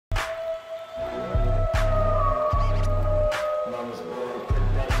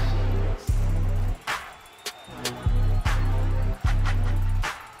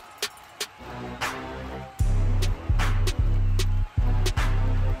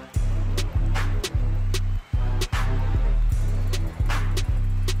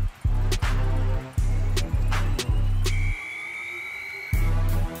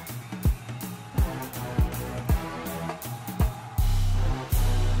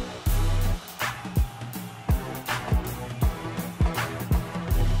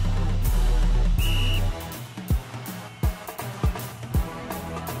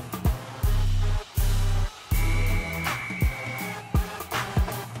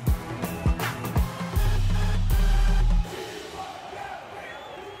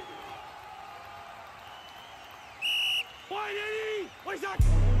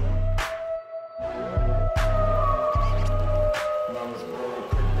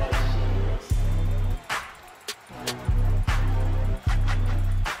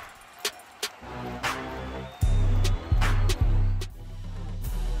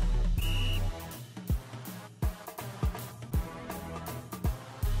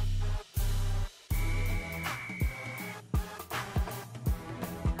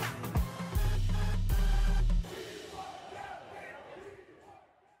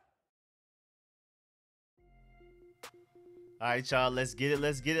All right, y'all, let's get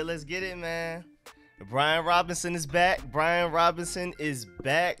it, man. Brian Robinson is back. Brian Robinson is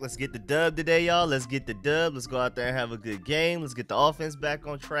back. Let's get the dub today, y'all. Let's get the dub. Let's go out there and have a good game. Let's get the offense back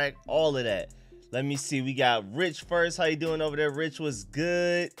on track. All of that. Let me see. We got Rich first. How you doing over there? Rich was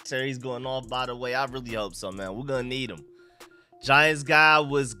good. Terry's going off, by the way. I really hope so, man. We're going to need him. Giants guy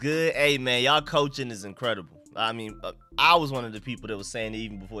was good. Hey, man, y'all coaching is incredible. I mean, I was one of the people that was saying it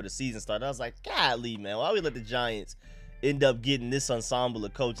even before the season started. I was like, golly, man, why we let the Giants end up getting this ensemble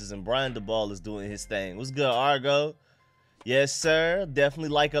of coaches, and Brian DeBall is doing his thing. What's good, Argo? Yes, sir. Definitely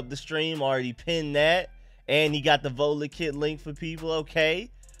like up the stream. Already pinned that. And he got the Vola kit link for people.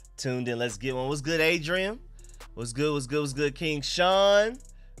 Okay. Tuned in. Let's get one. What's good, Adrian? What's good? What's good? What's good, King Sean?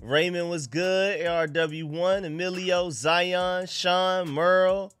 Raymond was good. ARW1. Emilio, Zion, Sean,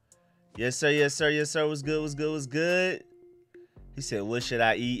 Merle. Yes, sir. Yes, sir. Yes, sir. What's good? What's good? What's good? He said, what should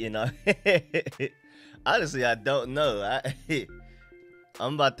I eat? And honestly, I don't know.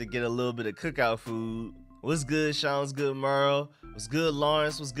 I'm about to get a little bit of cookout food. What's good, Sean? What's good, Merle? What's good,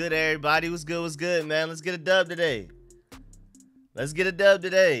 Lawrence? What's good, everybody? What's good? What's good, man? Let's get a dub today. Let's get a dub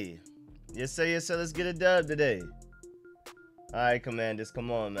today. Yes, sir. Yes, sir. Let's get a dub today. All right, Commanders.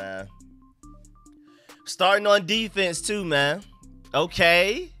 Come on, man. Starting on defense, too, man.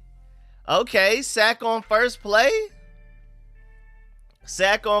 Okay. Okay. Sack on first play.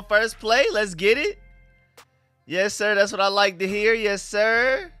 Sack on first play. Let's get it. Yes, sir. That's what I like to hear. Yes,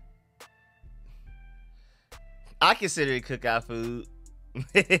 sir. I consider it cookout food.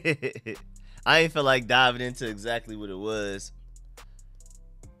 I ain't feel like diving into exactly what it was.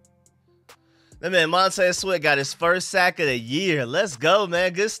 That man, Montez Sweat got his first sack of the year. Let's go,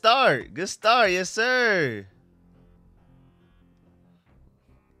 man. Good start. Good start. Yes, sir.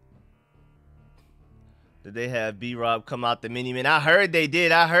 Did they have B-Rob come out to Mini-Men? I heard they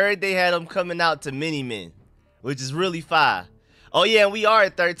did. I heard they had him coming out to Mini-Men, which is really fire. Oh, yeah, and we are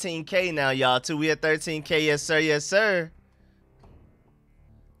at 13K now, y'all, too. We at 13K. Yes, sir. Yes, sir.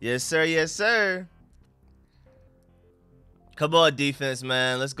 Yes, sir. Yes, sir. Come on, defense,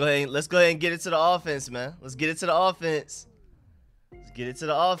 man. Let's go ahead and get it to the offense, man. Let's get it to the offense. Let's get it to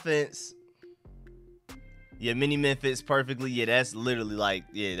the offense. Yeah, Mini-Men fits perfectly. Yeah, that's literally like,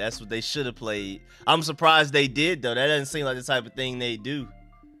 yeah, that's what they should have played. I'm surprised they did, though. That doesn't seem like the type of thing they do.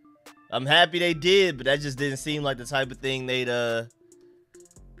 I'm happy they did, but that just didn't seem like the type of thing they'd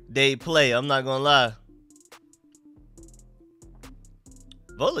play. I'm not gonna lie.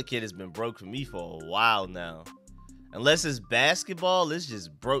 Vola Kid has been broke for me for a while now. Unless it's basketball, it's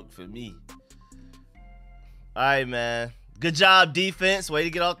just broke for me. All right, man. Good job, defense. Way to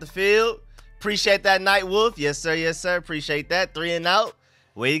get off the field. Appreciate that, Night Wolf. Yes, sir. Yes, sir. Appreciate that. 3 and out.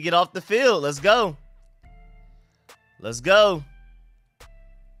 Way to get off the field. Let's go. Let's go.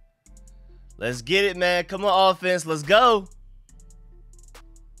 Let's get it, man. Come on, offense. Let's go.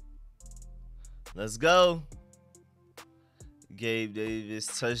 Let's go. Gabe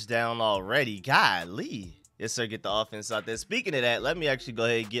Davis touchdown already. Golly. Yes, sir. Get the offense out there. Speaking of that, let me actually go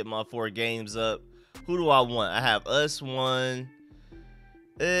ahead and get my 4 games up. Who do I want? I have us 1.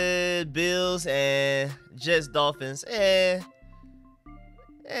 Bills and Jets, Dolphins.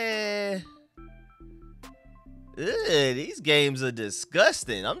 These games are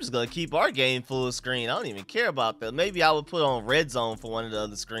disgusting. I'm just gonna keep our game full screen. I don't even care about that. Maybe I would put on red zone for one of the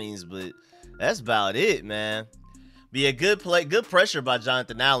other screens, but that's about it, man. Be a good play, good pressure by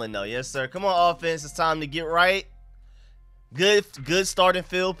Jonathan Allen, though. Yes, sir. Come on, offense. It's time to get right. Good starting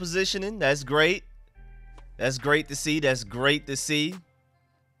field positioning. That's great. That's great to see. That's great to see.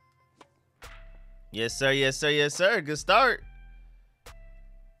 Yes, sir. Yes, sir. Yes, sir. Good start.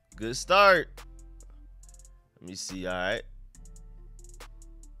 Good start. Let me see. All right.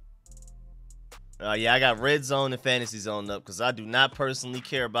 Yeah, I got red zone and fantasy zone up because I do not personally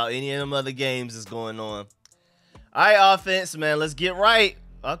care about any of them other games that's going on. All right, offense, man. Let's get right.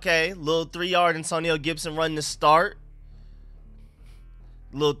 Okay. Little 3-yard Antonio Gibson run to start.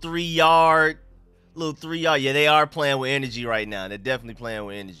 Little 3-yard. Yeah, they are playing with energy right now. They're definitely playing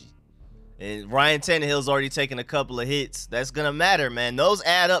with energy. And Ryan Tannehill's already taken a couple of hits. That's going to matter, man. Those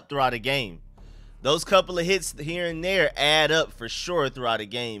add up throughout a game. Those couple of hits here and there add up for sure throughout a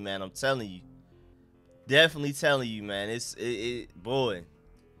game, man. I'm telling you. Definitely telling you, man. Boy.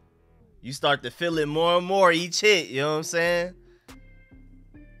 You start to feel it more and more each hit. You know what I'm saying?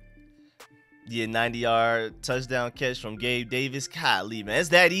 Yeah, 90-yard touchdown catch from Gabe Davis. Golly, man. It's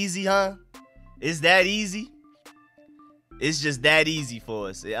that easy, huh? It's that easy. It's just that easy for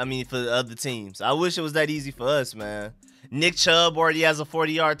us. I mean, for the other teams. I wish it was that easy for us, man. Nick Chubb already has a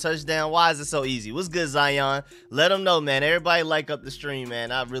 40-yard touchdown. Why is it so easy? What's good, Zion? Let them know, man. Everybody like up the stream,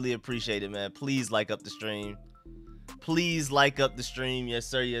 man. I really appreciate it, man. Please like up the stream. Please like up the stream. Yes,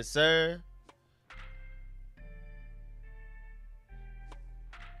 sir. Yes, sir.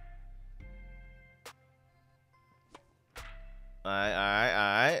 All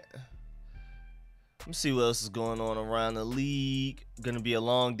right. Let me see what else is going on around the league. Gonna be a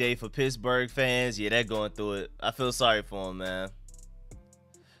long day for Pittsburgh fans. Yeah, they're going through it. I feel sorry for them, man.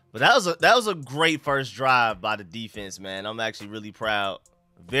 But that was a great first drive by the defense, man. I'm actually really proud.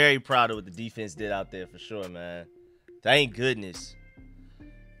 Very proud of what the defense did out there for sure, man. Thank goodness.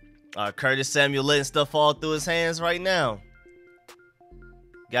 Curtis Samuel letting stuff fall through his hands right now.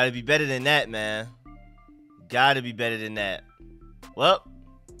 Gotta be better than that, man. Gotta be better than that. Well,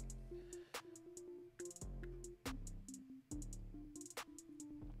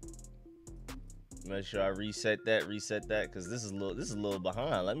 make sure I reset that, because this is a little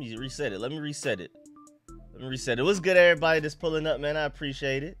behind. Let me reset it. What's good, everybody that's pulling up, man? I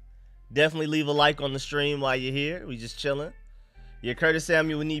appreciate it. Definitely leave a like on the stream while you're here. We just chilling. Yeah, Curtis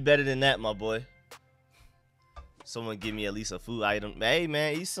Samuel, we need better than that, my boy. Someone give me at least a food item. Hey,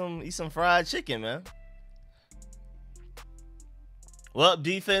 man, eat some fried chicken, man. Well,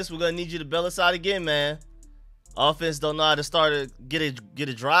 defense, we're gonna need you to bail us out again, man. Offense don't know how to get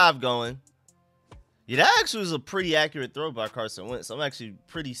a drive going. Yeah, that actually was a pretty accurate throw by Carson Wentz. I'm actually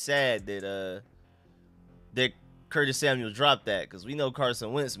pretty sad that that Curtis Samuel dropped that, because we know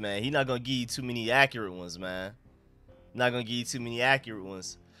Carson Wentz, man. He's not gonna give you too many accurate ones, man. Not gonna give you too many accurate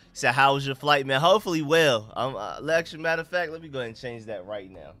ones. He said, "How was your flight, man?" Hopefully well. Actually, matter of fact, let me go ahead and change that right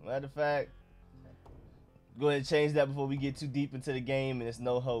now. Matter of fact, go ahead and change that before we get too deep into the game and it's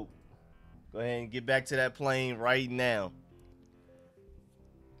no hope. Go ahead and get back to that plane right now.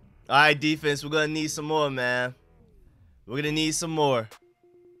 All right, defense, we're going to need some more, man. We're going to need some more.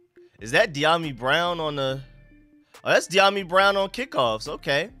 Is that De'Ami Brown on the... Oh, that's De'Ami Brown on kickoffs.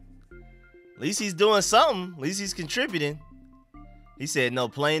 Okay. At least he's doing something. At least he's contributing. He said no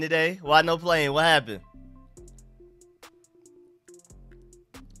playing today. Why no playing? What happened?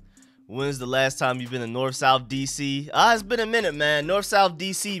 When's the last time you've been to North-South DC? It's been a minute, man. North-South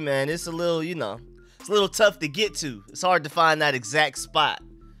DC, man. It's a little, it's a little tough to get to. It's hard to find that exact spot.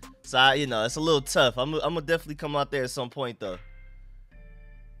 So, it's a little tough. I'm going to definitely come out there at some point, though.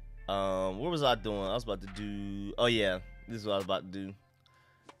 What was I doing? I was about to do... Oh, yeah. This is what I was about to do.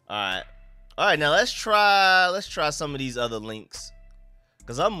 All right, now let's try some of these other links.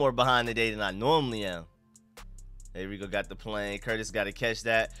 Because I'm more behind today than I normally am. Hey, Rico got the plane. Curtis got to catch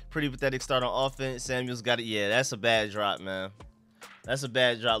that. Pretty pathetic start on offense. Samuel's got it. Yeah, that's a bad drop, man. That's a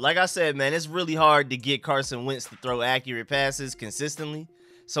bad drop. Like I said, man, it's really hard to get Carson Wentz to throw accurate passes consistently.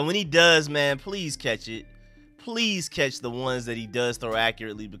 So when he does, man, please catch it. Please catch the ones that he does throw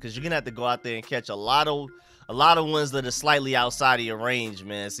accurately, because you're going to have to go out there and catch a lot of ones that are slightly outside of your range,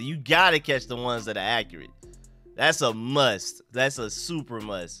 man. So you got to catch the ones that are accurate. That's a must. That's a super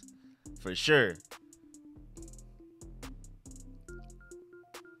must for sure.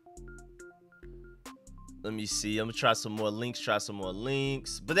 Let me see. I'm going to try some more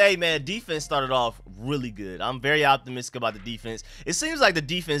links. But hey, man, defense started off really good. I'm very optimistic about the defense. It seems like the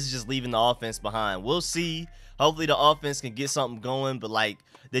defense is just leaving the offense behind. We'll see. Hopefully the offense can get something going. But, like,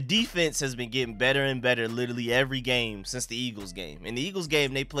 the defense has been getting better and better literally every game since the Eagles game. In the Eagles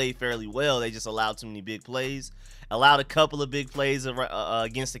game, they played fairly well. They just allowed too many big plays. Allowed a couple of big plays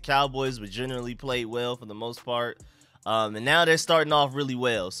against the Cowboys, but generally played well for the most part. And now they're starting off really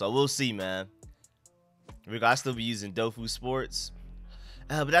well. So we'll see, man. Rico, I still be using Dofu Sports.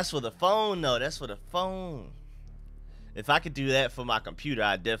 But that's for the phone, though. That's for the phone. If I could do that for my computer,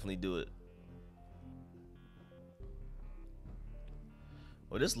 I'd definitely do it.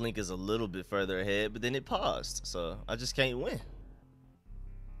 Well, this link is a little bit further ahead, but then it paused. So I just can't win.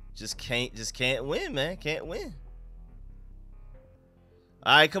 Just can't win, man. Can't win.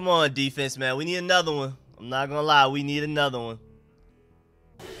 All right, come on, defense, man. We need another one. I'm not going to lie. We need another one.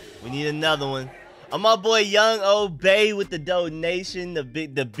 We need another one. My boy Young Obey with the donation,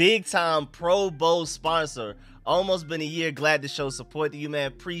 the big time Pro Bowl sponsor. Almost been a year. Glad to show support to you, man.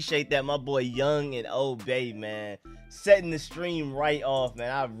 Appreciate that, my boy Young and Obey, man. Setting the stream right off,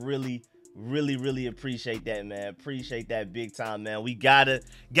 man. I really appreciate that, man. Appreciate that big time, man. We gotta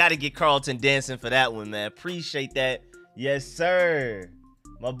get Carlton dancing for that one, man. Appreciate that. Yes, sir.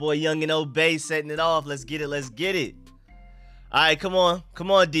 My boy Young and Obey setting it off. Let's get it. All right, come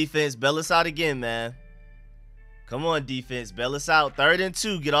on, defense. Bail us out again, man. Come on, defense. Bail us out. 3rd and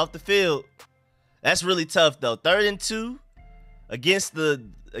 2. Get off the field. That's really tough, though. 3rd and 2 against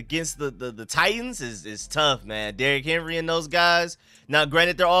the Titans is tough, man. Derrick Henry and those guys. Now,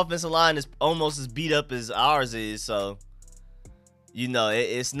 granted, their offensive line is almost as beat up as ours is, so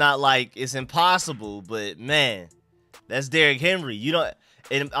it's not like it's impossible. But man, That's Derrick Henry. You don't,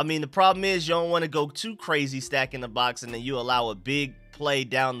 and I mean, the problem is you don't want to go too crazy stacking the box and then you allow a big play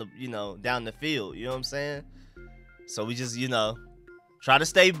down the, down the field. You know what I'm saying? So we just, try to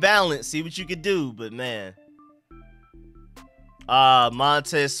stay balanced, see what you can do. But man,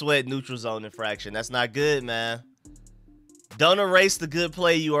 Montez Sweat neutral zone infraction. That's not good, man. Don't erase the good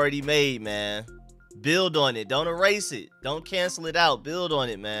play you already made, man. Build on it. Don't erase it. Don't cancel it out. Build on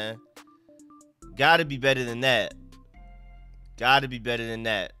it, man. Gotta be better than that. Gotta be better than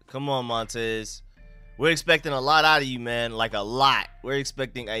that. Come on, Montez. We're expecting a lot out of you, man. Like a lot. We're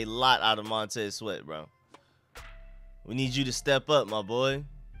expecting a lot out of Montez Sweat, bro. We need you to step up, my boy.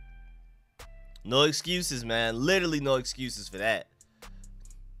 No excuses, man. Literally no excuses for that.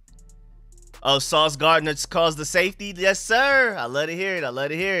 Oh, Sauce Gardner caused the safety? Yes, sir. I love to hear it. I love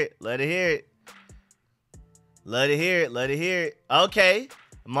to hear it. Love to hear it. Love to hear it. Love to hear it. Okay.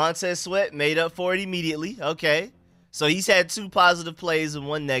 Montez Sweat made up for it immediately. Okay. So he's had 2 positive plays and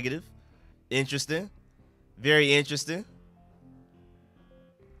 1 negative. Interesting. Very interesting.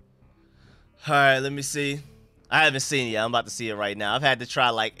 All right, let me see. I haven't seen it yet. I'm about to see it right now. I've had to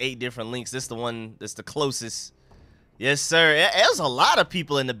try like 8 different links. This is the one that's the closest. Yes, sir. There was a lot of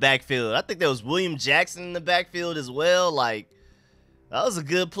people in the backfield. I think there was William Jackson in the backfield as well. Like, that was a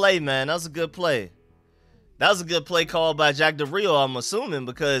good play, man. That was a good play. That was a good play called by Jack Del Rio, I'm assuming,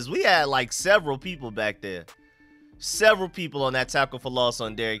 because we had like several people back there. Several people on that tackle for loss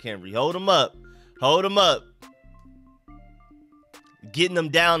on Derrick Henry. Hold him up. Hold him up. Getting them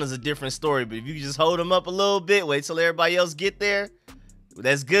down is a different story, but if you just hold them up a little bit, wait till everybody else get there,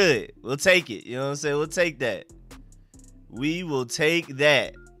 that's good. We'll take it. You know what I'm saying? We'll take that. We will take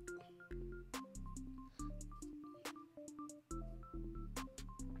that.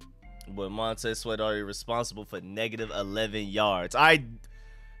 But Montez Sweat already responsible for negative 11 yards. All right,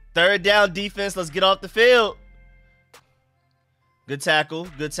 3rd down defense. Let's get off the field. Good tackle.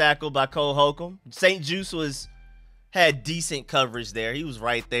 Good tackle by Cole Holcomb. St. Juice had decent coverage there. He was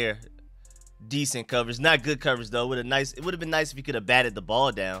right there. Decent coverage. Not good coverage, though. It would have been nice if he could have batted the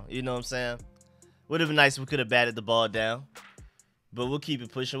ball down. You know what I'm saying? Would have been nice if we could have batted the ball down. But we'll keep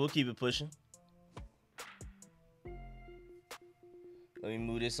it pushing. We'll keep it pushing. Let me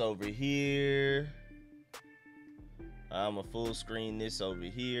move this over here. I'm going to full screen this over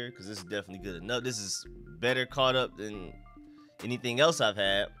here because this is definitely good enough. This is better caught up than anything else I've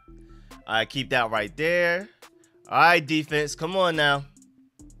had. All right, keep that right there. All right, defense. Come on now.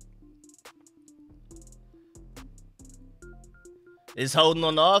 Is holding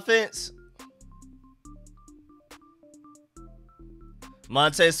on the offense.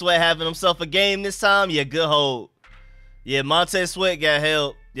 Montez Sweat having himself a game this time. Yeah, good hold. Yeah, Montez Sweat got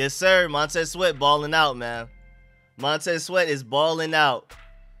help. Yes, sir. Montez Sweat balling out, man. Montez Sweat is balling out.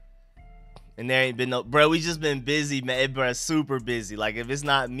 And there ain't been no... Bro, we just been busy, man. Bro, super busy. Like, if it's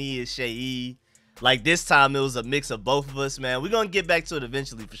not me, it's Shea. Like, this time it was a mix of both of us, man. We're going to get back to it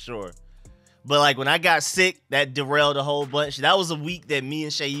eventually for sure. But, like, when I got sick, that derailed a whole bunch. That was a week that me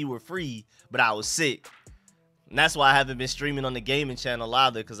and Shea were free, but I was sick. And that's why I haven't been streaming on the gaming channel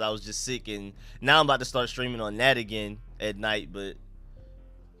either, because I was just sick. And now I'm about to start streaming on that again at night, but...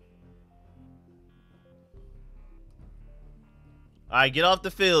 All right, get off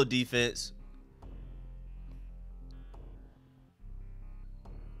the field, defense.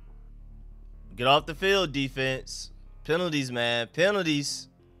 Get off the field, defense. Penalties, man. Penalties.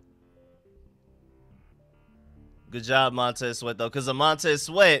 Good job, Montez Sweat, though. Because of Montez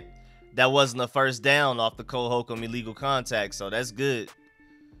Sweat, that wasn't a first down off the Cole Holcomb illegal contact. So that's good.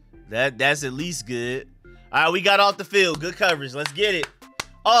 That's at least good. All right, we got off the field. Good coverage. Let's get it.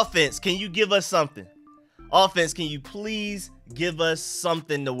 Offense, can you give us something? Offense, can you please give us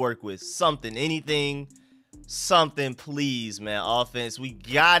something to work with? Something, anything, something, please, man. Offense, we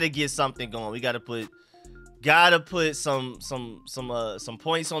gotta get something going. We gotta put some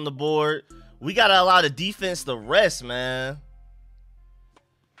points on the board. We gotta allow the defense to rest, man.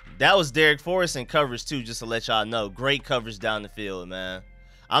 That was Derek Forrest in coverage too, just to let y'all know. Great coverage down the field, man.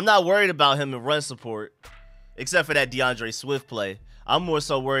 I'm not worried about him in run support, except for that DeAndre Swift play. I'm more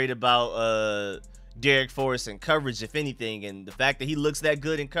so worried about Derek Forrest in coverage, if anything, and the fact that he looks that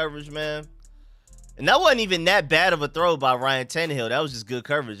good in coverage, man. And that wasn't even that bad of a throw by Ryan Tannehill. That was just good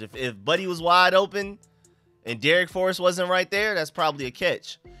coverage. If Buddy was wide open and Derek Forrest wasn't right there, that's probably a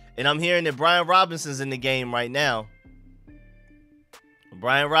catch. And I'm hearing that Brian Robinson's in the game right now.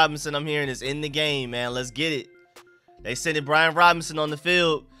 Brian Robinson, I'm hearing, is in the game, man. Let's get it. They sending Brian Robinson on the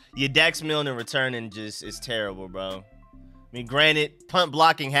field. Yeah, Dax Milner returning just is terrible, bro. I mean, granted, punt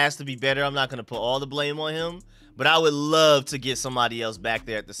blocking has to be better. I'm not going to put all the blame on him. But I would love to get somebody else back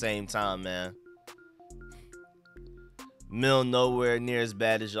there at the same time, man. Mill nowhere near as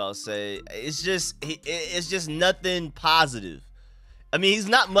bad as y'all say. It's just nothing positive. I mean, he's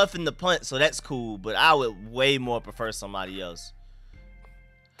not muffing the punt, so that's cool, but I would way more prefer somebody else.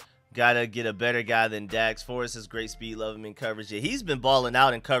 Gotta get a better guy than Dax. Forrest has great speed, love him in coverage. Yeah, he's been balling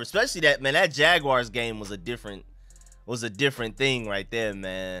out in coverage, especially that Jaguars game was a different thing right there,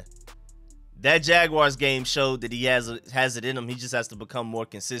 man. That Jaguars game showed that he has it in him. He just has to become more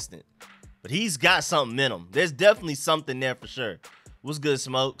consistent. But he's got something in him. There's definitely something there for sure. What's good,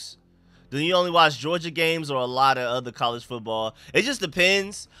 Smokes? Do you only watch Georgia games or a lot of other college football? It just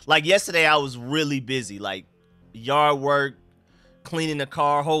depends. Like yesterday, I was really busy, like yard work, cleaning the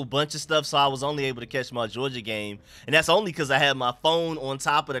car, a whole bunch of stuff, so I was only able to catch my Georgia game. And that's only because I had my phone on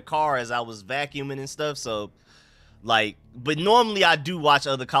top of the car as I was vacuuming and stuff. So, like, but normally I do watch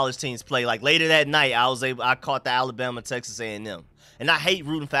other college teams play. Like later that night, I caught the Alabama-Texas A&M. And I hate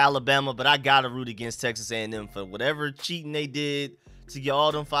rooting for Alabama, but I gotta root against Texas A&M for whatever cheating they did to get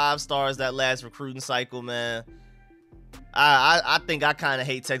all them 5 stars that last recruiting cycle, man. I think I kind of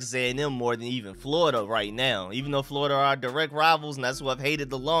hate Texas A&M more than even Florida right now. Even though Florida are our direct rivals, and that's who I've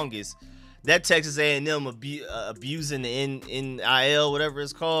hated the longest. That Texas A&M abusing the NIL, whatever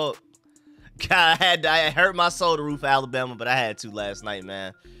it's called. God, I hurt my soul to root for Alabama, but I had to last night,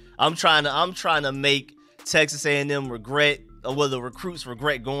 man. I'm trying to make Texas A&M regret. Well, the recruits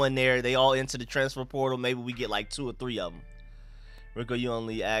regret going there. They all enter the transfer portal. Maybe we get like 2 or 3 of them. Rico, you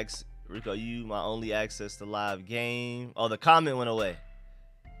my only access to live game. Oh, the comment went away.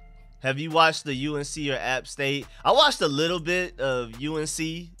 Have you watched the UNC or App State? I watched a little bit of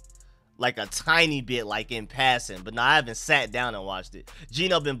UNC, like a tiny bit, like in passing, but no, I haven't sat down and watched it.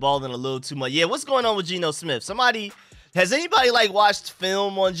 Geno been balling a little too much. Yeah, what's going on with Geno Smith? Has anybody like watched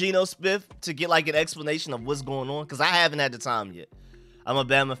film on Geno Smith to get like an explanation of what's going on? Because I haven't had the time yet. I'm a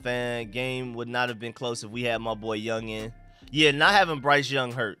Bama fan. Game would not have been close if we had my boy Young in. Yeah, not having Bryce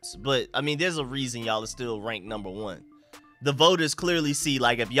Young hurts. But, I mean, there's a reason y'all are still ranked #1. The voters clearly see,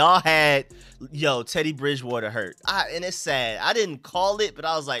 like, if y'all had, Teddy Bridgewater hurt. And it's sad. I didn't call it, but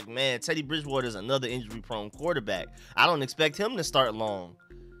I was like, man, Teddy Bridgewater is another injury-prone quarterback. I don't expect him to start long.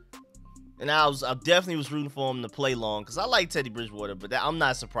 And I definitely was rooting for him to play long because I like Teddy Bridgewater, but I'm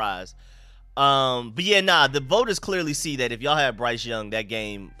not surprised. But yeah, nah, the voters clearly see that if y'all had Bryce Young, that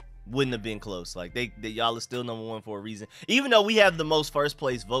game wouldn't have been close. Like y'all are still #1 for a reason. Even though we have the most first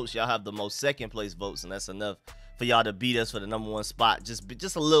place votes, y'all have the most second place votes, and that's enough for y'all to beat us for the #1 spot.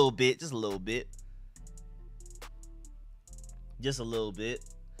 Just a little bit, just a little bit.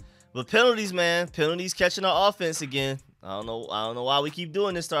 But penalties, man, penalties catching our offense again. I don't know why we keep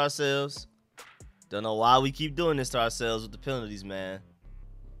doing this to ourselves. Don't know why we keep doing this to ourselves with the penalties, man.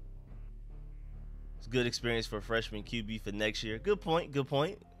 It's a good experience for a freshman QB for next year. Good point. Good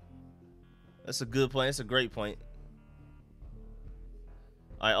point. That's a good point. That's a great point.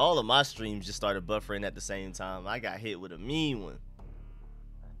 All right, all of my streams just started buffering at the same time. I got hit with a mean one.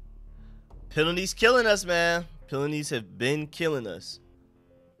 Penalties killing us, man. Penalties have been killing us.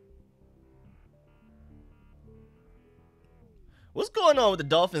 What's going on with the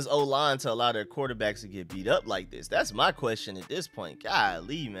Dolphins O-line to allow their quarterbacks to get beat up like this? That's my question at this point.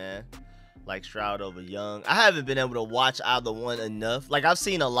 Golly, man. Like Stroud over Young. I haven't been able to watch either one enough. Like, I've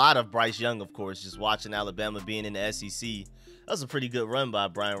seen a lot of Bryce Young, of course, just watching Alabama being in the SEC. That was a pretty good run by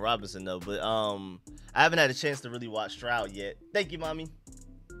Brian Robinson, though. But I haven't had a chance to really watch Stroud yet. Thank you, mommy.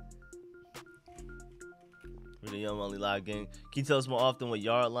 Really Young only live game. Can you tell us more often what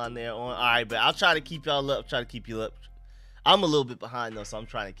yard line they're on? All right, but I'll try to keep y'all up. I'm a little bit behind though, so I'm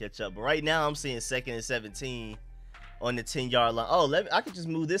trying to catch up. But right now, I'm seeing 2nd and 17 on the 10-yard line. Oh, I could just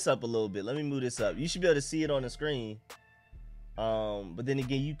move this up a little bit. Let me move this up. You should be able to see it on the screen. But then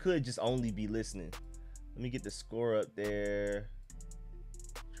again, you could just only be listening. Let me get the score up there.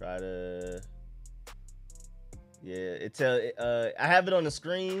 Try to. Yeah, I have it on the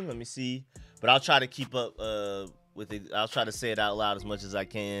screen. Let me see. But I'll try to keep up with it. I'll try to say it out loud as much as I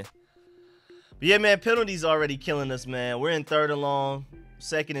can. But yeah, man, penalties already killing us, man. We're in 3rd and long,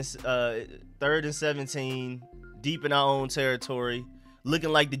 3rd and 17, deep in our own territory. Looking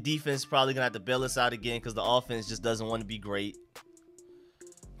like the defense probably gonna have to bail us out again because the offense just doesn't want to be great.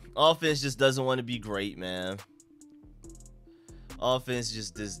 Offense just doesn't want to be great, man. Offense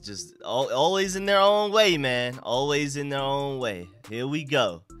just always in their own way, man. Always in their own way. Here we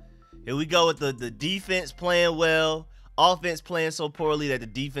go. Here we go with the defense playing well. Offense playing so poorly that the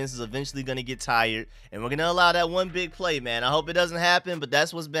defense is eventually going to get tired. And we're going to allow that one big play, man. I hope it doesn't happen, but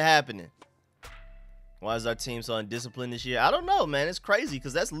that's what's been happening. Why is our team so undisciplined this year? I don't know, man. It's crazy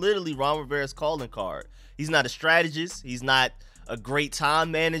because that's literally Ron Rivera's calling card. He's not a strategist. He's not a great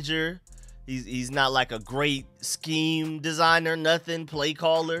time manager. He's not like a great scheme designer, nothing, play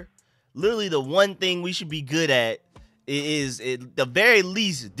caller. Literally the one thing we should be good at is at the very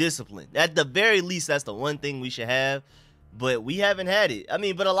least discipline. At the very least, that's the one thing we should have. But we haven't had it. I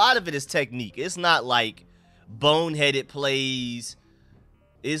mean, but a lot of it is technique. It's not like boneheaded plays.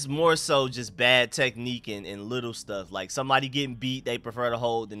 It's more so just bad technique and little stuff. Like somebody getting beat, they prefer to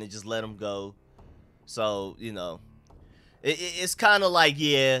hold and they just let them go. So, you know, it's kind of like,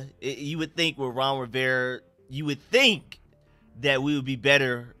 yeah, you would think with Ron Rivera, you would think that we would be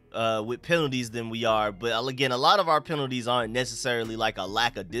better with penalties than we are. But again, a lot of our penalties aren't necessarily like a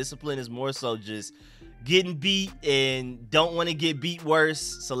lack of discipline. It's more so just getting beat and don't want to get beat worse.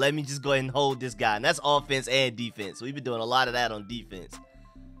 So let me just go ahead and hold this guy. And that's offense and defense. We've been doing a lot of that on defense.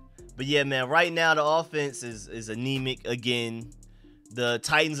 But yeah, man, right now the offense is anemic again. The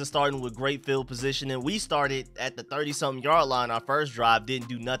Titans are starting with great field positioning. We started at the 30-something yard line. Our first drive didn't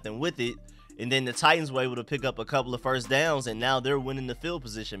do nothing with it. And then the Titans were able to pick up a couple of first downs, and now they're winning the field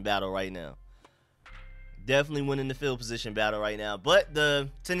position battle right now. Definitely winning the field position battle right now. But the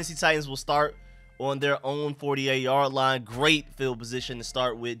Tennessee Titans will start on their own 48-yard line. Great field position to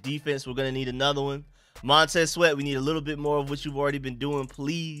start with. Defense, we're going to need another one. Montez Sweat, we need a little bit more of what you've already been doing,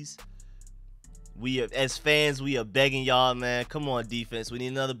 please. As fans, we are begging y'all, man. Come on, defense. We need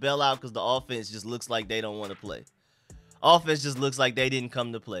another bailout because the offense just looks like they don't want to play. Offense just looks like they didn't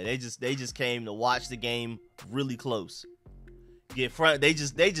come to play. They just came to watch the game really close. Get front. They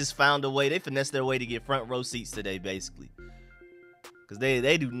just found a way. They finessed their way to get front row seats today, basically. Because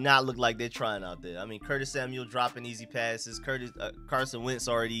they do not look like they're trying out there. I mean, Curtis Samuel dropping easy passes. Carson Wentz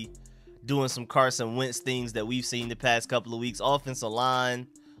already doing some Carson Wentz things that we've seen the past couple of weeks. Offensive line,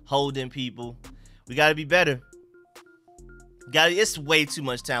 holding people. We got to be better. It's way too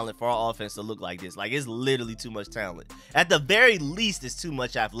much talent for our offense to look like this. Like, it's literally too much talent. At the very least, it's too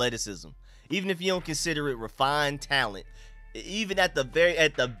much athleticism. Even if you don't consider it refined talent, even at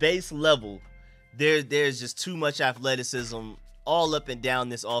the base level, there's just too much athleticism all up and down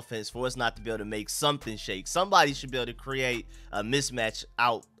this offense for us not to be able to make something shake. Somebody should be able to create a mismatch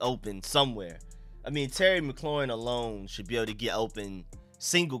out open somewhere. I mean, Terry McLaurin alone should be able to get open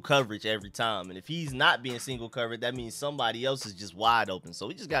single coverage every time. And if he's not being single covered, that means somebody else is just wide open. So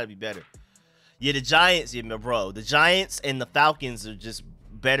we just got to be better. Yeah, the Giants, yeah, bro. The Giants and the Falcons are just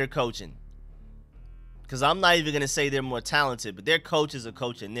better coaching. Because I'm not even going to say they're more talented, but their coaches are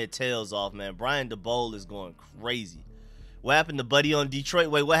coaching their tails off, man. Brian DeBole is going crazy. What happened to Buddy on Detroit?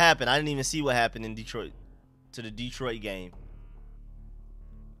 Wait, what happened? I didn't even see what happened in Detroit to the Detroit game.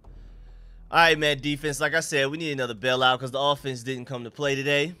 All right, man, defense. Like I said, we need another bailout because the offense didn't come to play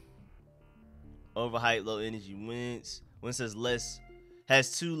today. Overhyped, low energy wins. Wentz has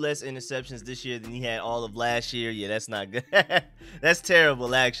 2 less interceptions this year than he had all of last year. Yeah, that's not good. That's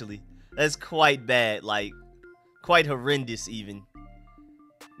terrible, actually. That's quite bad. Like, quite horrendous, even.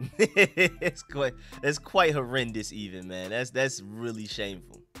 That's quite horrendous, even, man. That's really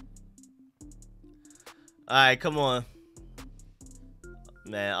shameful. All right, come on.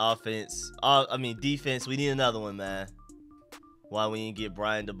 Man, defense, we need another one, man. Why we didn't get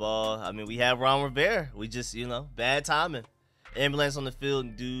Brian DeBall? I mean, we have Ron Rivera. We just, bad timing. Ambulance on the field,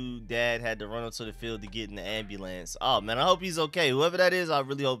 and dad had to run onto the field to get in the ambulance. Oh, man, I hope he's okay. Whoever that is, I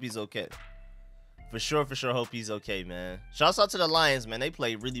really hope he's okay. For sure, hope he's okay, man. Shouts out to the Lions, man. They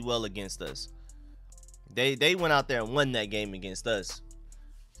played really well against us. They went out there and won that game against us.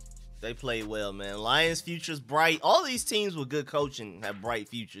 They played well, man. Lions' future's bright. All these teams with good coaching have bright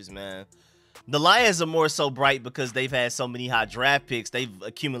futures, man. The Lions are more so bright because they've had so many high draft picks. They've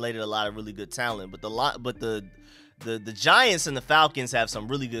accumulated a lot of really good talent. But the Giants and the Falcons have some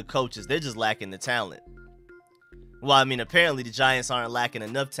really good coaches. They're just lacking the talent. Well, I mean, apparently the Giants aren't lacking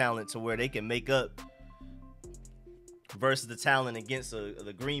enough talent to where they can make up versus the talent against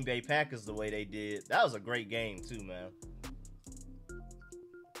the Green Bay Packers the way they did. That was a great game too, man.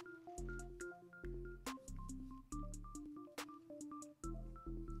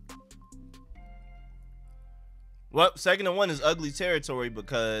 Well, 2nd and 1 is ugly territory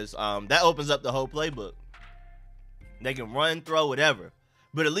because that opens up the whole playbook. They can run, throw, whatever.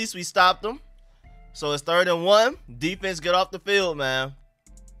 But at least we stopped them. So it's 3rd and 1. Defense, get off the field, man.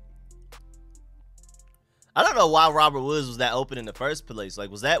 I don't know why Robert Woods was that open in the first place. Like,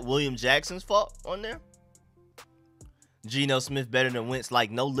 was that William Jackson's fault on there? Geno Smith better than Wentz?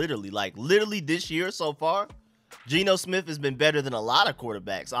 Like, no, literally. Like, literally this year so far, Geno Smith has been better than a lot of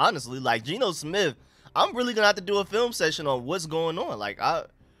quarterbacks. Honestly, like, Geno Smith, I'm really going to have to do a film session on what's going on. Like, I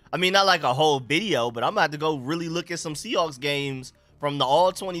mean, not like a whole video, but I'm going to have to go really look at some Seahawks games from the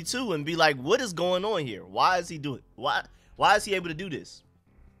All-22 and be like, what is going on here? Why is he doing? Why is he able to do this?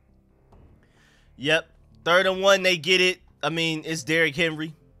 Yep. 3rd and 1, they get it. I mean, it's Derrick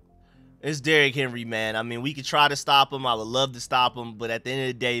Henry. It's Derrick Henry, man. I mean, we could try to stop him. I would love to stop him, but at the end of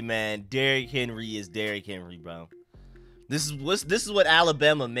the day, man, Derrick Henry is Derrick Henry, bro. This is what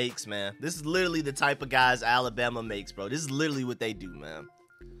Alabama makes, man. This is literally the type of guys Alabama makes, bro. This is literally what they do, man.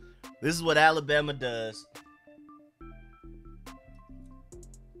 This is what Alabama does.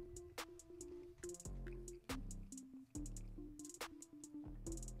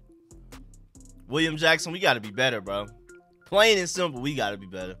 William Jackson, we got to be better, bro. Plain and simple, we got to be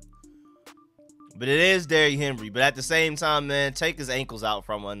better. But it is Derrick Henry. But at the same time, man, take his ankles out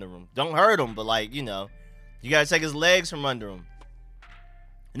from under him. Don't hurt him, but, like, you know, you got to take his legs from under him.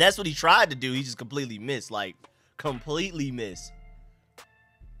 And that's what he tried to do. He just completely missed. Like, completely missed.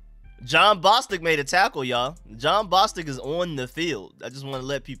 John Bostic made a tackle, y'all. John Bostic is on the field. I just want to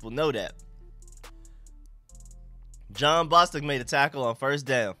let people know that. John Bostic made a tackle on 1st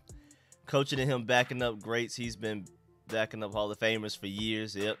down. Coaching and him backing up greats. He's been backing up Hall of Famers for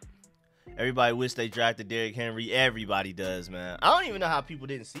years. Yep. Everybody wish they drafted Derrick Henry. Everybody does, man. I don't even know how people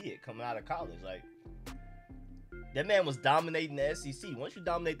didn't see it coming out of college. Like, that man was dominating the SEC. Once you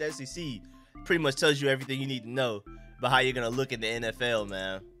dominate the SEC, pretty much tells you everything you need to know about how you're going to look in the NFL,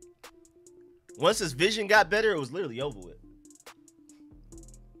 man. Once his vision got better, it was literally over with.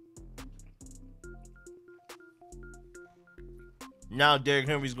 Now Derrick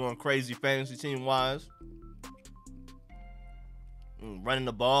Henry's going crazy fantasy team-wise. Running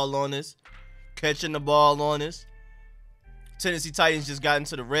the ball on us. Catching the ball on us. Tennessee Titans just got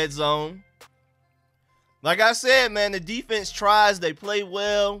into the red zone. Like I said, man, the defense tries. They play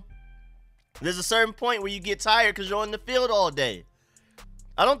well. There's a certain point where you get tired because you're on the field all day.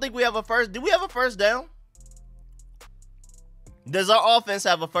 I don't think we have a first. Do we have a 1st down? Does our offense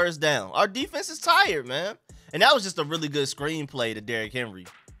have a 1st down? Our defense is tired, man. And that was just a really good screenplay to Derrick Henry.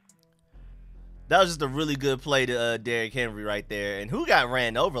 That was just a really good play to Derrick Henry right there. And who got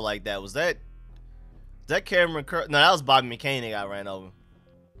ran over like that? Was that Cameron Curl? No, that was Bobby McCain that got ran over.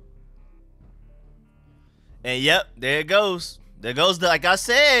 And yep, there it goes. There goes the, like I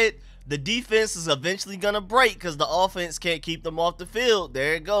said, the defense is eventually going to break because the offense can't keep them off the field.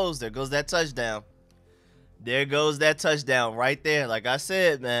 There it goes. There goes that touchdown. There goes that touchdown right there. Like I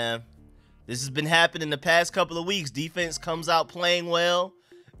said, man, this has been happening the past couple of weeks. Defense comes out playing well,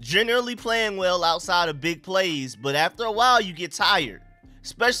 generally playing well outside of big plays, but after a while you get tired,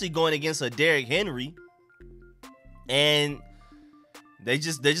 especially going against a Derrick Henry. And they're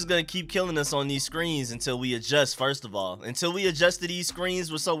just gonna keep killing us on these screens until we adjust. First of all, until we adjust to these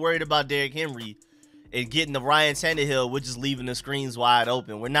screens, we're so worried about Derrick Henry and getting the Ryan Tannehill. We're just leaving the screens wide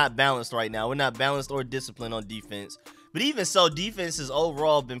open. We're not balanced right now. We're not balanced or disciplined on defense. But even so, defense has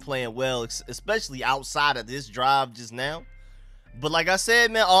overall been playing well, especially outside of this drive just now. But like I said,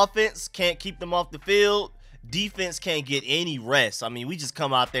 man, offense can't keep them off the field. Defense can't get any rest. I mean, we just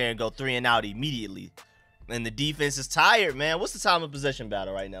come out there and go 3 and out immediately. And the defense is tired, man. What's the time of possession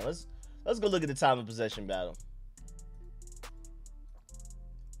battle right now? Let's go look at the time of possession battle.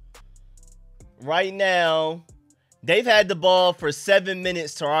 Right now, they've had the ball for 7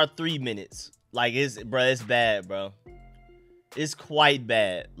 minutes to our 3 minutes. Like, it's bad, bro. It's quite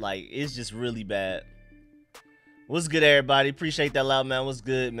bad. Like, it's just really bad. What's good, everybody? Appreciate that, loud man. What's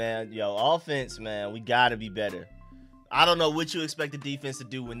good, man? Yo, offense, man, we gotta be better. I don't know what you expect the defense to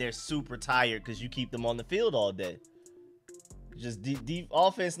do when they're super tired because you keep them on the field all day. Just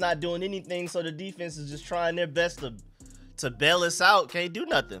offense not doing anything, so the defense is just trying their best to bail us out. Can't do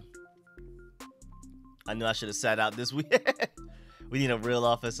nothing. I knew I should have sat out this week. We need a real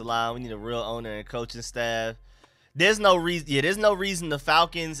offensive line. We need a real owner and coaching staff. There's no reason. Yeah, there's no reason the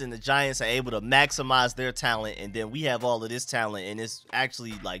Falcons and the Giants are able to maximize their talent, and then we have all of this talent, and it's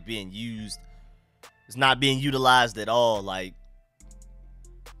actually like being used. It's not being utilized at all, like,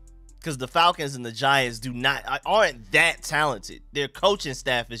 because the Falcons and the Giants aren't that talented. Their coaching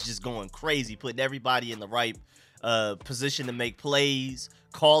staff is just going crazy, putting everybody in the right position to make plays,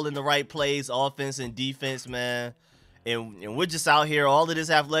 calling the right plays, offense and defense, man. And we're just out here, all of this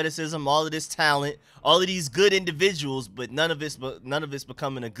athleticism, all of this talent, all of these good individuals, but none of it's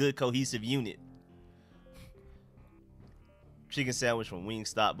becoming a good cohesive unit. Chicken sandwich from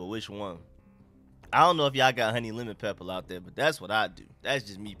Wingstop, but which one? I don't know if y'all got honey lemon pepper out there, but that's what I do. That's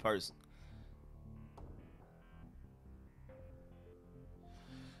just me personally.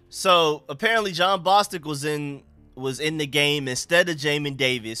 So apparently John Bostic was in the game instead of Jamin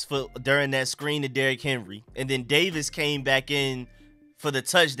Davis during that screen to Derrick Henry, and then Davis came back in for the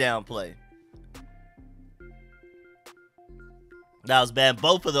touchdown play. That was bad.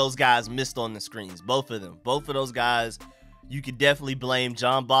 Both of those guys missed on the screens. Both of them. Both of those guys. you could definitely blame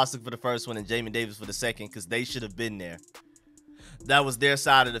John Bostic for the first one and Jamin Davis for the second, because they should have been there. That was their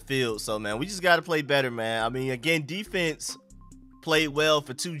side of the field. So, man, we just got to play better, man. I mean, again, defense played well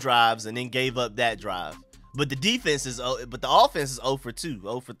for 2 drives and then gave up that drive. But the offense is 0 for 2,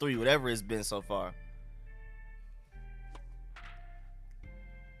 0 for 3, whatever it's been so far.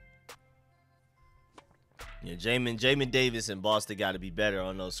 Yeah, Jamin Davis and Boston got to be better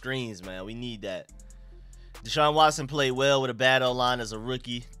on those screens, man. We need that. Deshaun Watson played well with a bad O-line as a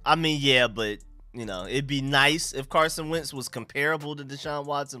rookie. I mean, yeah, but, you know, it'd be nice if Carson Wentz was comparable to Deshaun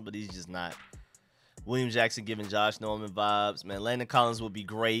Watson, but he's just not. William Jackson giving Josh Norman vibes. Man, Landon Collins would be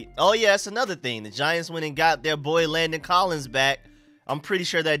great. Oh, yeah, that's another thing. The Giants went and got their boy Landon Collins back. I'm pretty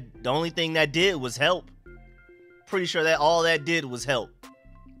sure that the only thing that did was help. Pretty sure that all that did was help.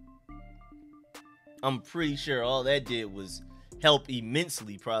 I'm pretty sure all that did was help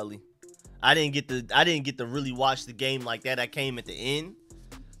immensely, probably. I didn't get to really watch the game like that. I came at the end.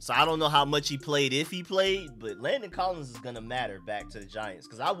 So I don't know how much he played, if he played, but Landon Collins is going to matter back to the Giants,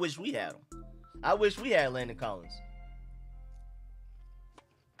 because I wish we had him. I wish we had Landon Collins.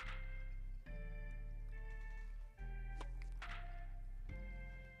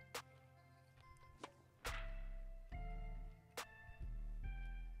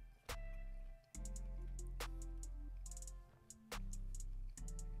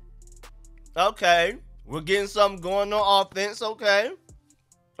 Okay, we're getting something going on offense.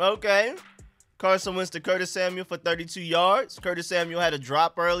 Okay. Carson Wentz to Curtis Samuel for 32 yards. Curtis Samuel had a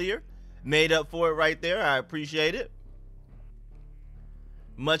drop earlier. Made up for it right there. I appreciate it.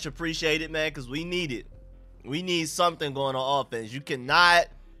 Much appreciated, man, because we need it. We need something going on offense. You cannot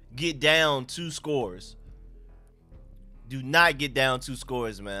get down 2 scores. Do not get down 2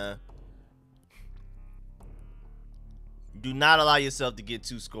 scores, man. Do not allow yourself to get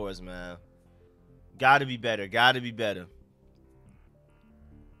 2 scores, man. Gotta be better. Gotta be better.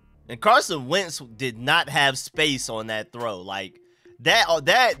 And Carson Wentz did not have space on that throw. Like,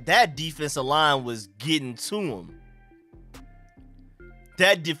 that defensive line was getting to him.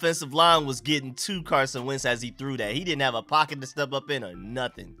 That defensive line was getting to Carson Wentz as he threw that. He didn't have a pocket to step up in or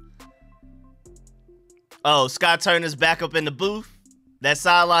nothing. Oh, Scott Turner's back up in the booth. That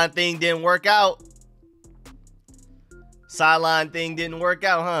sideline thing didn't work out. Sideline thing didn't work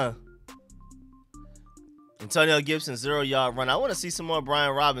out, huh? Antonio Gibson, 0-yard run. I want to see some more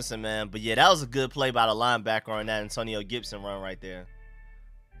Brian Robinson, man. But yeah, that was a good play by the linebacker on that Antonio Gibson run right there.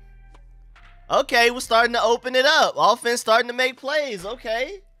 Okay, we're starting to open it up. Offense starting to make plays.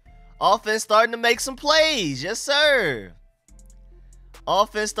 Okay. Offense starting to make some plays. Yes, sir.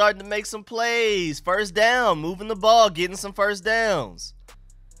 Offense starting to make some plays. First down, moving the ball, getting some first downs.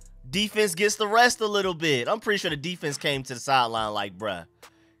 Defense gets the rest a little bit. I'm pretty sure the defense came to the sideline like, bruh,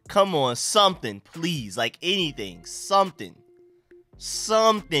 come on, something, please. Like anything, something,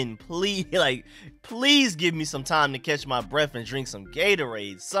 please. Like, please give me some time to catch my breath and drink some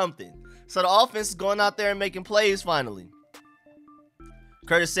Gatorade, something. So the offense is going out there and making plays finally.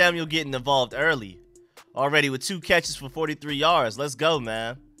 Curtis Samuel getting involved early. Already with 2 catches for 43 yards. Let's go,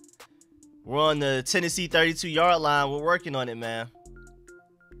 man. We're on the Tennessee 32-yard line. We're working on it, man.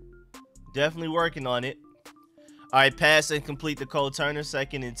 Definitely working on it. All right, pass and complete to Cole Turner.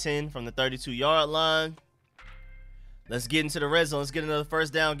 2nd and 10 from the 32-yard line. Let's get into the red zone. Let's get another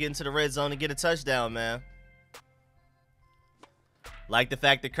first down, get into the red zone, and get a touchdown, man. Like the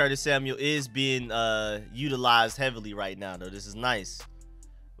fact that Curtis Samuel is being utilized heavily right now, though. This is nice.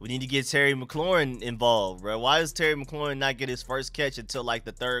 We need to get Terry McLaurin involved, bro. Why does Terry McLaurin not get his first catch until like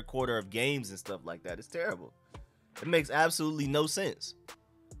the 3rd quarter of games and stuff like that? It's terrible. It makes absolutely no sense.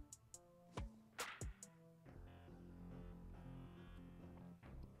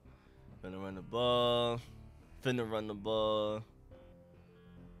 Finna run the ball. Finna run the ball.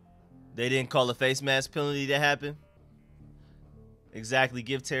 They didn't call a face mask penalty that happened. Exactly.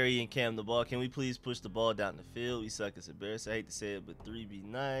 Give Terry and Cam the ball. Can we please push the ball down the field? We suck. It's embarrassing. I hate to say it, but 3 be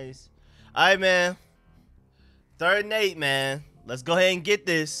nice. All right, man. 3rd and 8, man. Let's go ahead and get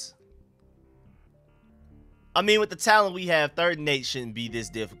this. I mean, with the talent we have, 3rd and 8 shouldn't be this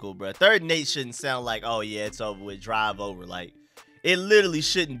difficult, bro. 3rd and 8 shouldn't sound like, oh, yeah, it's over with. Drive over. Like, it literally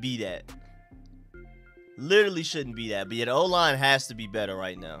shouldn't be that. Literally shouldn't be that. But yeah, the O-line has to be better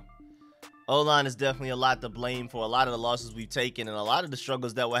right now. O-line is definitely a lot to blame for a lot of the losses we've taken and a lot of the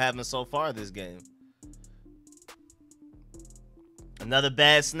struggles that we're having so far this game. Another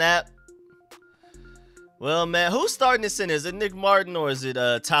bad snap. Well, man, who's starting this center? Is it Nick Martin or is it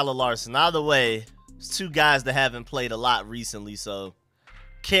Tyler Larson? Either way, it's 2 guys that haven't played a lot recently, so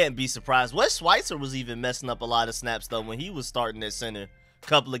can't be surprised. Wes Schweitzer was even messing up a lot of snaps, though, when he was starting at center a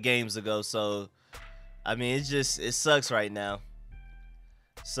couple of games ago, so I mean, it sucks right now.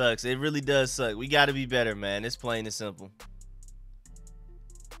 Sucks. It really does suck. We got to be better, man. It's plain and simple.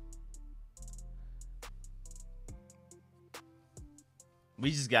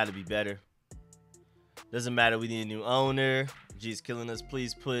 We just got to be better. Doesn't matter. We need a new owner. G's killing us.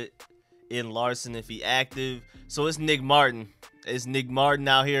 Please put in Larson if he active. So it's Nick Martin. It's Nick Martin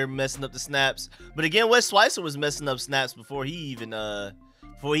out here messing up the snaps. But again, Wes Schweitzer was messing up snaps before he even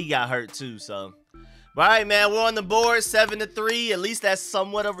before he got hurt too. So, all right, man, we're on the board 7-3. At least that's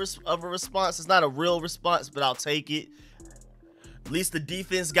somewhat of a response. It's not a real response, but I'll take it. At least the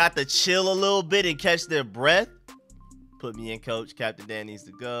defense got to chill a little bit and catch their breath. Put me in, coach. Captain Dan needs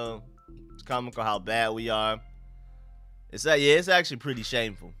to go. It's comical how bad we are. It's actually pretty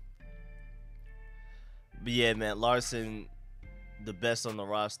shameful. But yeah, man, Larson, the best on the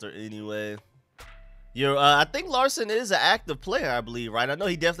roster anyway. I think Larson is an active player, I believe, right? I know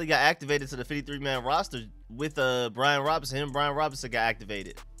he definitely got activated to the 53-man roster with Brian Robinson. Him and Brian Robinson got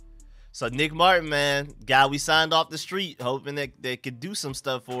activated. So Nick Martin, man, guy we signed off the street, hoping that they could do some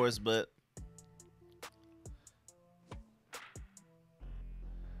stuff for us, but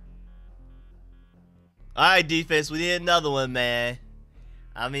all right, defense, we need another one, man.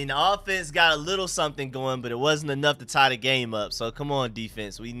 I mean, the offense got a little something going, but it wasn't enough to tie the game up. So come on,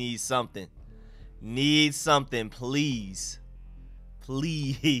 defense, we need something. Need something, please.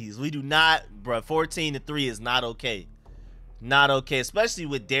 Please. We do not, bro. 14-3 is not okay. Not okay, especially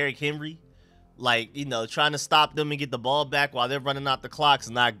with Derrick Henry. Like, you know, trying to stop them and get the ball back while they're running out the clock is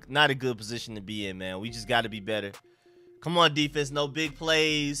not a good position to be in, man. We just got to be better. Come on, defense. No big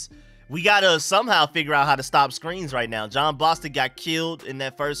plays. We got to somehow figure out how to stop screens right now. John Boston got killed in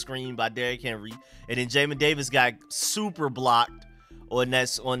that first screen by Derrick Henry. And then Jamin Davis got super blocked on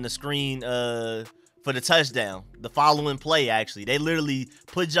the screen for the touchdown. The following play, actually. They literally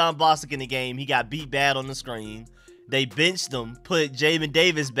put John Boston in the game. He got beat bad on the screen. They benched him, put Jamin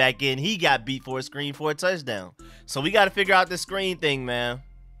Davis back in. He got beat for a screen for a touchdown. So we got to figure out this screen thing, man.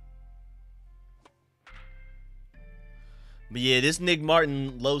 But yeah, this Nick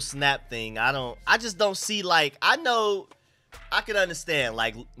Martin low snap thing, I just don't see, like, I know, I can understand,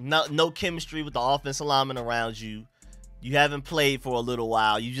 like, no chemistry with the offensive lineman around you. You haven't played for a little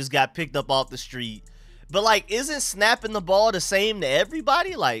while. You just got picked up off the street. But, like, isn't snapping the ball the same to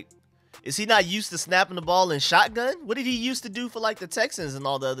everybody? Like, is he not used to snapping the ball in shotgun? What did he used to do for, like, the Texans and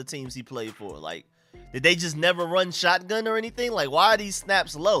all the other teams he played for? Like, did they just never run shotgun or anything? Like, why are these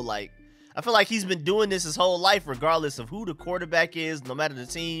snaps low? Like, I feel like he's been doing this his whole life regardless of who the quarterback is, no matter the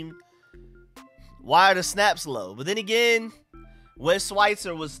team. Why are the snaps low? But then again, Wes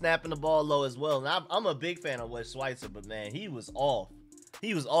Schweitzer was snapping the ball low as well. And I'm a big fan of Wes Schweitzer, but, man, he was off.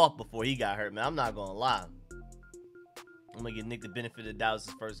 He was off before he got hurt, man. I'm not going to lie. I'm going to give Nick the benefit of the doubt. It's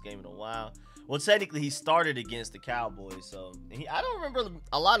his first game in a while. Well, technically, he started against the Cowboys. So I don't remember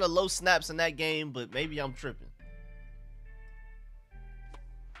a lot of low snaps in that game, but maybe I'm tripping.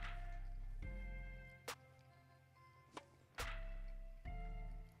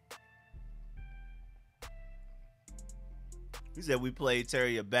 He said we played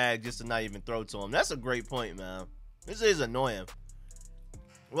Terry a bag just to not even throw to him. That's a great point, man. This is annoying.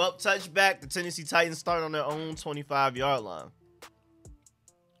 Well, touchback. The Tennessee Titans start on their own 25-yard line.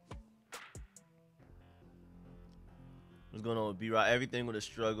 What's going on with B-Rock? Everything with a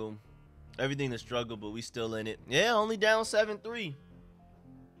struggle. Everything to struggle, but we still in it. Yeah, only down 7-3.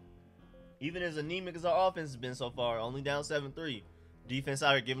 Even as anemic as our offense has been so far, only down 7-3. Defense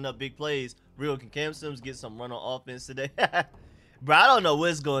out here giving up big plays. Real, can Cam Sims get some run on offense today? Bro, I don't know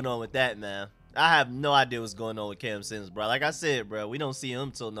what's going on with that, man. I have no idea what's going on with Cam Sims, bro. Like I said, bro, we don't see him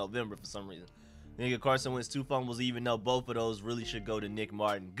until November for some reason. Nigga, Carson Wentz 2 fumbles, even though both of those really should go to Nick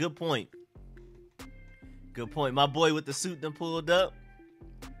Martin. Good point. Good point. My boy with the suit that pulled up.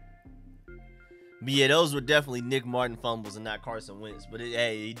 But yeah, those were definitely Nick Martin fumbles and not Carson Wentz. But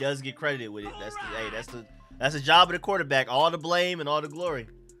hey, he does get credited with it. That's the job of the quarterback. All the blame and all the glory.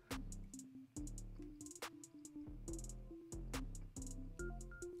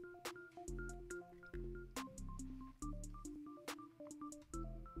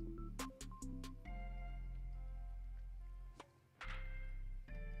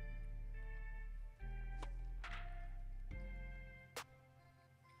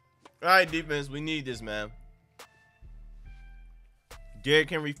 All right, defense, we need this, man.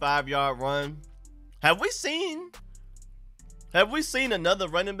 Derrick Henry 5-yard run. Have we seen another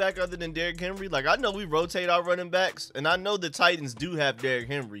running back other than Derrick Henry? Like, I know we rotate our running backs, and I know the Titans do have Derrick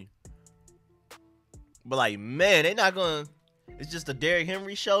Henry. But, like, man, they not going to... It's just a Derrick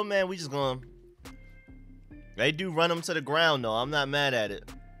Henry show, man. We just going to... They do run him to the ground, though. I'm not mad at it.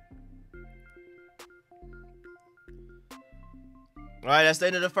 All right, that's the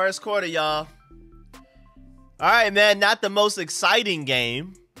end of the first quarter, y'all. All right, man, not the most exciting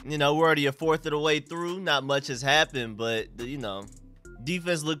game. You know, we're already a fourth of the way through. Not much has happened, but, you know,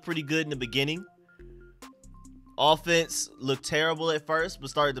 defense looked pretty good in the beginning. Offense looked terrible at first, but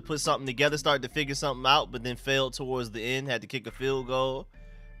started to put something together, started to figure something out, but then failed towards the end, had to kick a field goal.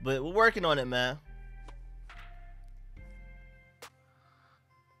 But we're working on it, man.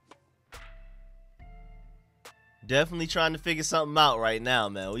 Definitely trying to figure something out right now,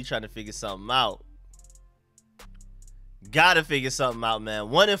 man. We trying to figure something out. Gotta figure something out, man.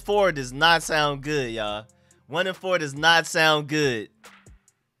 1-4 does not sound good, y'all. 1-4 does not sound good.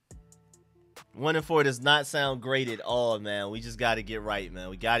 1-4 does not sound great at all, man. We just gotta get right, man.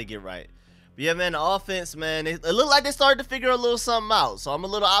 We gotta get right. But yeah, man, the offense, man, it looked like they started to figure a little something out. So I'm a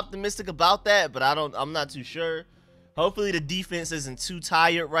little optimistic about that, but I'm not too sure. Hopefully the defense isn't too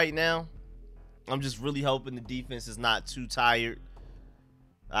tired right now. I'm just really hoping the defense is not too tired.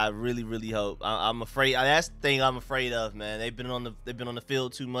 I really, really hope. I'm afraid. That's the thing I'm afraid of, man. They've been on the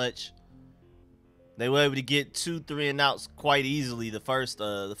field too much. They were able to get 2 3-and-outs quite easily the first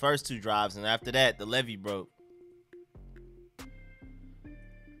 2 drives, and after that, the levee broke.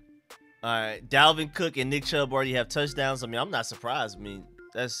 All right, Dalvin Cook and Nick Chubb already have touchdowns. I mean, I'm not surprised. I mean,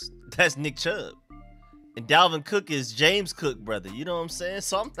 that's Nick Chubb, and Dalvin Cook is James Cook, brother. You know what I'm saying?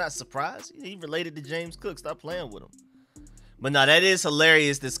 So I'm not surprised. He related to James Cook. Stop playing with him. But no, that is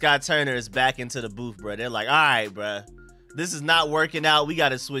hilarious that Scott Turner is back into the booth, bro. They're like, all right, bro, this is not working out. We got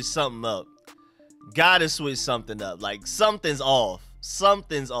to switch something up. Got to switch something up. Like, something's off.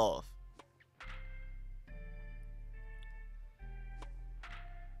 Something's off.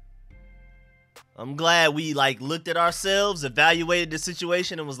 I'm glad we, like, looked at ourselves, evaluated the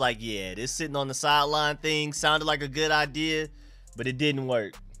situation, and was like, yeah, this sitting on the sideline thing sounded like a good idea, but it didn't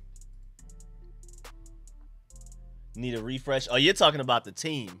work. Need a refresh. Oh, you're talking about the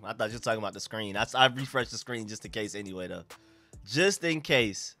team. I thought you were talking about the screen. I refreshed the screen just in case anyway, though. Just in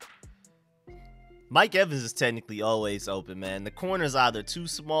case. Mike Evans is technically always open, man. The corner's either too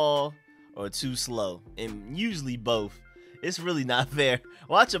small or too slow, and usually both. It's really not fair.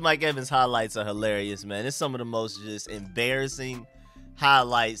 Watching Mike Evans highlights are hilarious, man. It's some of the most just embarrassing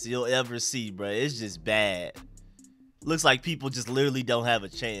highlights you'll ever see, bro. It's just bad. Looks like people just literally don't have a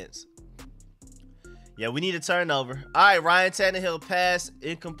chance. Yeah, we need a turnover. All right, Ryan Tannehill pass,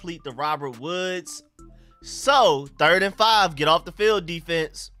 incomplete to Robert Woods. So, 3rd and 5, get off the field,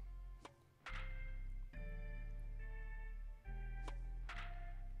 defense.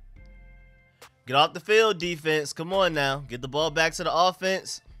 Get off the field, defense. Come on now. Get the ball back to the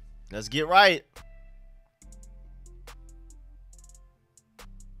offense. Let's get right.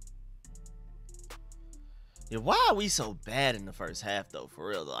 Yeah, why are we so bad in the first half, though? For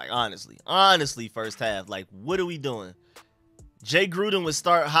real, though. Like, honestly, first half. Like, what are we doing? Jay Gruden would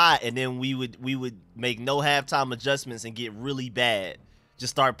start hot, and then we would make no halftime adjustments and get really bad.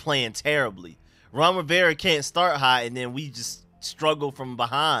 Just start playing terribly. Ron Rivera can't start hot, and then we just struggle from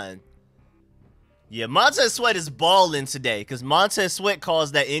behind. Yeah, Montez Sweat is balling today because Montez Sweat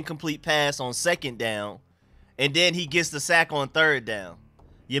caused that incomplete pass on 2nd down, and then he gets the sack on 3rd down.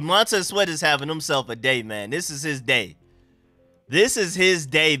 Yeah, Montez Sweat is having himself a day, man. This is his day. This is his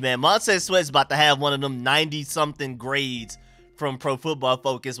day, man. Montez Sweat's about to have one of them 90-something grades from Pro Football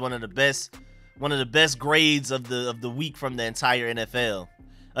Focus, one of the best grades of the week from the entire NFL.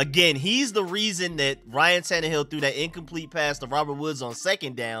 Again, he's the reason that Ryan Tannehill threw that incomplete pass to Robert Woods on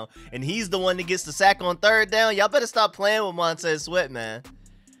 2nd down, and he's the one that gets the sack on 3rd down. Y'all better stop playing with Montez Sweat, man.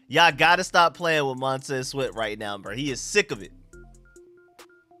 Y'all gotta stop playing with Montez Sweat right now, bro. He is sick of it.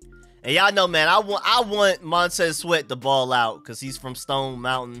 And y'all know, man, I want Montez Sweat to ball out because he's from Stone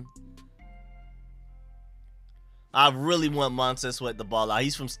Mountain. I really want Montez Sweat to ball out.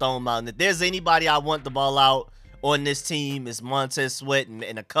 He's from Stone Mountain. If there's anybody I want to ball out on this team, it's Montez Sweat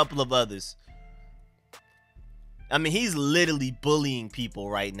and a couple of others. I mean, he's literally bullying people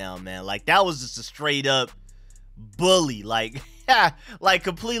right now, man. Like, that was just a straight up bully. Like, like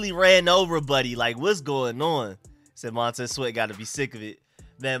completely ran over buddy. Like, what's going on? Said Montez Sweat got to be sick of it.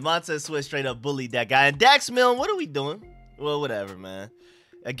 Man, Montez Sweat straight up bullied that guy. And Dax Milne, what are we doing? Well, whatever, man.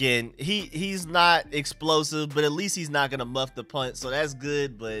 Again, he's not explosive, but at least he's not going to muff the punt. So that's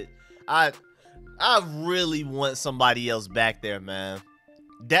good, but I really want somebody else back there, man.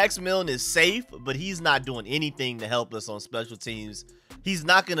 Dax Milne is safe, but he's not doing anything to help us on special teams. He's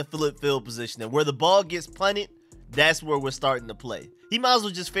not going to flip field position. And where the ball gets punted, that's where we're starting to play. He might as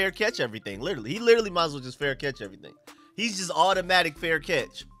well just fair catch everything, literally. He literally might as well just fair catch everything. He's just automatic fair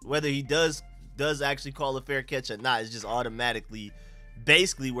catch. Whether he does actually call a fair catch or not, it's just automatically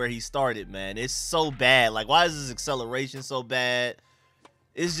basically where he started, man. It's so bad. Like, why is his acceleration so bad?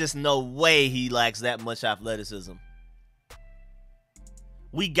 It's just no way he lacks that much athleticism.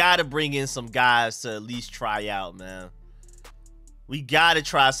 We got to bring in some guys to at least try out, man. We got to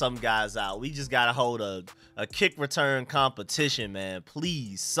try some guys out. We just got to hold a kick return competition, man.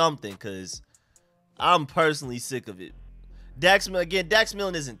 Please, something, because I'm personally sick of it. Dax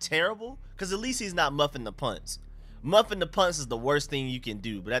Milne isn't terrible, because at least he's not muffing the punts. Muffing the punts is the worst thing you can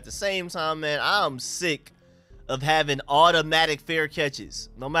do. But at the same time, man, I'm sick of having automatic fair catches.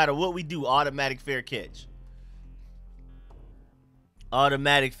 No matter what we do, automatic fair catch.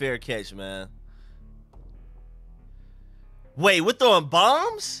 Automatic fair catch, man. Wait, we're throwing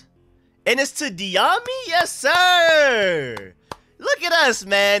bombs? And it's to Dyami? Yes, sir. Look at us,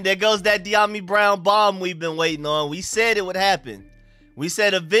 man. There goes that Dyami Brown bomb we've been waiting on. We said it would happen. We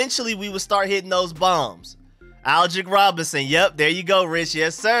said eventually we would start hitting those bombs. Aldrick Robinson. Yep, there you go, Rich.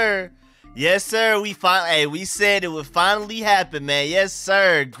 Yes, sir. Yes, sir. We said it would finally happen, man. Yes,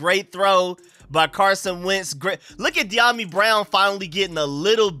 sir. Great throw by Carson Wentz. Great. Look at Dyami Brown finally getting a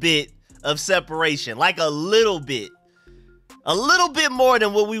little bit of separation. Like a little bit. A little bit more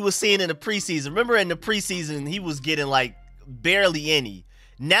than what we were seeing in the preseason. Remember in the preseason, he was getting like barely any.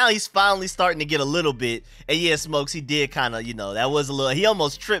 Now he's finally starting to get a little bit. And yeah, Smokes, he did kind of, you know, that was a little, he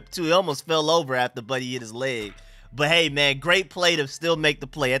almost tripped too. He almost fell over after Buddy hit his leg. But hey, man, great play to still make the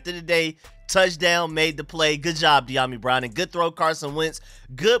play. At the end of the day, touchdown, made the play. Good job, Dyami Brown. And good throw, Carson Wentz.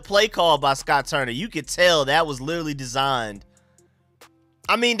 Good play call by Scott Turner. You could tell that was literally designed.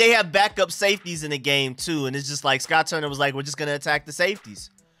 I mean, they have backup safeties in the game, too. And it's just like Scott Turner was like, we're just going to attack the safeties.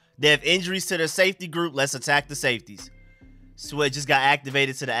 They have injuries to their safety group. Let's attack the safeties. Sweat just got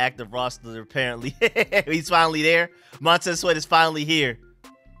activated to the active roster, apparently. He's finally there. Montez Sweat is finally here.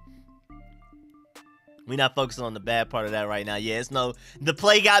 We're not focusing on the bad part of that right now. Yeah, it's no... The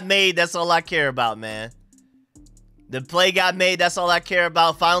play got made. That's all I care about, man. The play got made. That's all I care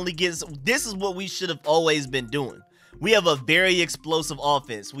about. Finally gets... This is what we should have always been doing. We have a very explosive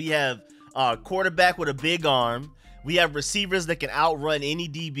offense. We have a quarterback with a big arm. We have receivers that can outrun any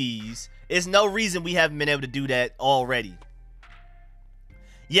DBs. There's no reason we haven't been able to do that already.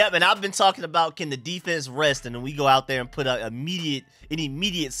 Yep, and I've been talking about can the defense rest, and then we go out there and put an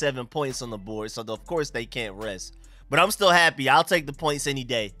immediate 7 points on the board. So, of course, they can't rest. But I'm still happy. I'll take the points any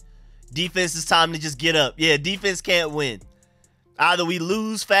day. Defense is time to just get up. Yeah, defense can't win. Either we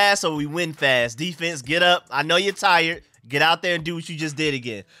lose fast or we win fast. Defense, get up. I know you're tired. Get out there and do what you just did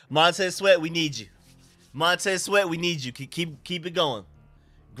again. Montez Sweat, we need you. Montez Sweat, we need you. Keep it going.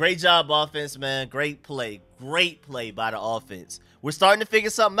 Great job, offense, man. Great play. Great play by the offense. We're starting to figure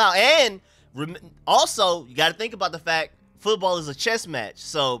something out. And also, you got to think about the fact football is a chess match.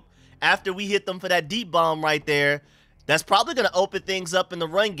 So after we hit them for that deep bomb right there, that's probably going to open things up in the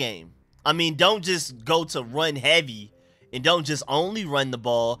run game. I mean, don't just go to run heavy and don't just only run the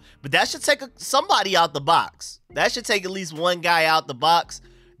ball, but that should take somebody out the box. That should take at least one guy out the box.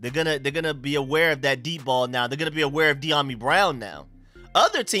 They're gonna be aware of that deep ball now. They're gonna be aware of Dyami Brown now.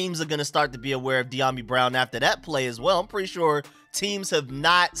 Other teams are gonna start to be aware of Dyami Brown after that play as well. I'm pretty sure teams have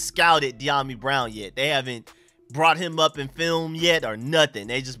not scouted Dyami Brown yet. They haven't brought him up in film yet or nothing.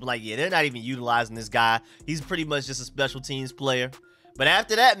 They just be like, yeah, they're not even utilizing this guy. He's pretty much just a special teams player. But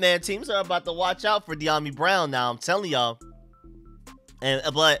after that, man, teams are about to watch out for Dyami Brown now. I'm telling y'all.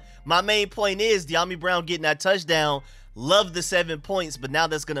 But my main point is Dyami Brown getting that touchdown. Love the 7 points, but now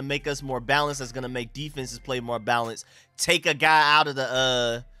that's going to make us more balanced. That's going to make defenses play more balanced. Take a guy out of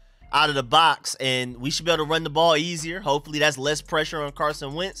the box, and we should be able to run the ball easier. Hopefully that's less pressure on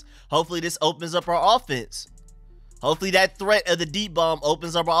Carson Wentz. Hopefully this opens up our offense. Hopefully that threat of the deep bomb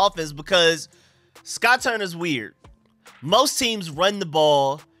opens up our offense, because Scott Turner's weird. Most teams run the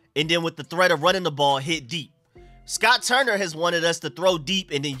ball, and then with the threat of running the ball, hit deep. Scott Turner has wanted us to throw deep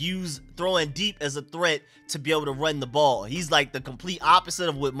and then use throwing deep as a threat to be able to run the ball. He's like the complete opposite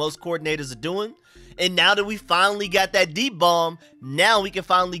of what most coordinators are doing. And now that we finally got that deep bomb, now we can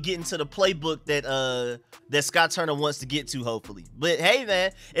finally get into the playbook that Scott Turner wants to get to, hopefully. But hey,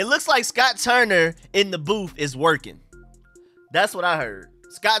 man, it looks like Scott Turner in the booth is working. That's what I heard.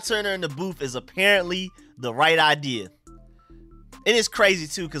 Scott Turner in the booth is apparently the right idea. And it's crazy,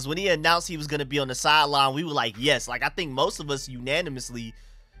 too, because when he announced he was going to be on the sideline, we were like, yes. Like, I think most of us unanimously,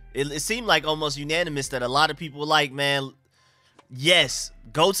 it seemed like almost unanimous that a lot of people were like, man, yes,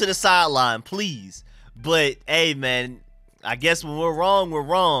 go to the sideline, please. But, hey, man, I guess when we're wrong, we're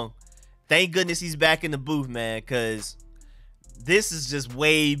wrong. Thank goodness he's back in the booth, man, because this is just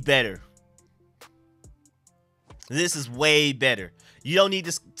way better. This is way better. You don't need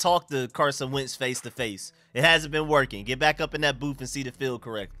to talk to Carson Wentz face to face. It hasn't been working. Get back up in that booth and see the field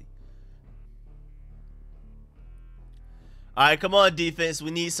correctly. All right, come on, defense.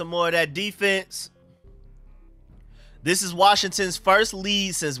 We need some more of that defense. This is Washington's first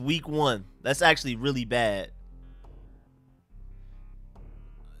lead since week 1. That's actually really bad.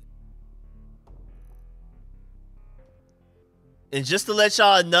 And just to let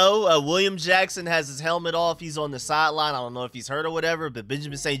y'all know, William Jackson has his helmet off. He's on the sideline. I don't know if he's hurt or whatever, but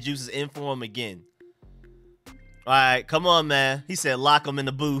Benjamin St-Juste is in for him again. All right, come on, man. He said lock him in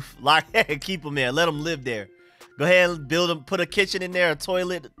the booth. Keep him there. Let him live there. Go ahead and build him, put a kitchen in there, a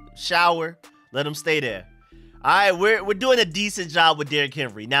toilet, shower. Let him stay there. All right, we're doing a decent job with Derrick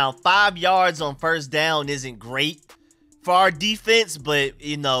Henry. Now, 5 yards on first down isn't great for our defense, but,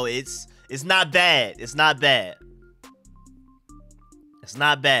 you know, it's not bad. It's not bad. It's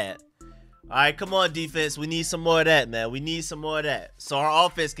not bad. All right, come on, defense. We need some more of that, man. We need some more of that. So our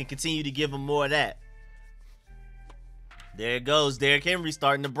offense can continue to give them more of that. There it goes. Derrick Henry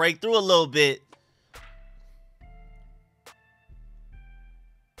starting to break through a little bit.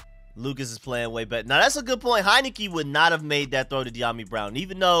 Lucas is playing way better. Now, that's a good point. Heineke would not have made that throw to Dyami Brown,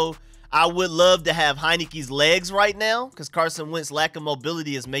 even though I would love to have Heineke's legs right now, because Carson Wentz's lack of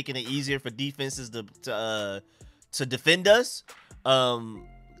mobility is making it easier for defenses to defend us. Tyler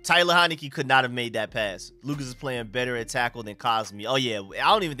Heineke could not have made that pass. Lucas is playing better at tackle than Cosme. Oh, yeah.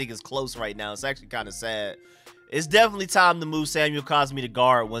 I don't even think it's close right now. It's actually kind of sad. It's definitely time to move Samuel Cosme to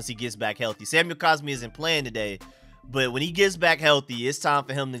guard once he gets back healthy. Samuel Cosme isn't playing today, but when he gets back healthy, it's time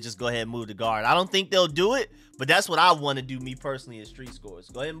for him to just go ahead and move to guard. I don't think they'll do it, but that's what I want to do, me personally, at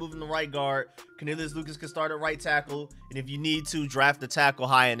RicoScores. Go ahead and move him to right guard. Cornelius Lucas can start at right tackle, and if you need to, draft a tackle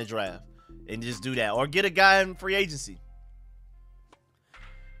high in the draft and just do that. Or get a guy in free agency.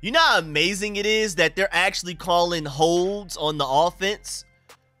 You know how amazing it is that they're actually calling holds on the offense?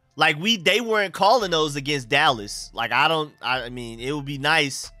 Like, they weren't calling those against Dallas. Like, I mean, it would be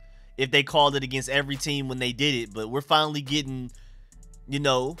nice if they called it against every team when they did it, but we're finally getting, you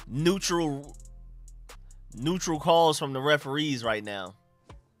know, neutral calls from the referees right now.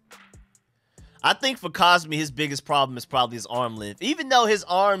 I think for Cosme, his biggest problem is probably his arm length. Even though his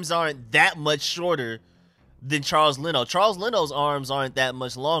arms aren't that much shorter than Charles Leno. Charles Leno's arms aren't that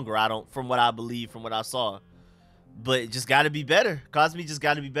much longer, from what I believe, from what I saw. But it just got to be better. Cosme just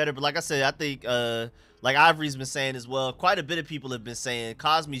got to be better. But like I said, I think, like Ivory's been saying as well, quite a bit of people have been saying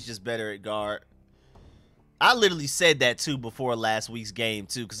Cosme's just better at guard. I literally said that too before last week's game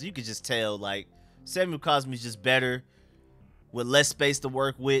too, because you could just tell, like, Samuel Cosme's just better with less space to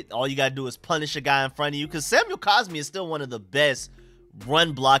work with. All you got to do is punish a guy in front of you, because Samuel Cosme is still one of the best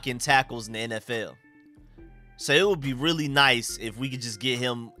run blocking tackles in the NFL. So it would be really nice if we could just get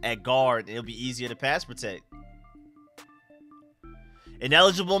him at guard, and it'll be easier to pass protect. An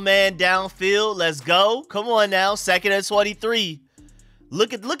eligible man downfield. Let's go. Come on now. 2nd and 23.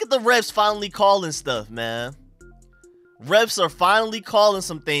 Look at the refs finally calling stuff, man. Refs are finally calling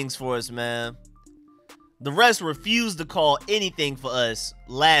some things for us, man. The refs refused to call anything for us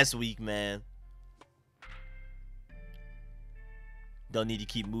last week, man. Don't need to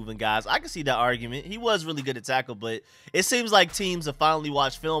keep moving, guys. I can see that argument. He was really good at tackle, but it seems like teams have finally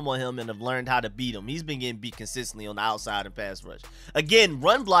watched film on him and have learned how to beat him. He's been getting beat consistently on the outside and pass rush. Again,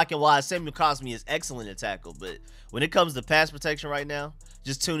 run blocking wise, Samuel Cosme is excellent at tackle, but when it comes to pass protection right now,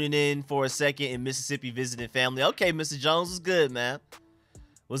 just tuning in for a second in Mississippi visiting family. Okay, Mr. Jones, what's good, man?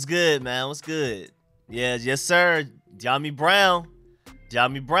 What's good, man? What's good? Yeah, yes, sir. Dyami Brown.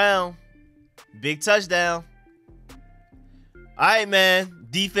 Dyami Brown. Big touchdown. All right, man.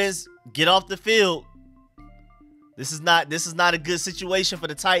 Defense, get off the field. This is not a good situation for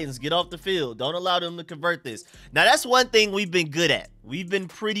the Titans. Get off the field. Don't allow them to convert this. Now, that's one thing we've been good at. We've been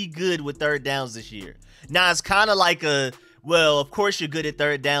pretty good with third downs this year. Now, it's kind of like well, of course you're good at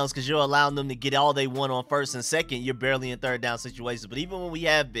third downs because you're allowing them to get all they want on first and second. You're barely in third down situations. But even when we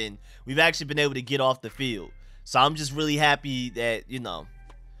have been, we've actually been able to get off the field. So I'm just really happy that, you know,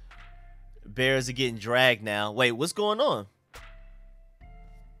 Bears are getting dragged now. Wait, what's going on?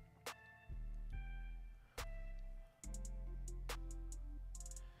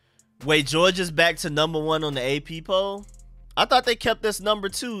 Wait, Georgia's back to #1 on the AP poll? I thought they kept us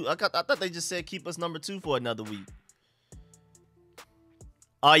 #2. I thought they just said keep us #2 for another week.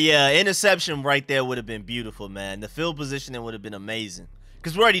 Oh, yeah, interception right there would have been beautiful, man. The field positioning would have been amazing.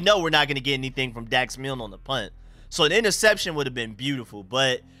 Because we already know we're not going to get anything from Dax Milne on the punt. So an interception would have been beautiful,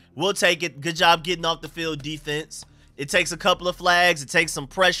 but we'll take it. Good job getting off the field, defense. It takes a couple of flags. It takes some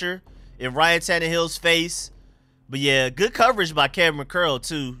pressure in Ryan Tannehill's face. But yeah, good coverage by Cameron Curl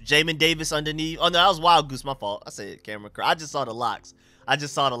too. Jamin Davis underneath. Oh no, that was Wild Goose. My fault. I said Cameron Curl. I just saw the locks. I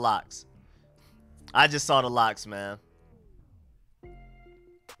just saw the locks. Man.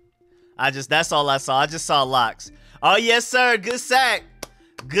 That's all I saw. I just saw locks. Oh, yes, sir. Good sack.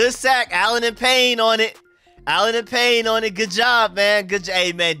 Good sack. Allen and Payne on it. Allen and Payne on it. Good job, man. Good job.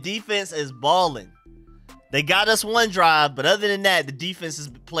 Hey, man, defense is balling. They got us one drive, but other than that, the defense has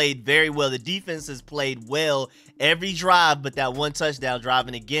played very well. The defense has played well every drive, but that one touchdown drive.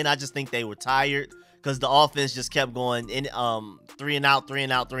 And again, I just think they were tired because the offense just kept going in 3 and out, 3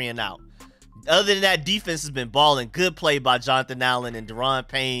 and out, 3 and out. Other than that, defense has been balling. Good play by Jonathan Allen and Daron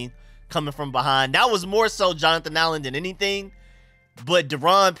Payne coming from behind. That was more so Jonathan Allen than anything, but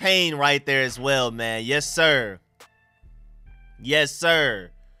Daron Payne right there as well, man. Yes, sir. Yes, sir.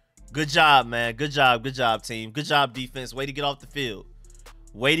 Good job, man. Good job, team. Good job, defense. Way to get off the field.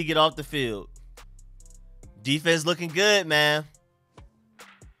 Way to get off the field. Defense looking good, man.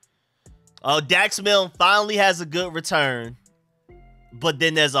 Oh, Dax Milne finally has a good return, but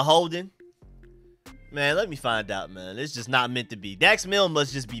then there's a holding. Man, let me find out, man. It's just not meant to be. Dax Milne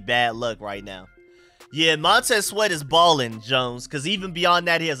must just be bad luck right now. Yeah, Montez Sweat is balling, Jones, because even beyond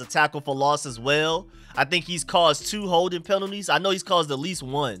that, he has a tackle for loss as well. I think he's caused 2 holding penalties. I know he's caused at least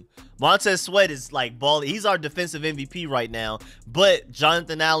 1. Montez Sweat is like balling. He's our defensive MVP right now. But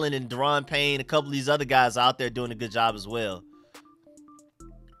Jonathan Allen and Daron Payne, a couple of these other guys out there doing a good job as well.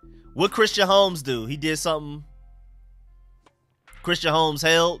 What Christian Holmes do? He did something. Christian Holmes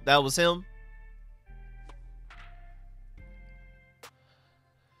held. That was him.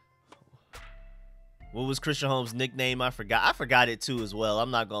 What was Christian Holmes' nickname? I forgot. I forgot it too as well.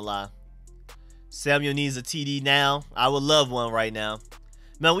 I'm not going to lie. Samuel needs a TD now. I would love one right now.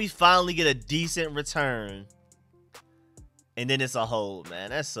 Man, we finally get a decent return. And then it's a hold, man.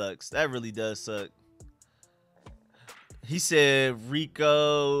 That sucks. That really does suck. He said,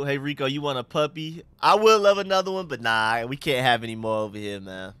 Rico, hey, Rico, you want a puppy? I would love another one, but nah, we can't have any more over here,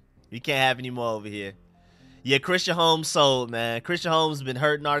 man. We can't have any more over here. Yeah, Christian Holmes sold, man. Christian Holmes has been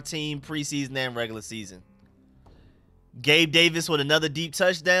hurting our team preseason and regular season. Gabe Davis with another deep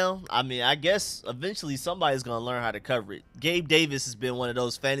touchdown. I mean, I guess eventually somebody's going to learn how to cover it. Gabe Davis has been one of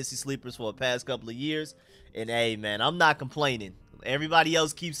those fantasy sleepers for the past couple of years. And, hey, man, I'm not complaining. Everybody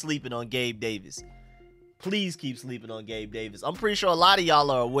else keeps sleeping on Gabe Davis. Please keep sleeping on Gabe Davis. I'm pretty sure a lot of y'all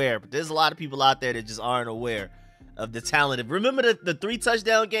are aware, but there's a lot of people out there that just aren't aware of the talent. Remember the 3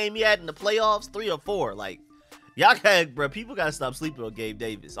 touchdown game he had in the playoffs? 3 or 4. Like, y'all got, bro, people got to stop sleeping on Gabe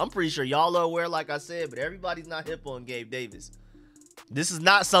Davis. I'm pretty sure y'all are aware, like I said, but everybody's not hip on Gabe Davis. This is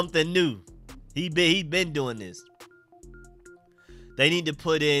not something new. He been doing this. They need to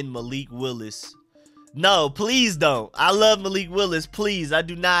put in Malik Willis. No, please don't. I love Malik Willis. Please, I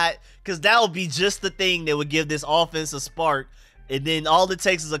do not. Because that would be just the thing that would give this offense a spark. And then all it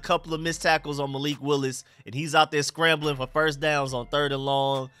takes is a couple of missed tackles on Malik Willis. And he's out there scrambling for first downs on 3rd and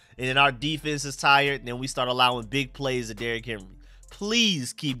long. And then our defense is tired. And then we start allowing big plays to Derrick Henry.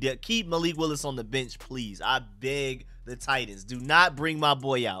 Please keep Malik Willis on the bench, please. I beg the Titans. Do not bring my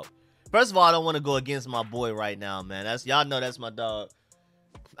boy out. First of all, I don't want to go against my boy right now, man. Y'all know that's my dog.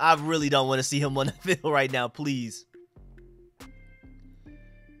 I really don't want to see him on the field right now, please.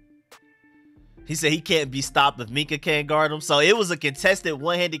 He said he can't be stopped if Minka can't guard him. So it was a contested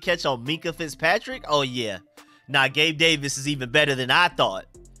one-handed catch on Minka Fitzpatrick? Oh, yeah. Nah, Gabe Davis is even better than I thought.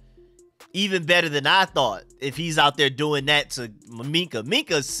 Even better than I thought if he's out there doing that to Minka.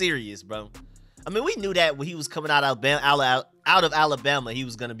 Minka's serious, bro. I mean, we knew that when he was coming out of Alabama, he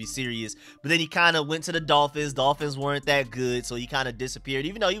was going to be serious. But then he kind of went to the Dolphins. Dolphins weren't that good, so he kind of disappeared.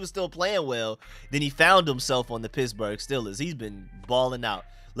 Even though he was still playing well, then he found himself on the Pittsburgh Steelers. He's been balling out.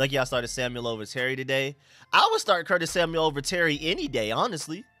 Lucky I started Samuel over Terry today. I would start Curtis Samuel over Terry any day,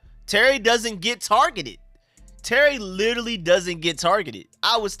 honestly. Terry doesn't get targeted. Terry literally doesn't get targeted.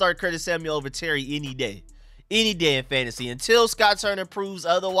 I would start Curtis Samuel over Terry any day. Any day in fantasy. Until Scott Turner proves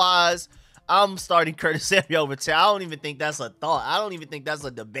otherwise, I'm starting Curtis Samuel over Terry. I don't even think that's a thought. I don't even think that's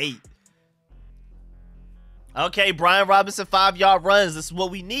a debate. Okay, Brian Robinson 5-yard runs. This is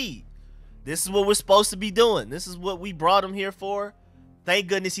what we need. This is what we're supposed to be doing. This is what we brought him here for. Thank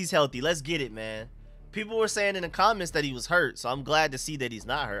goodness he's healthy. Let's get it, man. People were saying in the comments that he was hurt, so I'm glad to see that he's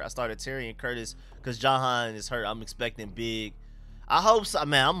not hurt. I started Terry and Curtis because John Hine is hurt. I'm expecting big. I hope so.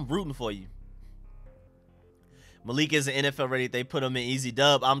 Man, I'm rooting for you. Malik isn't NFL ready. They put him in easy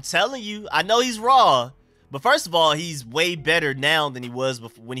dub. I'm telling you, I know he's raw, but first of all, he's way better now than he was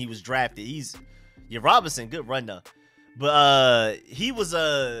before when he was drafted. Robinson, good run though. But he was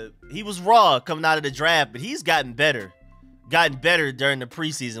raw coming out of the draft, but he's gotten better. Gotten better during the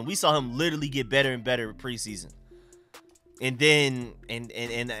preseason. We saw him literally get better and better in preseason. And then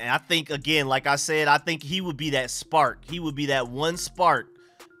and I think, again, like I said, I think he would be that spark. He would be that one spark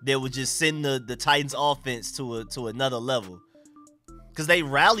that would just send the Titans offense to another level. Because they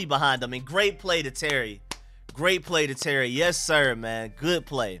rally behind him. And great play to Terry. Great play to Terry. Yes, sir, man. Good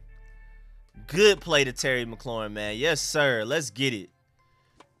play. Good play to Terry McLaurin, man. Yes, sir. Let's get it.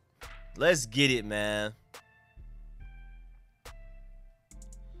 Let's get it, man.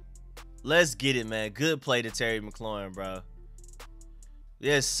 Let's get it, man. Good play to Terry McLaurin, bro.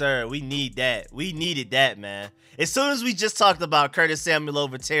 Yes, sir. We need that. We needed that, man. As soon as we just talked about Curtis Samuel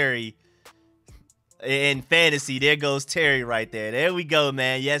over Terry in fantasy, there goes Terry right there. There we go,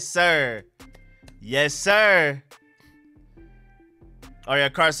 man. Yes, sir. Yes, sir. Oh, yeah,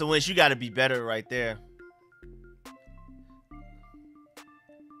 Carson Wentz, you got to be better right there.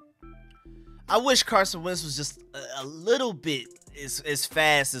 I wish Carson Wentz was just a little bit as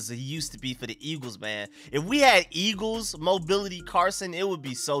fast as he used to be for the Eagles, man. If we had Eagles mobility Carson, it would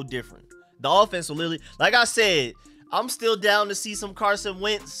be so different. The offense will literally, like I said, I'm still down to see some Carson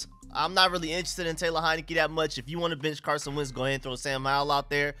Wentz. I'm not really interested in Taylor Heinicke that much. If you want to bench Carson Wentz, go ahead and throw Sam Howell out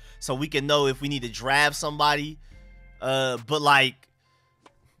there so we can know if we need to draft somebody. But like,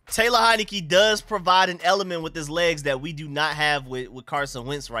 Taylor Heinicke does provide an element with his legs that we do not have with Carson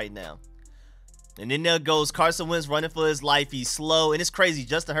Wentz right now. And then there goes Carson Wentz running for his life. He's slow. And it's crazy.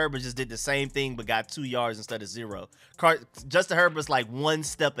 Justin Herbert just did the same thing but got 2 yards instead of 0. Justin Herbert's like 1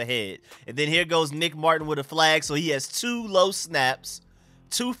 step ahead. And then here goes Nick Martin with a flag. So he has 2 low snaps,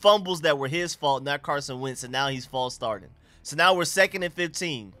 2 fumbles that were his fault, not Carson Wentz. And now he's false starting. So now we're 2nd and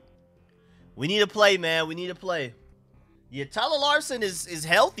 15. We need a play, man. We need a play. Yeah, Tyler Larson is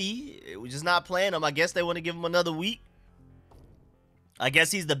healthy. We're just not playing him. I guess they want to give him another week. I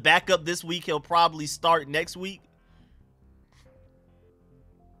guess he's the backup this week. He'll probably start next week.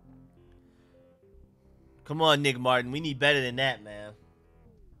 Come on, Nick Martin. We need better than that, man.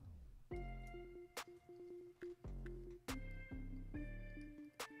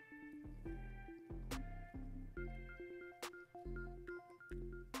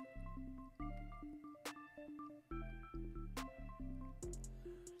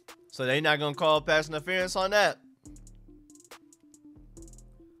 So they're not going to call pass interference on that.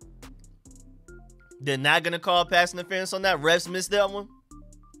 They're not going to call pass interference on that. Refs missed that one.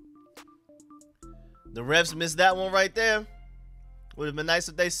 The refs missed that one right there. Would have been nice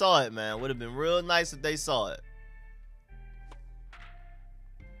if they saw it, man. Would have been real nice if they saw it.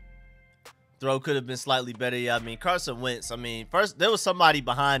 Throw could have been slightly better. Yeah, I mean, Carson Wentz. I mean, first, there was somebody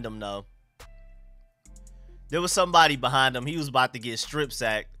behind him, though. There was somebody behind him. He was about to get strip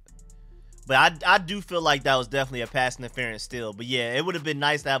sacked. But I do feel like that was definitely a pass interference still. But yeah, it would have been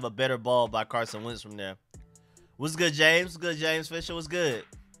nice to have a better ball by Carson Wentz from there. What's good, James? What's good, James Fisher? What's good?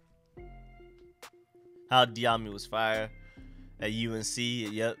 How Diami was fire at UNC.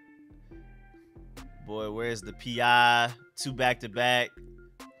 Yep. Boy, where's the PI? 2 back-to-back.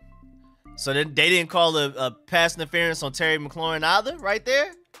 So then they didn't call a pass interference on Terry McLaurin either, right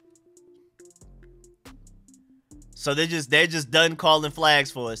there. So they're just done calling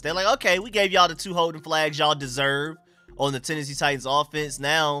flags for us. They're like, okay, we gave y'all the 2 holding flags y'all deserve on the Tennessee Titans offense.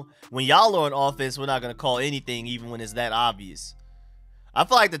 Now, when y'all are on offense, we're not going to call anything even when it's that obvious. I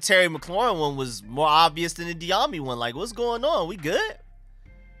feel like the Terry McLaurin one was more obvious than the Diami one. Like, what's going on? We good?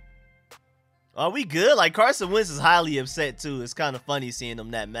 Are we good? Like, Carson Wentz is highly upset, too. It's kind of funny seeing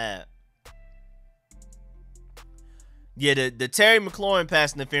him that mad. Yeah, the Terry McLaurin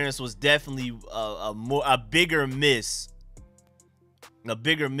pass interference was definitely a bigger miss. A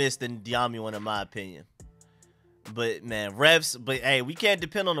bigger miss than Diami one, in my opinion. But, man, refs. But, hey, we can't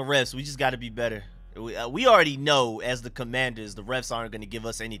depend on the refs. We just got to be better. We already know, as the Commanders, the refs aren't going to give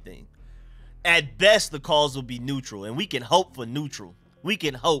us anything. At best, the calls will be neutral. And we can hope for neutral. We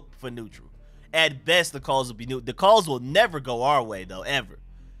can hope for neutral. At best, the calls will be neutral. The calls will never go our way, though, ever.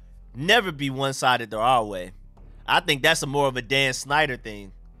 Never be one-sided or our way. I think that's more of a Dan Snyder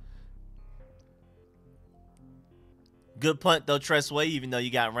thing. Good punt, though, Tressway, even though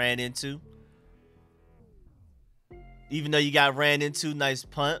you got ran into. Even though you got ran into, nice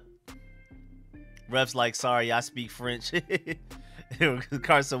punt. Ref's like, sorry, I speak French.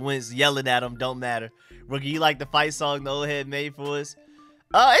 Carson Wentz yelling at him, don't matter. Rookie, you like the fight song the old head made for us?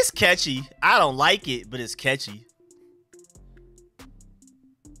 It's catchy. I don't like it, but it's catchy.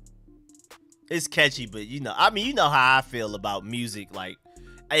 It's catchy, but you know, I mean, you know how I feel about music. Like,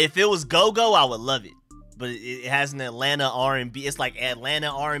 if it was go-go, I would love it. But it has an Atlanta R&B. It's like Atlanta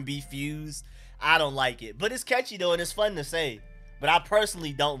R&B fuse. I don't like it. But it's catchy, though, and it's fun to say. But I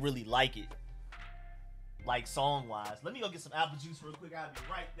personally don't really like it. Like, song-wise. Let me go get some apple juice real quick. I'll be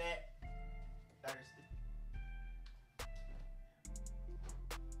right back. Thirsty.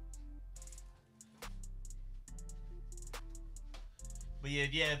 But yeah,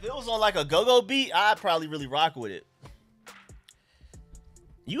 if it was on like a go-go beat, I'd probably really rock with it.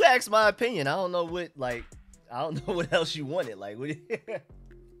 You asked my opinion. I don't know what, like, I don't know what else you wanted. Like,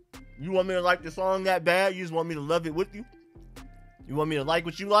 you want me to like the song that bad? You just want me to love it with you? You want me to like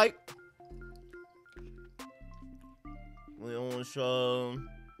what you like? We don't show.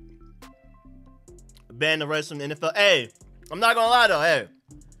 Ban the rest from the NFL. Hey, I'm not gonna lie though. Hey,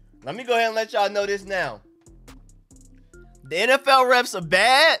 let me go ahead and let y'all know this now. The NFL refs are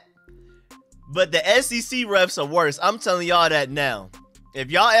bad, but the SEC refs are worse. I'm telling y'all that now. If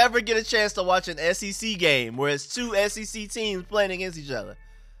y'all ever get a chance to watch an SEC game where it's two SEC teams playing against each other,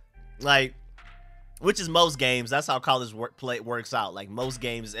 like, which is most games, that's how college works out. Like, most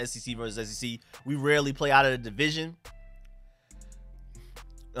games, SEC versus SEC. We rarely play out of the division.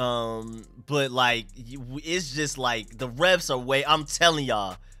 But like, it's just like the refs are way. I'm telling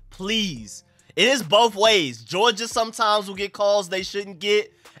y'all, please. It is both ways. Georgia sometimes will get calls they shouldn't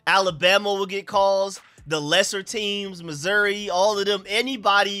get. Alabama will get calls. The lesser teams, Missouri, all of them,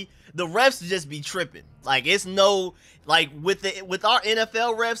 anybody, the refs just be tripping. Like, it's no, like, with our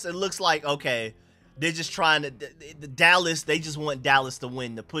NFL refs, it looks like, okay, they're just trying to, Dallas, they just want Dallas to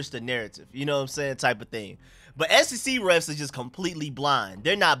win, to push the narrative, you know what I'm saying, type of thing. But SEC refs are just completely blind.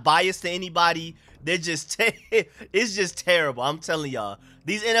 They're not biased to anybody. They're just, it's just terrible. I'm telling y'all,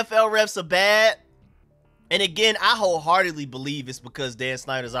 these NFL refs are bad. And again, I wholeheartedly believe it's because Dan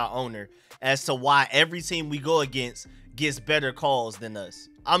Snyder's our owner as to why every team we go against gets better calls than us.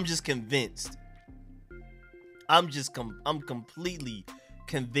 I'm just convinced. I'm completely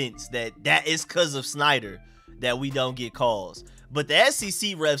convinced that is because of Snyder that we don't get calls. But the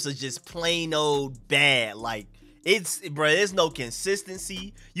SEC refs are just plain old bad. Like, there's no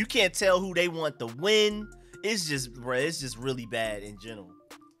consistency. You can't tell who they want to win. It's just really bad in general.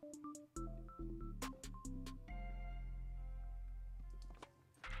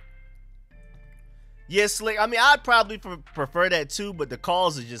 Yeah, Slick. I mean, I'd probably prefer that too, but the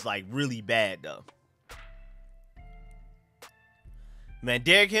calls are just like really bad though. Man,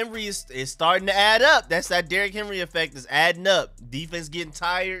 Derrick Henry is starting to add up. That's that Derrick Henry effect is adding up. Defense getting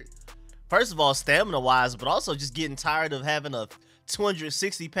tired. First of all, stamina-wise, but also just getting tired of having a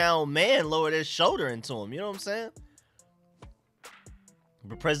 260-pound man lower their shoulder into him. You know what I'm saying?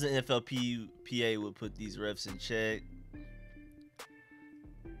 But President NFLPA would put these refs in check.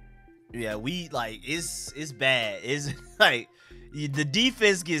 Yeah, it's bad. It's like the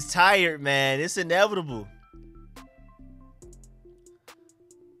defense gets tired, man. It's inevitable.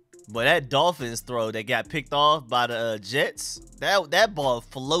 But that Dolphins throw that got picked off by the Jets, that ball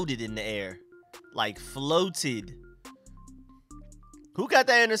floated in the air. Like, floated. Who got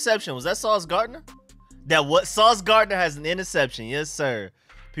that interception? Was that Sauce Gardner? Sauce Gardner has an interception. Yes, sir.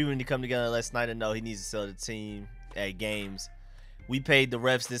 People need to come together and let Snyder know he needs to sell the team at games. We paid the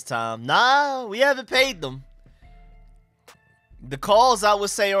refs this time. Nah, we haven't paid them. The calls, I would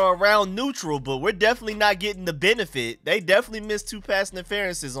say, are around neutral, but we're definitely not getting the benefit. They definitely missed 2 pass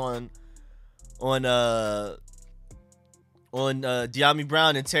interferences on De'Ami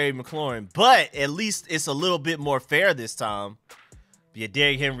Brown and Terry McLaurin. But at least it's a little bit more fair this time. But yeah,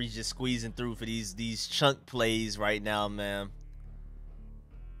 Derrick Henry's just squeezing through for these chunk plays right now, man.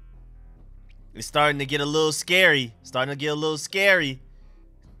 It's starting to get a little scary.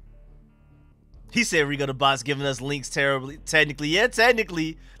 He said Rico the bot's giving us links terribly. Technically, yeah,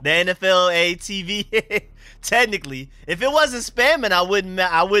 technically. The NFLA TV. Technically. If it wasn't spamming, I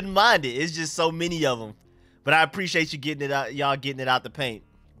wouldn't mind it. It's just so many of them. But I appreciate you getting it out, y'all getting it out the paint.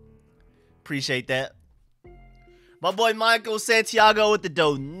 Appreciate that. My boy Michael Santiago with the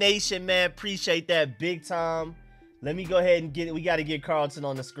donation, man. Appreciate that big time. Let me go ahead and get it. We got to get Carlton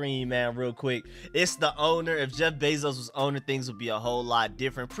on the screen, man, real quick. It's the owner. If Jeff Bezos was owner, things would be a whole lot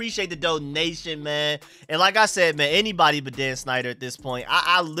different. Appreciate the donation, man. And like I said, man, anybody but Dan Snyder at this point.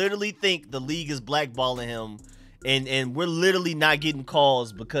 I literally think the league is blackballing him. And we're literally not getting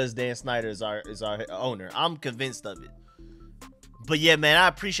calls because Dan Snyder is our owner. I'm convinced of it. But yeah, man, I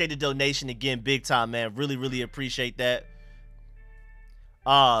appreciate the donation again, big time, man. Really, really appreciate that.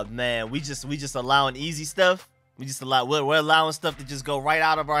 Oh, man, we just allowing easy stuff. We're allowing stuff to just go right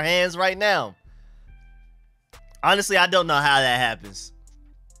out of our hands right now. Honestly, I don't know how that happens.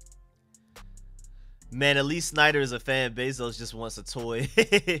 Man, at least Snyder is a fan. Bezos just wants a toy.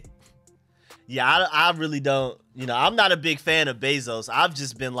 Yeah, I really don't. You know, I'm not a big fan of Bezos. I've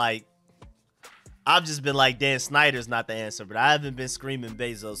just been like Dan Snyder's not the answer, but I haven't been screaming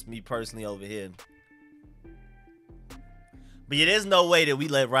Bezos, me personally, over here. But yeah, there's no way that we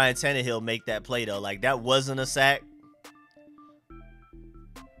let Ryan Tannehill make that play, though. Like, that wasn't a sack.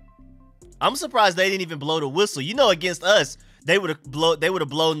 I'm surprised they didn't even blow the whistle. You know, against us, they would have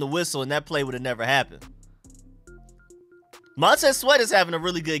blown the whistle, and that play would have never happened. Montez Sweat is having a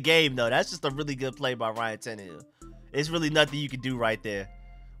really good game, though. That's just a really good play by Ryan Tannehill. It's really nothing you can do right there.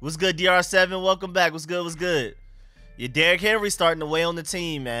 What's good, DR7? Welcome back. What's good? What's good? Your Derrick Henry starting to weigh on the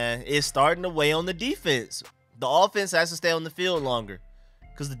team, man. It's starting to weigh on the defense. The offense has to stay on the field longer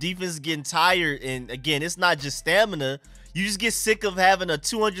because the defense is getting tired. And, again, it's not just stamina. You just get sick of having a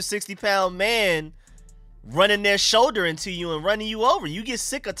 260-pound man running their shoulder into you and running you over. You get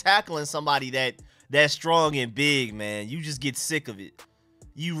sick of tackling somebody that's strong and big, man. You just get sick of it.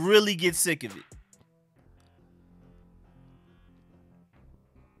 You really get sick of it.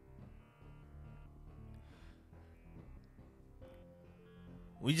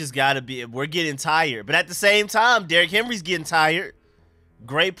 We just gotta be, we're getting tired. But at the same time, Derrick Henry's getting tired.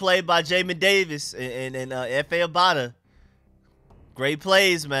 Great play by Jamin Davis and F.A. Abada. Great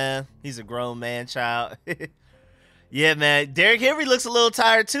plays, man. He's a grown man, child. Yeah, man. Derrick Henry looks a little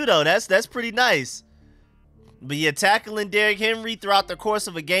tired too, though. That's pretty nice. But yeah, tackling Derrick Henry throughout the course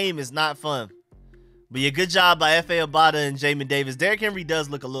of a game is not fun. But yeah, good job by F.A. Abada and Jamin Davis. Derrick Henry does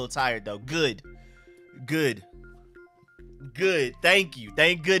look a little tired, though. Good. Good. Good. Thank you.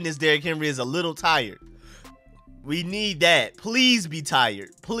 Thank goodness Derrick Henry is a little tired. We need that. Please be tired.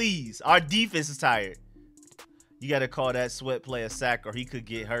 Please. Our defense is tired. You got to call that Sweat play a sack or he could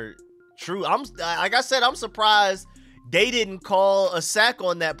get hurt. True. Like I said, I'm surprised they didn't call a sack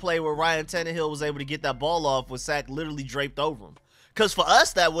on that play where Ryan Tannehill was able to get that ball off with sack literally draped over him. Because for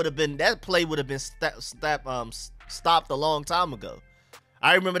us, that play would have been stopped a long time ago.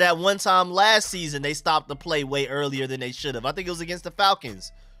 I remember that one time last season, they stopped the play way earlier than they should have. I think it was against the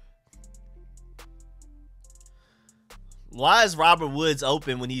Falcons. Why is Robert Woods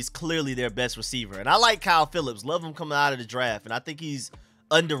open when he's clearly their best receiver? And I like Kyle Phillips. Love him coming out of the draft. And I think he's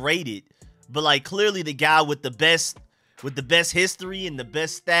underrated. But, like, clearly the guy with the best history and the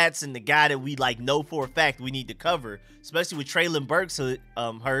best stats and the guy that we, like, know for a fact we need to cover, especially with Treylon Burks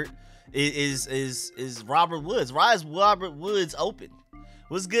hurt, is Robert Woods. Why is Robert Woods open?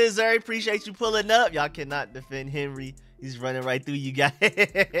 What's good, Zuri? Appreciate you pulling up. Y'all cannot defend Henry. He's running right through you guys.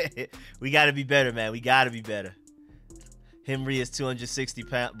 We got to be better, man. We got to be better. Henry is 260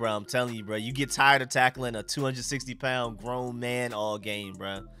 pounds. Bro, I'm telling you, bro. You get tired of tackling a 260-pound grown man all game,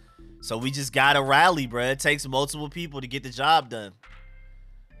 bro. So we just got to rally, bro. It takes multiple people to get the job done.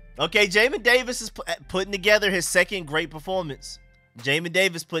 Okay, Jamin Davis is putting together his second great performance. Jamin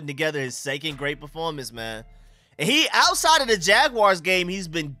Davis putting together his second great performance, man. And he, outside of the Jaguars game, he's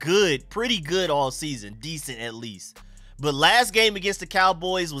been good, pretty good all season, decent at least. But last game against the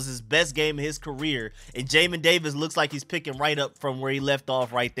Cowboys was his best game of his career, and Jamin Davis looks like he's picking right up from where he left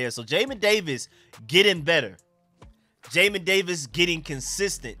off right there. So Jamin Davis getting better. Jamin Davis getting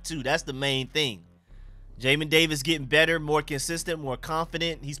consistent, too. That's the main thing. Jamin Davis getting better, more consistent, more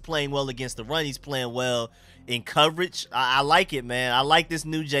confident. He's playing well against the run. He's playing well in coverage. I like it, man. I like this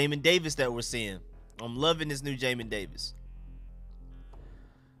new Jamin Davis that we're seeing. I'm loving this new Jamin Davis.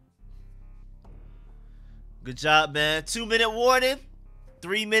 Good job, man. 2-minute warning.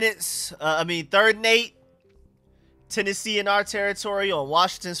 3 minutes. 3rd and 8. Tennessee in our territory on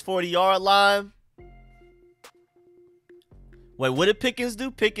Washington's 40-yard line. Wait, what did Pickens do?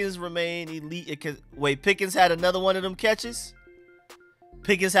 Pickens remain elite. Wait, Pickens had another one of them catches?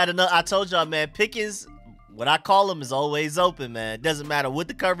 Pickens had another. I told y'all, man. Pickens, what I call him, is always open, man. It doesn't matter what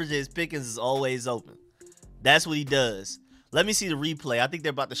the coverage is. Pickens is always open. That's what he does. Let me see the replay. I think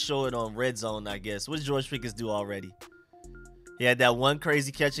they're about to show it on Red Zone, I guess. What did George Pickens do already? He had that one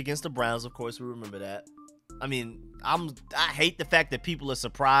crazy catch against the Browns. Of course, we remember that. I mean, I hate the fact that people are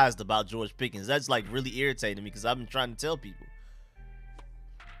surprised about George Pickens. That's, like, really irritating me because I've been trying to tell people.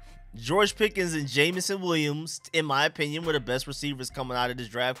 George Pickens and Jameson Williams, in my opinion, were the best receivers coming out of this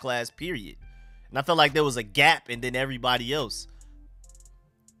draft class, period. And I felt like there was a gap and then everybody else.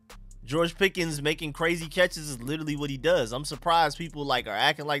 George Pickens making crazy catches is literally what he does. I'm surprised people are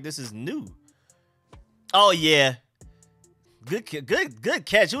acting like this is new. Oh yeah, good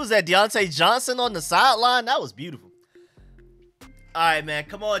catch. Who was that? Deontay Johnson on the sideline. That was beautiful. All right, man.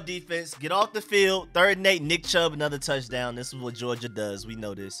 Come on, defense. Get off the field. 3rd and 8. Nick Chubb, another touchdown. This is what Georgia does. We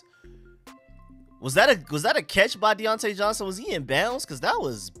know this. Was that a catch by Deontay Johnson? Was he in bounds? Because that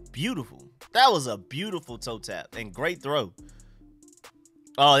was beautiful. That was a beautiful toe tap and great throw.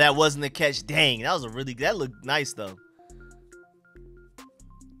 Oh, that wasn't a catch. Dang, that looked nice, though.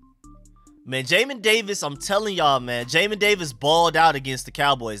 Man, Jamin Davis, I'm telling y'all, man. Jamin Davis balled out against the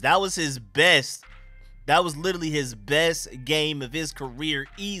Cowboys. That was his best. That was literally his best game of his career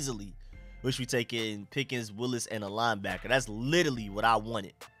easily. Wish we take in Pickens, Willis, and a linebacker. That's literally what I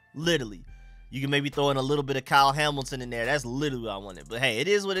wanted. Literally. You can maybe throw in a little bit of Kyle Hamilton in there. That's literally what I wanted. But, hey, it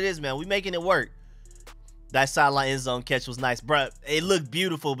is what it is, man. We making it work. That sideline end zone catch was nice, bro. It looked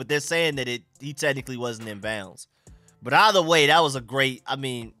beautiful, but they're saying that he technically wasn't in bounds. But either way, that was a great. I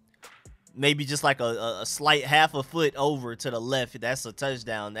mean, maybe just like a slight half a foot over to the left. That's a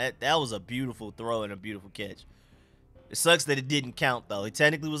touchdown. That was a beautiful throw and a beautiful catch. It sucks that it didn't count though. He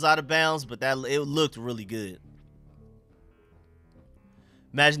technically was out of bounds, but it looked really good.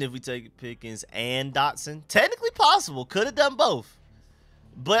 Imagine if we take Pickens and Dotson. Technically possible. Could have done both.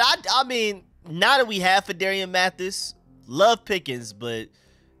 But I mean, now that we have Fedarian Mathis, love Pickens, but it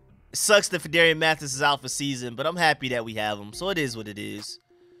sucks that Fedarian Mathis is out for season. But I'm happy that we have him. So it is what it is.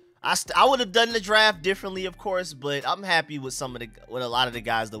 I would have done the draft differently, of course, but I'm happy with with a lot of the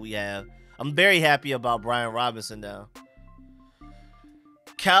guys that we have. I'm very happy about Brian Robinson now.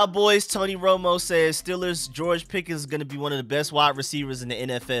 Cowboys, Tony Romo says Steelers, George Pickens is going to be one of the best wide receivers in the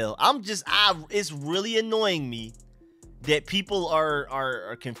NFL. It's really annoying me that people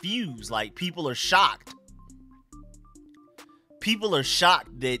are confused. Like, people are shocked. People are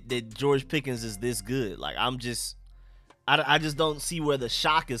shocked that George Pickens is this good. Like, I just don't see where the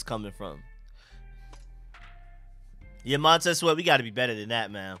shock is coming from. Yeah, Montez Sweat, we got to be better than that,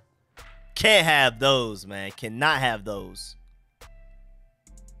 man. Can't have those, man. Cannot have those.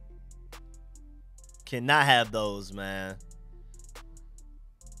 Cannot have those, man.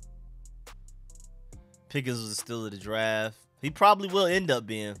 Pickens was still in the draft. He probably will end up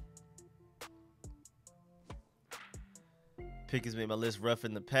being. Pickens made my list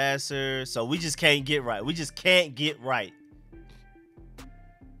roughing the passer. So we just can't get right. We just can't get right.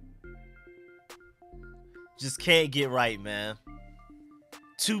 Just can't get right, man.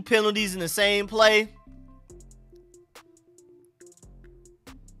 2 penalties in the same play.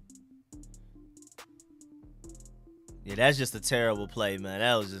 Yeah, that's just a terrible play, man.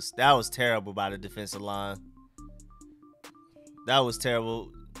 That was terrible by the defensive line. That was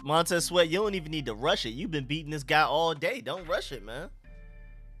terrible. Montez Sweat, you don't even need to rush it. You've been beating this guy all day. Don't rush it, man.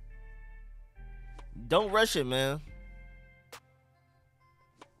 Don't rush it, man.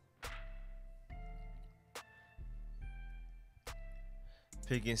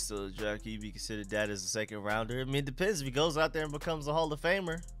 Pickens still a draft QB, considered that as a second rounder. I mean, it depends if he goes out there and becomes a Hall of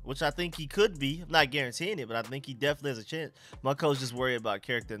Famer, which I think he could be. I'm not guaranteeing it, but I think he definitely has a chance. My coach just worried about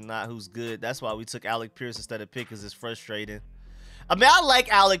character, not who's good. That's why we took Alec Pierce instead of Pickens. It's frustrating. I mean, I like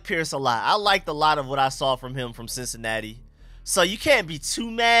Alec Pierce a lot. I liked a lot of what I saw from him from Cincinnati. So you can't be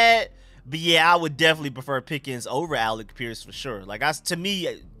too mad. But yeah, I would definitely prefer Pickens over Alec Pierce for sure. Like, to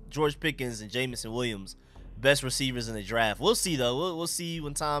me, George Pickens and Jamison Williams, best receivers in the draft. We'll see, though. We'll see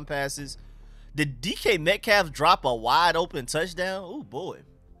when time passes. Did DK Metcalf drop a wide open touchdown? Oh, boy.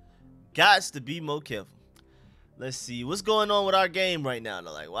 Gots to be more careful. Let's see. What's going on with our game right now?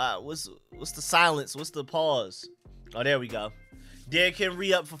 They're like, wow, what's the silence? What's the pause? Oh, there we go. Derrick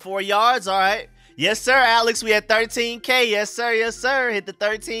Henry up for 4 yards. All right. Yes, sir, Alex. We had 13K. Yes, sir. Yes, sir. Hit the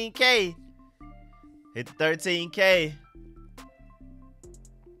 13K. Hit the 13K.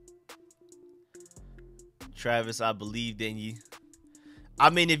 Travis, I believed in you. I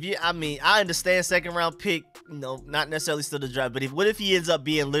mean, I understand second round pick, not necessarily still the draft, but what if he ends up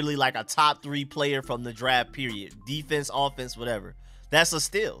being literally like a top 3 player from the draft period? Defense, offense, whatever. That's a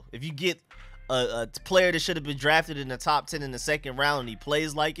steal. If you get a player that should have been drafted in the top 10 in the second round and he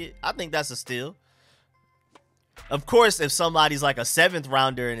plays like it, I think that's a steal. Of course, if somebody's like a 7th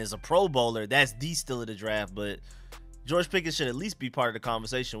rounder and is a Pro Bowler, that's the steal of the draft, but George Pickens should at least be part of the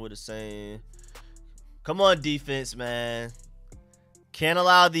conversation with the same. Come on, defense, man. Can't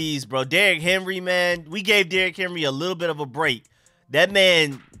allow these, bro. Derrick Henry, man. We gave Derrick Henry a little bit of a break. That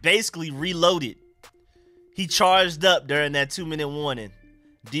man basically reloaded. He charged up during that 2-minute warning.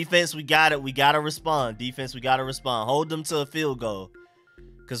 Defense, we got it. We got to respond. Defense, we got to respond. Hold them to a field goal.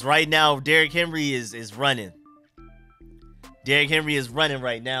 Because right now, Derrick Henry is running. Derrick Henry is running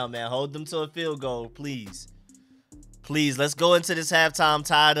right now, man. Hold them to a field goal, please. Please, let's go into this halftime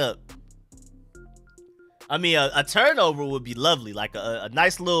tied up. I mean, a turnover would be lovely. Like a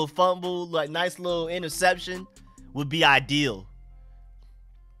nice little fumble, like nice little interception would be ideal.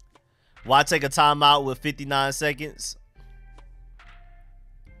 Why take a timeout with 59 seconds?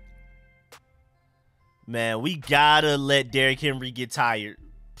 Man, we gotta let Derrick Henry get tired.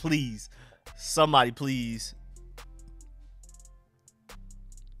 Please. Somebody, please.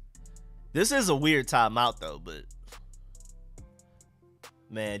 This is a weird timeout, though, but...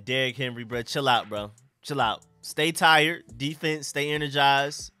 Man, Derrick Henry, bro. Chill out, bro. Chill out. Stay tired. Defense, stay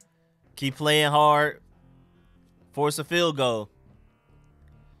energized. Keep playing hard. Force a field goal.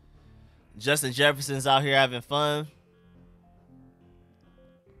 Justin Jefferson's out here having fun.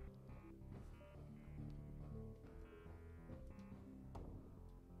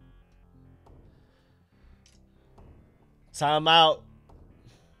 Timeout.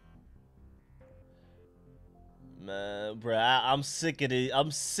 Man, bro, I'm sick of it.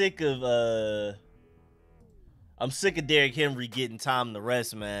 I'm sick of Derrick Henry getting time to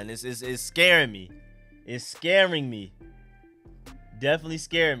rest, man. It's scaring me. It's scaring me. Definitely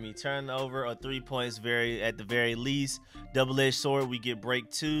scaring me. Turnover or 3 points, at the very least. Double-edged sword. We get break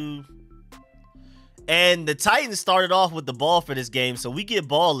 2. And the Titans started off with the ball for this game, so we get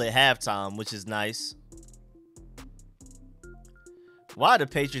ball at halftime, which is nice. Why are the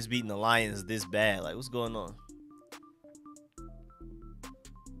Patriots beating the Lions this bad? Like, what's going on?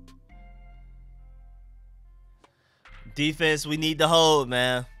 Defense, we need to hold,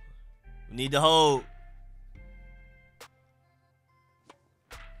 man. We need to hold.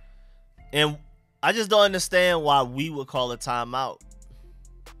 And I just don't understand why we would call a timeout.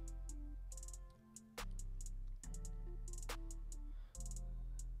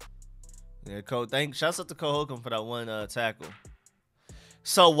 Yeah, shouts out to Cole Holcomb for that one tackle.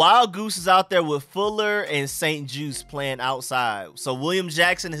 So Wild Goose is out there with Fuller and St. Juice playing outside. So William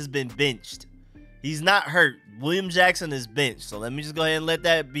Jackson has been benched. He's not hurt. William Jackson is benched. So let me just go ahead and let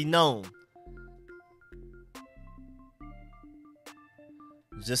that be known.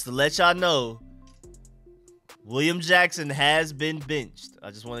 Just to let y'all know, William Jackson has been benched. I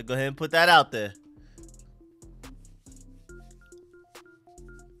just want to go ahead and put that out there.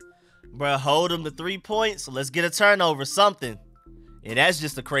 Bruh, hold him to 3 points. So let's get a turnover, something. And that's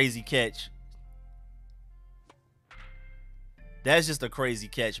just a crazy catch. That's just a crazy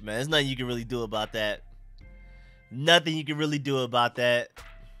catch, man. There's nothing you can really do about that. Nothing you can really do about that.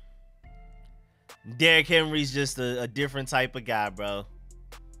 Derrick Henry's just a different type of guy, bro.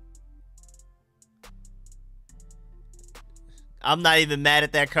 I'm not even mad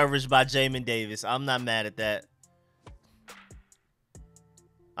at that coverage by Jamin Davis. I'm not mad at that.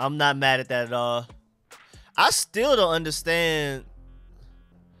 I'm not mad at that at all. I still don't understand.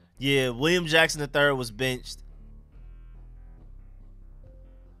 Yeah, William Jackson III was benched.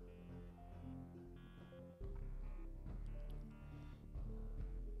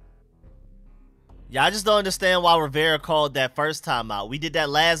 Yeah, I just don't understand why Rivera called that first timeout. We did that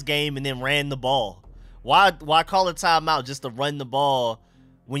last game and then ran the ball. Why call a timeout just to run the ball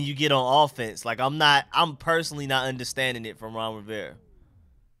when you get on offense? Like, I'm personally not understanding it from Ron Rivera.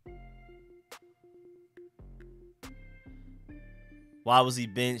 Why was he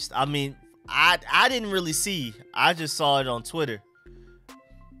benched? I mean, I didn't really see. I just saw it on Twitter.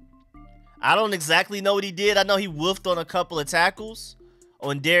 I don't exactly know what he did. I know he woofed on a couple of tackles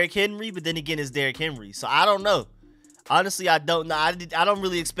on Derrick Henry, but then again, it's Derrick Henry. So I don't know. Honestly, I don't know. I don't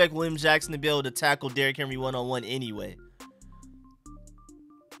really expect William Jackson to be able to tackle Derrick Henry one-on-one anyway.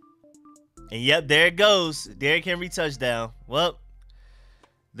 And yep, there it goes. Derrick Henry touchdown. Well,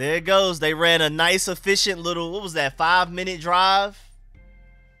 there it goes. They ran a nice, efficient little, what was that, 5-minute drive?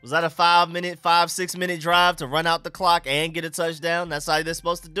 Was that a 6-minute drive to run out the clock and get a touchdown? That's how they're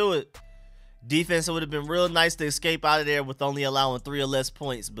supposed to do it. Defense, it would have been real nice to escape out of there with only allowing 3 or less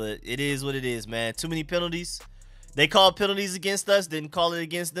points, but it is what it is, man. Too many penalties. They called penalties against us, didn't call it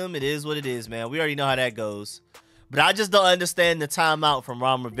against them. It is what it is, man. We already know how that goes. But I just don't understand the timeout from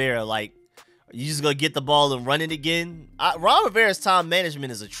Ron Rivera. Like, you just gonna get the ball and run it again? Ron Rivera's time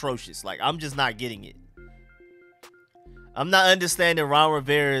management is atrocious. Like, I'm just not getting it. I'm not understanding Ron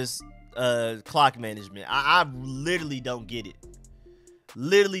Rivera's clock management. I literally don't get it.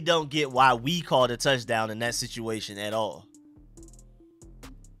 Literally don't get why we called a touchdown in that situation at all.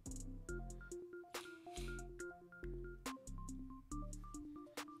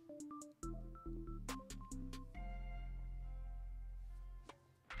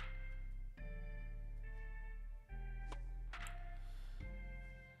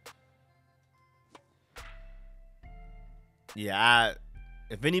 Yeah,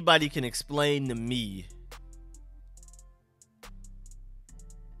 if anybody can explain to me,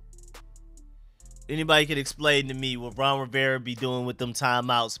 what Ron Rivera be doing with them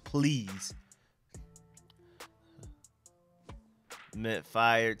timeouts, please. Met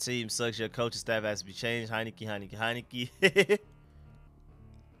fired, team sucks, your coaching staff has to be changed. Heineke.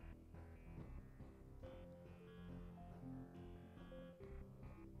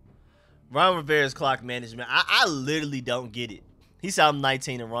 Ron Rivera's clock management, I literally don't get it. He said I'm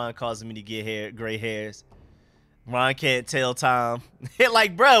 19 and Ron causing me to get gray hairs. Ron can't tell time.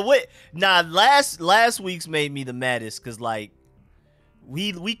 Like, bro, what? Nah, last week's made me the maddest because, like,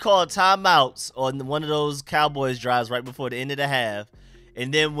 we called timeouts on one of those Cowboys drives right before the end of the half.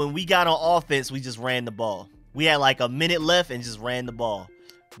 And then when we got on offense, we just ran the ball. We had like a minute left and just ran the ball.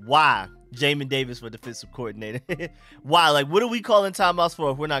 Why? Jamin Davis for defensive coordinator. Why? Like, what are we calling timeouts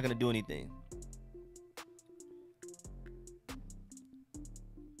for if we're not going to do anything?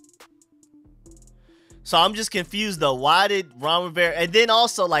 So I'm just confused though. Why did Ron Rivera, and then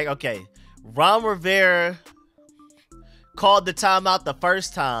also like, okay, Ron Rivera called the timeout the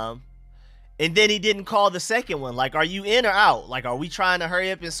first time, and then he didn't call the second one. Like, are you in or out? Like, are we trying to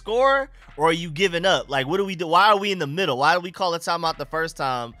hurry up and score, or are you giving up? Like, what do we do? Why are we in the middle? Why do we call a timeout the first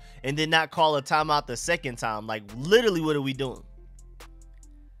time and then not call a timeout the second time? Like, literally, what are we doing?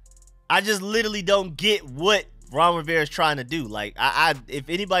 I just literally don't get what Ron Rivera is trying to do. Like, if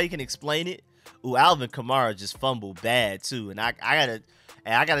anybody can explain it. Ooh, Alvin Kamara just fumbled bad too, and I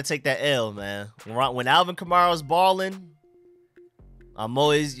gotta take that L, man. When Alvin Kamara's balling, I'm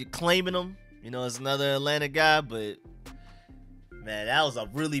always claiming him. You know, it's another Atlanta guy, but man, that was a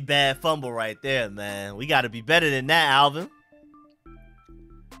really bad fumble right there, man. We got to be better than that, Alvin.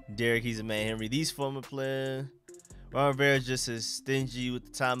 Derek, he's a man. Henry, these former players. Ron Rivera just as stingy with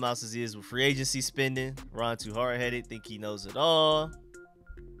the timeouts as he is with free agency spending. Ron too hard-headed, think he knows it all.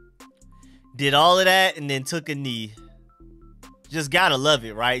 Did all of that and then took a knee. Just gotta love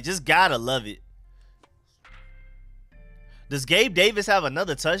it, right? Just gotta love it. Does Gabe Davis have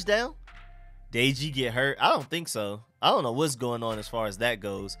another touchdown? Did AG get hurt? I don't think so. I don't know what's going on as far as that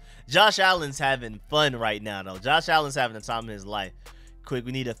goes. Josh Allen's having fun right now, though. Josh Allen's having the time of his life. Quick,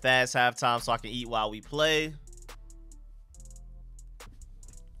 we need a fast halftime so I can eat while we play.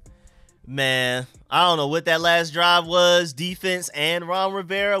 Man, I don't know what that last drive was, defense and Ron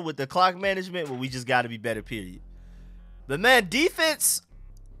Rivera with the clock management, but we just got to be better, period. But man, defense,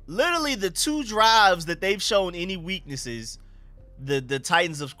 literally the two drives that they've shown any weaknesses, the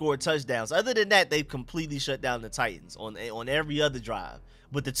Titans have scored touchdowns. Other than that, they've completely shut down the Titans on every other drive.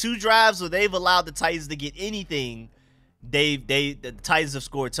 But the two drives where they've allowed the Titans to get anything, the Titans have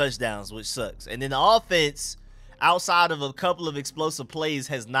scored touchdowns, which sucks. And then the offense, outside of a couple of explosive plays,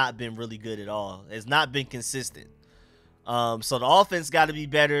 has not been really good at all. Has not been consistent. So the offense got to be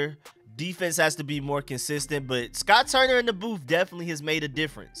better. Defense has to be more consistent. But Scott Turner in the booth definitely has made a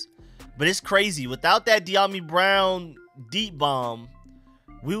difference. But it's crazy. Without that De'Ami Brown deep bomb,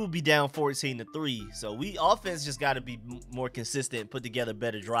 we would be down 14-3. So offense just got to be more consistent, put together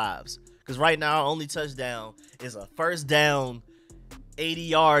better drives. Because right now, our only touchdown is a first down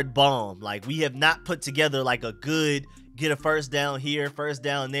 80-yard bomb. Like, we have not put together like a good get a first down here, first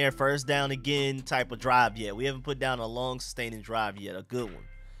down there, first down again type of drive yet. We haven't put down a long sustaining drive yet, a good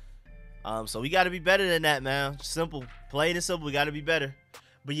one. So we got to be better than that, man. Simple, plain and simple. We got to be better.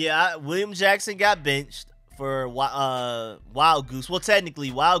 But yeah, William Jackson got benched for Wild Goose. Well,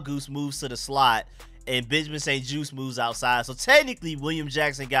 technically, Wild Goose moves to the slot and Benjamin St-Juste moves outside. So technically, William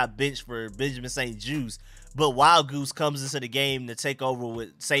Jackson got benched for Benjamin St-Juste. But Wild Goose comes into the game to take over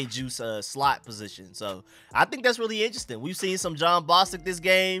with St-Juste's slot position. So I think that's really interesting. We've seen some John Bostic this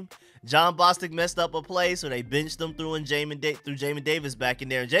game. John Bostic messed up a play, so they benched him, threw Jamin Davis back in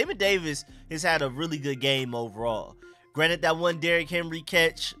there. And Jamin Davis has had a really good game overall. Granted, that one Derrick Henry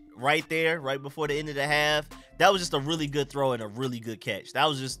catch right there, right before the end of the half, that was just a really good throw and a really good catch. That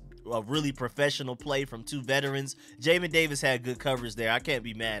was just a really professional play from two veterans. Jamin Davis had good coverage there. I can't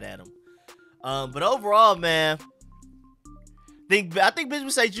be mad at him. But overall, man, I think Benjamin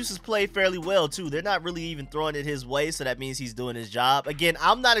St-Juste has played fairly well, too. They're not really even throwing it his way, so that means he's doing his job. Again,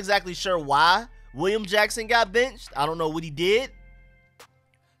 I'm not exactly sure why William Jackson got benched. I don't know what he did,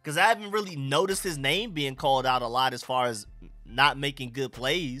 because I haven't really noticed his name being called out a lot as far as not making good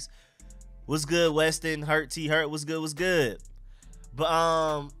plays. What's good, Weston? T Hurt, what's good, what's good? But,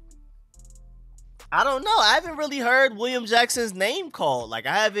 I don't know. I haven't really heard William Jackson's name called. Like,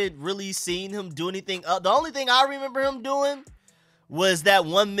 I haven't really seen him do anything. The only thing I remember him doing was that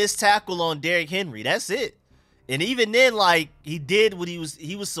one missed tackle on Derrick Henry. That's it. And even then, like, he did what he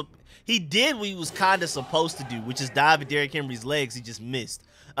was kind of supposed to do, which is dive at Derrick Henry's legs. He just missed.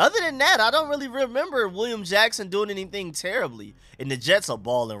 Other than that, I don't really remember William Jackson doing anything terribly. And the Jets are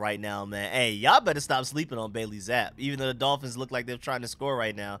balling right now, man. Hey, y'all better stop sleeping on Bailey Zapp, even though the Dolphins look like they're trying to score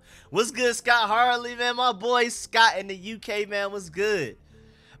right now. What's good, Scott Harley, man? My boy Scott in the UK, man, what's good?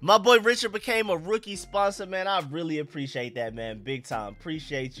 My boy Richard became a rookie sponsor, man. I really appreciate that, man. Big time.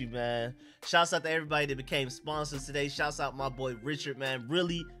 Appreciate you, man. Shouts out to everybody that became sponsors today. Shouts out my boy Richard, man.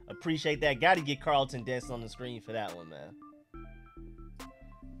 Really appreciate that. Got to get Carlton dancing on the screen for that one, man.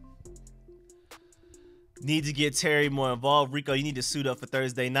 Need to get Terry more involved. Rico, you need to suit up for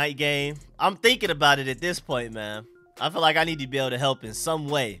Thursday night game. I'm thinking about it at this point, man. I feel like I need to be able to help in some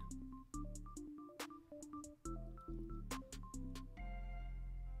way.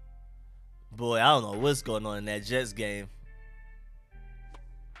 Boy, I don't know what's going on in that Jets game.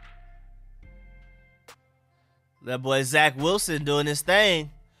 That boy Zach Wilson doing his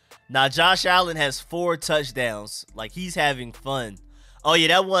thing. Now, Josh Allen has 4 touchdowns. Like, he's having fun. Oh, yeah,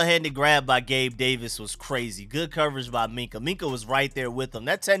 that one-handed grab by Gabe Davis was crazy. Good coverage by Minka. Minka was right there with him.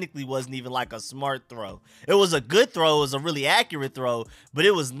 That technically wasn't even like a smart throw. It was a good throw. It was a really accurate throw, but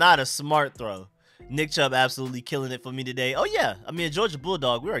it was not a smart throw. Nick Chubb absolutely killing it for me today. Oh, yeah. I mean, a Georgia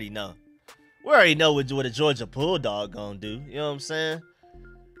Bulldog, we already know. We already know what a Georgia Bulldog gonna do. You know what I'm saying?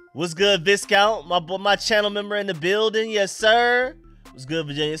 What's good, Viscount? My channel member in the building. Yes, sir. What's good,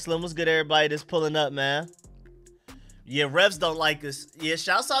 Virginia Slim? What's good, everybody that's pulling up, man? Yeah, refs don't like us. Yeah,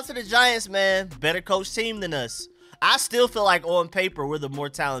 shouts out to the Giants, man. Better coach team than us. I still feel like on paper we're the more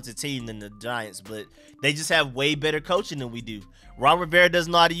talented team than the Giants, but they just have way better coaching than we do. Ron Rivera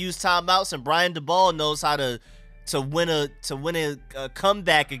doesn't know how to use timeouts, and Brian DeBall knows how to win a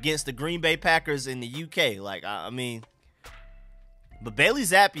comeback against the Green Bay Packers in the UK. Like, I mean, but Bailey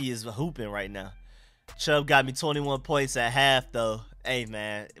Zappi is hooping right now. Chubb got me 21 points at half, though. Hey,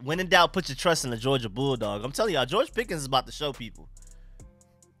 man, when in doubt, put your trust in the Georgia Bulldog. I'm telling y'all, George Pickens is about to show people.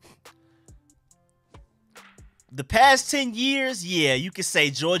 The past 10 years, yeah, you could say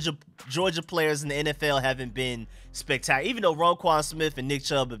Georgia players in the NFL haven't been spectacular. Even though Roquan Smith and Nick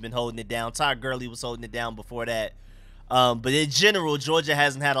Chubb have been holding it down. Todd Gurley was holding it down before that. But in general, Georgia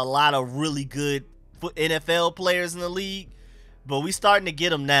hasn't had a lot of really good NFL players in the league. But we starting to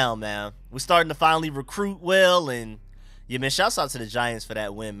get them now, man. We're starting to finally recruit well, and yeah, man, shouts out to the Giants for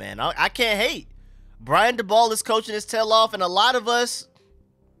that win, man. I can't hate. Brian DeBall is coaching his tail off, and a lot of us,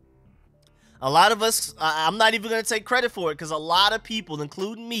 I'm not even going to take credit for it, because a lot of people,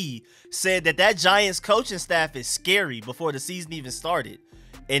 including me, said that Giants coaching staff is scary before the season even started.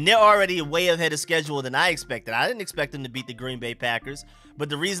 And they're already way ahead of schedule than I expected. I didn't expect them to beat the Green Bay Packers, but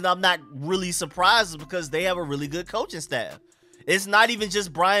the reason I'm not really surprised is because they have a really good coaching staff. It's not even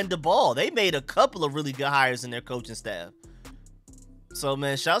just Brian DeBall. They made a couple of really good hires in their coaching staff. So,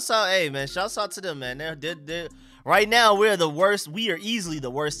 man, shouts out, hey, man, shouts out to them, man. They're right now, we're the worst. We are easily the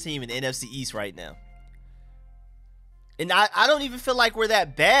worst team in the NFC East right now. And I don't even feel like we're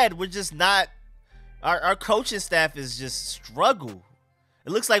that bad. We're just not, our coaching staff is just struggle.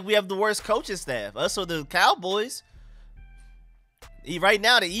 It looks like we have the worst coaching staff. Us or the Cowboys. Right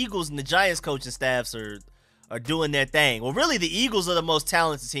now, the Eagles and the Giants coaching staffs are doing their thing. Well, really, the Eagles are the most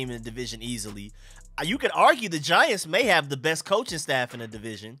talented team in the division easily. You could argue the Giants may have the best coaching staff in the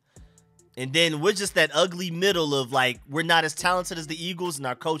division. And then we're just that ugly middle of, like, we're not as talented as the Eagles, and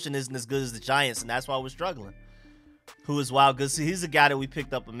our coaching isn't as good as the Giants, and that's why we're struggling. Who is wild good? So he's the guy that we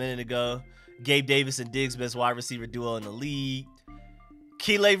picked up a minute ago. Gabe Davis and Diggs, best wide receiver duo in the league.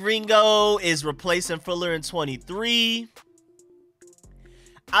 Kelee Ringo is replacing Fuller in 23.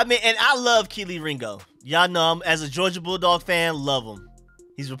 I mean, and I love Kelee Ringo. Y'all know him. As a Georgia Bulldog fan, love him.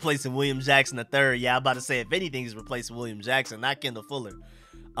 He's replacing William Jackson III. Yeah, I'm about to say, if anything, he's replacing William Jackson, not Kendall Fuller.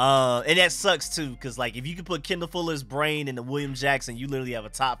 And that sucks, too, because, like, if you can put Kendall Fuller's brain into William Jackson, you literally have a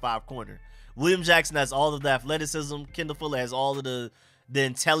top 5 corner. William Jackson has all of the athleticism. Kendall Fuller has all of the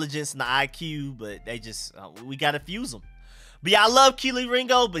intelligence and the IQ, but they just, we got to fuse them. But yeah, I love Kelee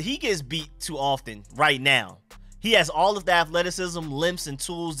Ringo, but he gets beat too often right now. He has all of the athleticism, limps, and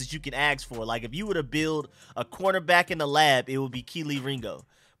tools that you can ask for. Like, if you were to build a cornerback in the lab, it would be Kelee Ringo.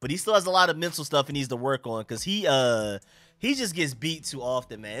 But he still has a lot of mental stuff he needs to work on, because he just gets beat too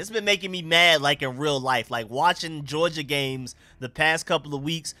often, man. It's been making me mad, like, in real life. Like, watching Georgia games the past couple of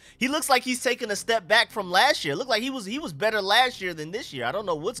weeks, he looks like he's taking a step back from last year. It looked like he was better last year than this year. I don't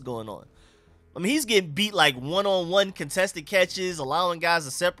know what's going on. I mean, he's getting beat, like, one-on-one contested catches, allowing guys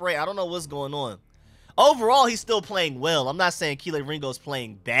to separate. I don't know what's going on. Overall, he's still playing well. I'm not saying Kelee Ringo's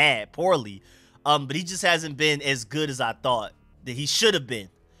playing poorly, but he just hasn't been as good as I thought that he should have been.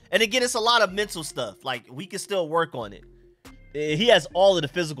 And again, it's a lot of mental stuff. Like, we can still work on it. He has all of the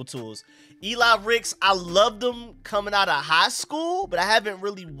physical tools. Eli Ricks, I loved him coming out of high school, but I haven't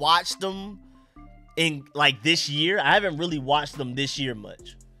really watched him in, like, this year. I haven't really watched him this year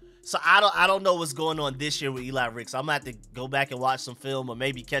much. So I don't know what's going on this year with Eli Ricks. I'm going to have to go back and watch some film or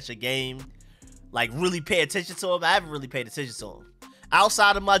maybe catch a game. Like, really pay attention to him. I haven't really paid attention to him.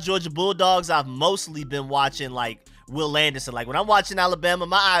 Outside of my Georgia Bulldogs, I've mostly been watching, like, Will Anderson. Like, when I'm watching Alabama,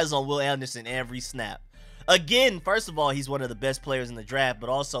 my eyes on Will Anderson every snap. Again, first of all, he's one of the best players in the draft, but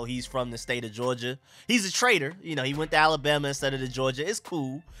also he's from the state of Georgia. He's a traitor. You know, he went to Alabama instead of to Georgia. It's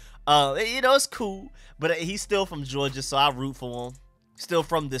cool. You know, it's cool. But he's still from Georgia, so I root for him. Still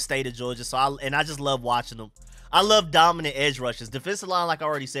from the state of Georgia, so I just love watching him. I love dominant edge rushes. Defensive line, like I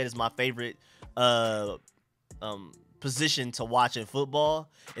already said, is my favorite position to watch in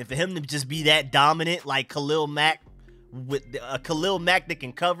football. And for him to just be that dominant, like Khalil Mack, with Khalil Mack that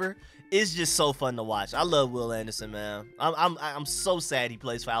can cover, it's just so fun to watch. I love Will Anderson, man. I'm so sad he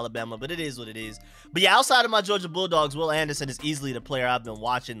plays for Alabama, but it is what it is. But yeah, outside of my Georgia Bulldogs, Will Anderson is easily the player I've been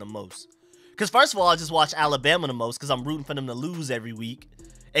watching the most. Because first of all, I just watch Alabama the most because I'm rooting for them to lose every week.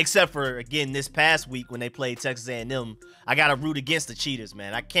 Except for, again, this past week when they played Texas A&M. I got to root against the cheaters,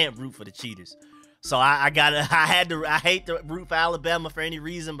 man. I can't root for the cheaters. So I hate to root for Alabama for any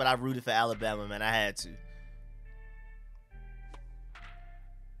reason, but I rooted for Alabama, man. I had to.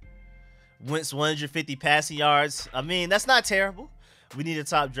 Wentz 150 passing yards. I mean, that's not terrible. We need a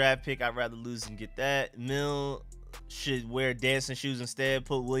top draft pick. I'd rather lose than get that. Mill should wear dancing shoes instead.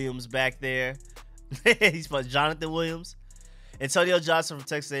 Put Williams back there. He's for Jonathan Williams. Antonio Johnson from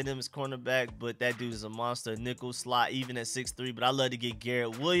Texas A&M is cornerback, but that dude is a monster. Nickel slot even at 6'3", but I'd love to get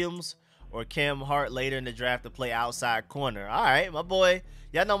Garrett Williams or Cam Hart later in the draft to play outside corner. All right, my boy.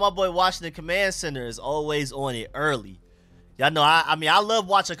 Y'all know my boy Washington Command Center is always on it early. Y'all know, I mean, I love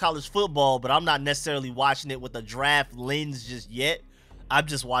watching college football, but I'm not necessarily watching it with a draft lens just yet. I'm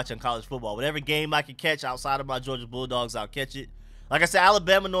just watching college football. Whatever game I can catch outside of my Georgia Bulldogs, I'll catch it. Like I said,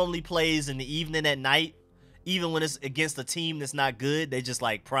 Alabama normally plays in the evening at night. Even when it's against a team that's not good, they just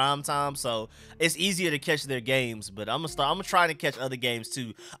like prime time, so it's easier to catch their games. But I'm gonna try to catch other games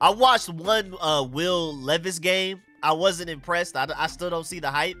too. I watched one Will Levis game. I wasn't impressed. I still don't see the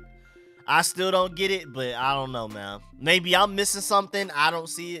hype. I still don't get it, but I don't know, man. Maybe I'm missing something. I don't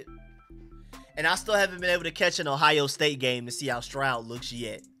see it. And I still haven't been able to catch an Ohio State game to see how Stroud looks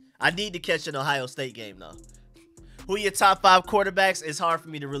yet. I need to catch an Ohio State game though. Who are your top 5 quarterbacks? It's hard for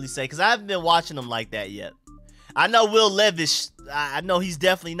me to really say because I haven't been watching them like that yet. I know Will Levis, I know he's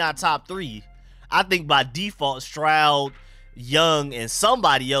definitely not top 3. I think by default, Stroud, Young, and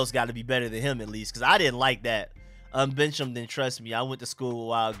somebody else got to be better than him at least, because I didn't like that. Unbench him, then trust me. I went to school with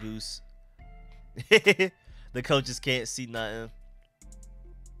Wild Goose. The coaches can't see nothing.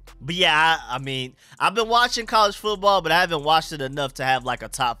 But yeah, I mean, I've been watching college football, but I haven't watched it enough to have like a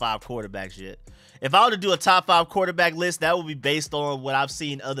top 5 quarterbacks yet. If I were to do a top 5 quarterback list, that would be based on what I've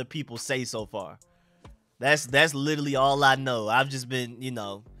seen other people say so far. That's literally all I know. I've just been, you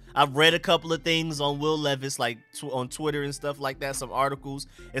know, I've read a couple of things on Will Levis, like on Twitter and stuff like that, some articles.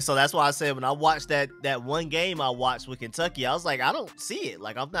 And so that's why I said when I watched that one game I watched with Kentucky, I was like, I don't see it.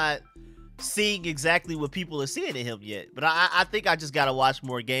 Like, I'm not seeing exactly what people are seeing in him yet. But I think I just got to watch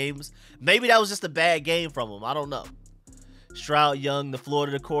more games. Maybe that was just a bad game from him. I don't know. Stroud Young, the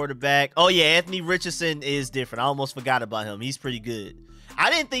Florida quarterback. Oh, yeah, Anthony Richardson is different. I almost forgot about him. He's pretty good. I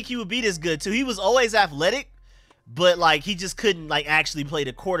didn't think he would be this good, too. He was always athletic, but, like, he just couldn't, like, actually play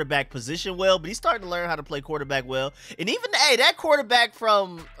the quarterback position well. But he's starting to learn how to play quarterback well. And even, hey, that quarterback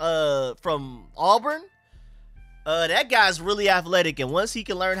from Auburn, that guy's really athletic. And once he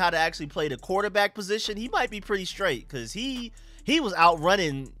can learn how to actually play the quarterback position, he might be pretty straight because he was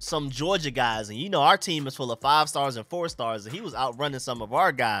outrunning some Georgia guys. And, you know, our team is full of 5 stars and 4 stars, and he was outrunning some of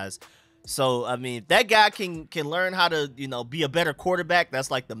our guys. So, I mean, if that guy can learn how to, you know, be a better quarterback, that's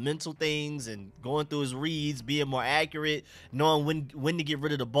like the mental things and going through his reads, being more accurate, knowing when to get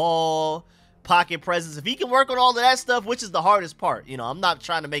rid of the ball, pocket presence. If he can work on all of that stuff, which is the hardest part, you know, I'm not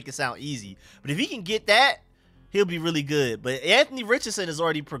trying to make it sound easy, but if he can get that, he'll be really good. But Anthony Richardson has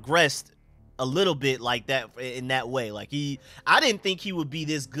already progressed a little bit like that in that way. Like I didn't think he would be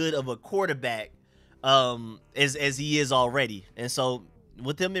this good of a quarterback as he is already. And so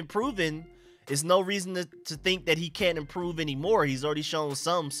with him improving, there's no reason to think that he can't improve anymore. He's already shown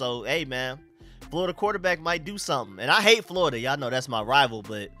some. So, hey, man, Florida quarterback might do something. And I hate Florida. Y'all know that's my rival.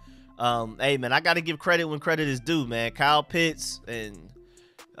 But, hey, man, I got to give credit when credit is due, man. Kyle Pitts and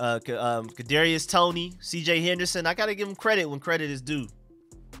Kadarius Toney, C.J. Henderson, I got to give them credit when credit is due.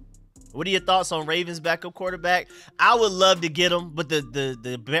 What are your thoughts on Ravens backup quarterback? I would love to get him, but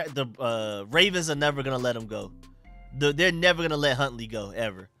the Ravens are never going to let him go. They're never going to let Huntley go,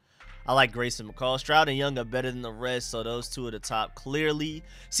 ever. I like Grayson McCall. Stroud and Young are better than the rest, so those two are the top clearly.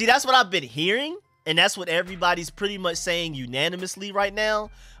 See, that's what I've been hearing, and that's what everybody's pretty much saying unanimously right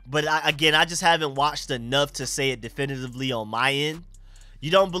now. But, again, I just haven't watched enough to say it definitively on my end.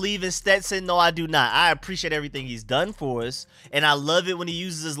 You don't believe in Stetson? No, I do not. I appreciate everything he's done for us, and I love it when he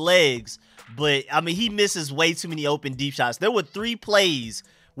uses his legs. But, I mean, he misses way too many open deep shots. There were 3 plays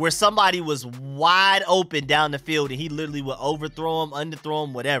where somebody was wide open down the field, and he literally would overthrow him, underthrow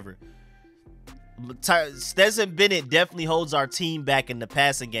him, whatever. Stetson Bennett definitely holds our team back in the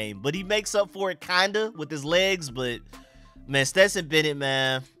passing game, but he makes up for it kind of with his legs. But, man, Stetson Bennett,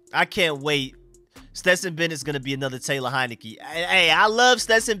 man, I can't wait. Stetson Bennett's going to be another Taylor Heineke. Hey, I love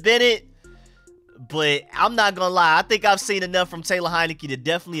Stetson Bennett, but I'm not going to lie. I think I've seen enough from Taylor Heineke to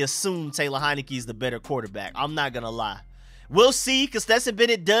definitely assume Taylor Heineke is the better quarterback. I'm not going to lie. We'll see, because Stetson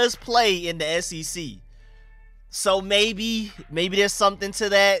Bennett does play in the SEC. So maybe there's something to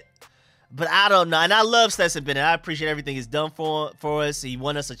that. But I don't know. And I love Stetson Bennett. I appreciate everything he's done for us. He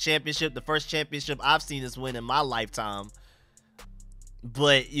won us a championship, the first championship I've seen us win in my lifetime.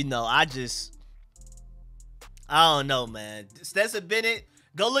 But, you know, I don't know, man. Stetson Bennett,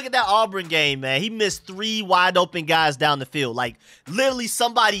 go look at that Auburn game, man. He missed 3 wide open guys down the field. Like, literally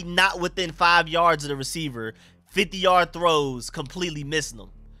somebody not within 5 yards of the receiver, 50-yard throws, completely missing them.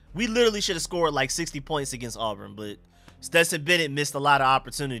 We literally should have scored like 60 points against Auburn, but Stetson Bennett missed a lot of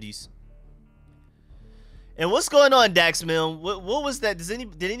opportunities. And what's going on, Dax Mill? What was that?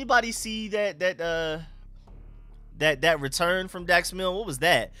 Did anybody see that return from Dax Mill? What was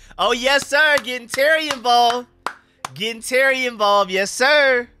that? Oh yes, sir. Getting Terry involved. Getting Terry involved. Yes,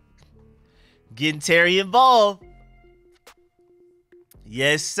 sir. Getting Terry involved.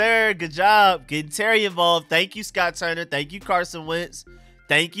 Yes, sir. Good job. Getting Terry involved. Thank you, Scott Turner. Thank you, Carson Wentz.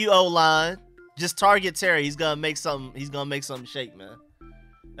 Thank you, O-line. Just target Terry. He's gonna make something. He's gonna make something shake, man.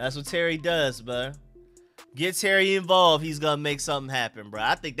 That's what Terry does, man. Get Terry involved, he's gonna make something happen, bro.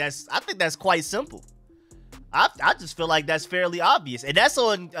 I think that's quite simple. I just feel like that's fairly obvious, and that's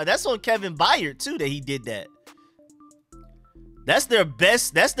on Kevin Byard too that he did that. That's their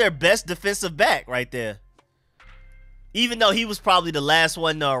best defensive back right there. Even though he was probably the last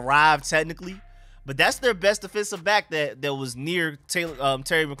one to arrive technically, but that's their best defensive back that was near Terry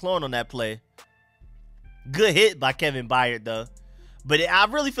McLaurin on that play. Good hit by Kevin Byard though. But I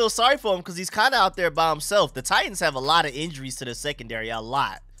really feel sorry for him because he's kind of out there by himself. The Titans have a lot of injuries to the secondary. A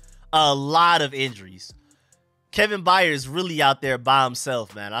lot of injuries. Kevin Byard is really out there by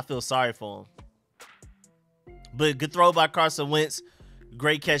himself, man. I feel sorry for him. But good throw by Carson Wentz.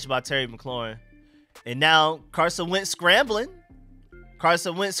 Great catch by Terry McLaurin. And now Carson Wentz scrambling.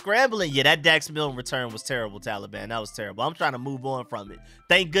 Yeah, that Dax Milne return was terrible, Taliban. That was terrible. I'm trying to move on from it.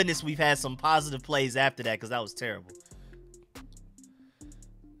 Thank goodness we've had some positive plays after that because that was terrible.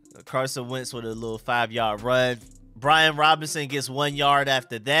 Carson Wentz with a little 5-yard run. Brian Robinson gets 1 yard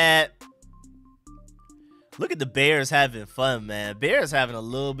after that. Look at the Bears having fun, man. Bears having a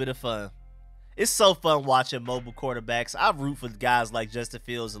little bit of fun. It's so fun watching mobile quarterbacks. I root for guys like Justin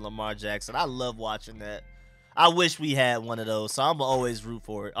Fields and Lamar Jackson. I love watching that. I wish we had one of those, so I'm going to always root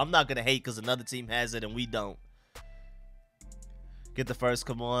for it. I'm not going to hate because another team has it and we don't. Get the first,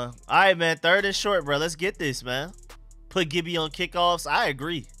 come on. All right, man. 3rd and short, bro. Let's get this, man. Put Gibby on kickoffs. I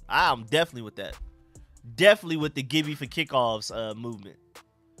agree. I'm definitely with that. Definitely with the Gibby for kickoffs movement.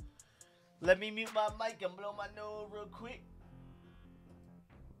 Let me mute my mic and blow my nose real quick.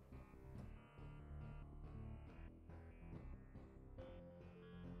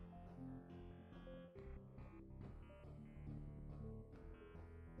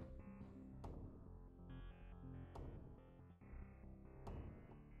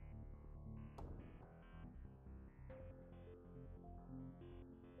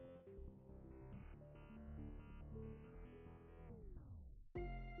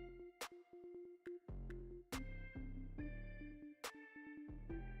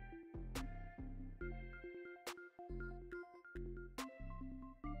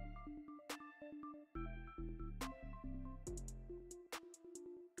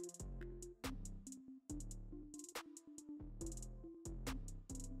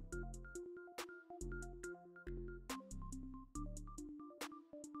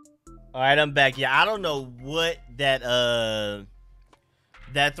 All right, I'm back. Yeah, I don't know what that throw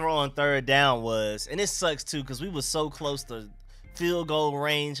on 3rd down was. And it sucks too because we were so close to field goal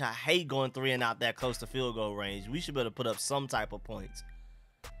range. I hate going 3 and out that close to field goal range. We should be able to put up some type of points.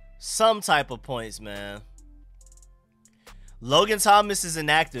 Some type of points, man. Logan Thomas is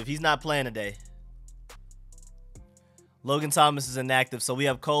inactive. He's not playing today. Logan Thomas is inactive. So we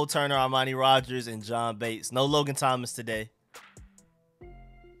have Cole Turner, Armani Rogers, and John Bates. No Logan Thomas today.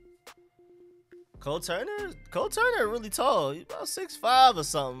 Cole Turner really tall. He's about 6'5" or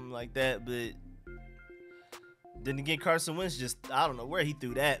something like that. But then again, Carson Wentz just, I don't know where he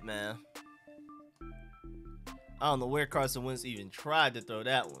threw that, man. I don't know where Carson Wentz even tried to throw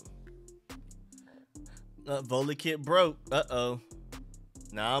that one. Volley kit broke. Uh-oh.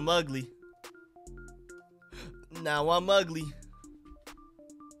 Now I'm ugly.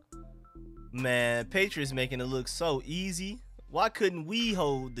 Man, Patriots making it look so easy. Why couldn't we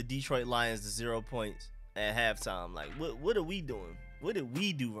hold the Detroit Lions to 0 points at halftime? Like, what are we doing? What did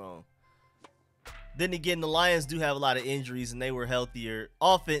we do wrong? Then again, the Lions do have a lot of injuries, and they were healthier.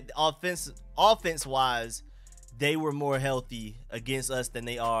 Offense-wise, they were more healthy against us than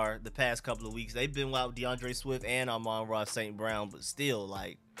they are the past couple of weeks. They've been out with DeAndre Swift and Amon-Ra St. Brown, but still,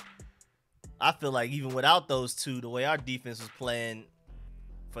 like, I feel like even without those two, the way our defense was playing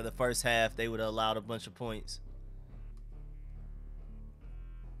for the first half, they would have allowed a bunch of points.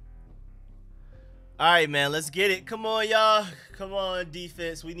 All right, man, let's get it. Come on, y'all. Come on,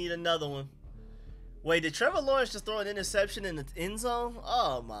 defense. We need another one. Wait, did Trevor Lawrence just throw an interception in the end zone?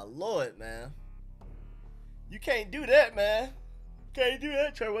 Oh, my Lord, man. You can't do that, man. Can't do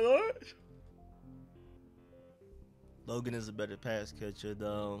that, Trevor Lawrence. Logan is a better pass catcher,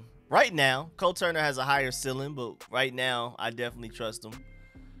 though. Right now, Cole Turner has a higher ceiling, but right now, I definitely trust him.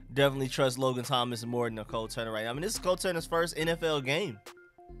 Definitely trust Logan Thomas more than Cole Turner right now. I mean, this is Cole Turner's first NFL game.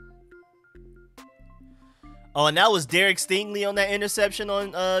 Oh, and that was Derek Stingley on that interception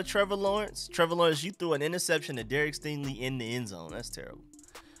on Trevor Lawrence. Trevor Lawrence, you threw an interception to Derek Stingley in the end zone. That's terrible.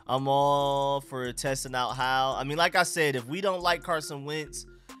 I'm all for testing out how. I mean, like I said, if we don't like Carson Wentz,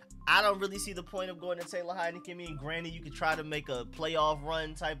 I don't really see the point of going to Taylor Heineke. I mean, granted, you could try to make a playoff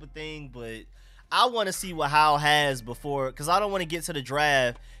run type of thing, but I want to see what Howell has before, because I don't want to get to the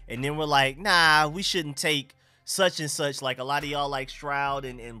draft and then we're like, nah, we shouldn't take such and such. Like a lot of y'all like Stroud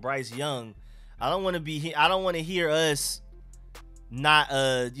and Bryce Young. I don't want to hear us not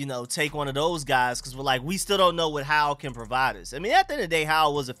take one of those guys, because we're like, we still don't know what Howell can provide us. I mean, at the end of the day,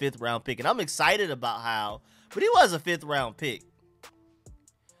 Howell was a 5th round pick, and I'm excited about Howell, but he was a 5th round pick.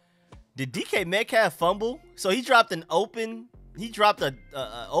 Did DK Metcalf fumble? So he dropped an open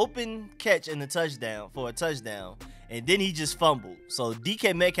catch in the touchdown for a touchdown, and then he just fumbled. So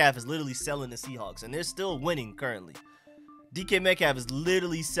DK Metcalf is literally selling the Seahawks, and they're still winning currently. DK Metcalf is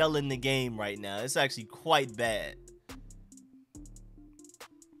literally selling the game right now. It's actually quite bad.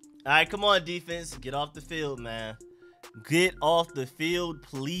 All right, come on, defense. Get off the field, man. Get off the field,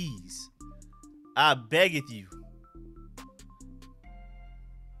 please. I beggeth you.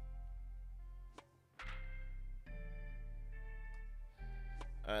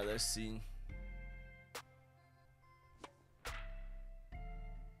 All right, let's see.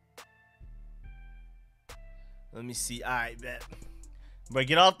 Let me see. All right, bet. But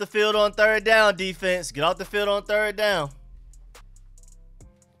get off the field on 3rd down, defense. Get off the field on 3rd down.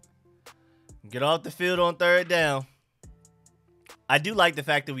 Get off the field on 3rd down. I do like the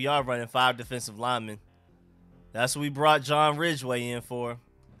fact that we are running 5 defensive linemen. That's what we brought John Ridgeway in for.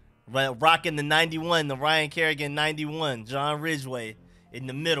 Rocking the 91, the Ryan Kerrigan 91. John Ridgeway in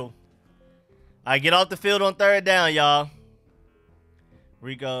the middle. All right, get off the field on 3rd down, y'all.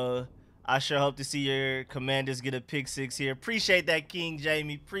 Rico, I sure hope to see your Commanders get a pick 6 here. Appreciate that, King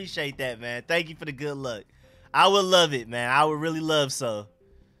Jamie. Appreciate that, man. Thank you for the good luck. I would love it, man. I would really love so.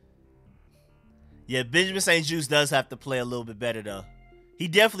 Yeah, Benjamin St. Juste does have to play a little bit better, though. He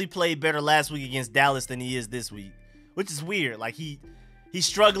definitely played better last week against Dallas than he is this week, which is weird. Like, he's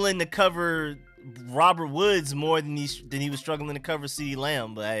struggling to cover Robert Woods more than he was struggling to cover CeeDee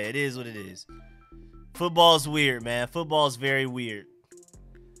Lamb, but hey, it is what it is. Football's weird, man. Football's very weird.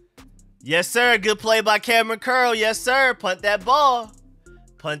 Yes, sir. Good play by Cameron Curl. Yes, sir. Punt that ball.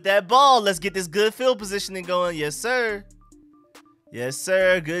 Punt that ball. Let's get this good field positioning going. Yes, sir. Yes,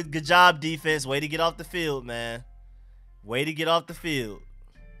 sir. Good job, defense. Way to get off the field, man. Way to get off the field.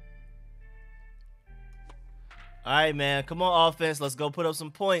 All right, man. Come on, offense. Let's go put up some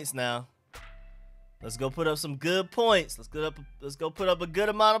points now. Let's go put up some good points. Let's go put up a good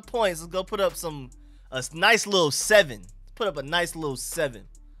amount of points. Let's go put up a nice little 7. Let's put up a nice little 7.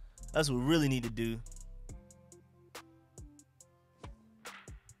 That's what we really need to do.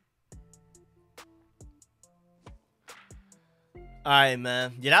 All right,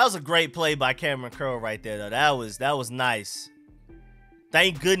 man. Yeah, that was a great play by Cameron Curl right there, though. That was nice.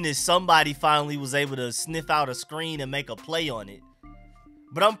 Thank goodness somebody finally was able to sniff out a screen and make a play on it.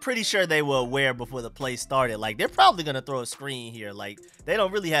 But I'm pretty sure they were aware before the play started. Like, they're probably going to throw a screen here. Like, they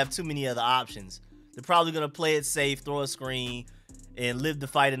don't really have too many other options. They're probably going to play it safe, throw a screen, and live to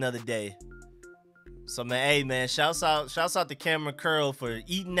fight another day. So, man, hey, man, shouts out to Cameron Curl for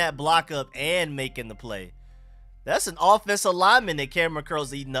eating that block up and making the play. That's an offensive lineman that Cameron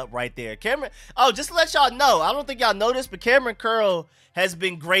Curl's eating up right there. Just to let y'all know, I don't think y'all noticed, but Cameron Curl has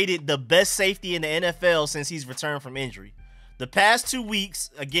been graded the best safety in the NFL since he's returned from injury. The past 2 weeks,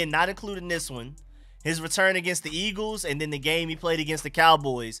 again, not including this one, his return against the Eagles and then the game he played against the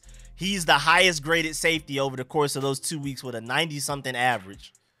Cowboys, he's the highest graded safety over the course of those 2 weeks with a 90-something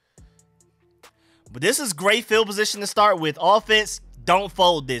average. But this is great field position to start with. Offense, don't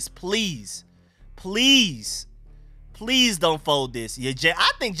fold this, please. Please. Please don't fold this. Yeah,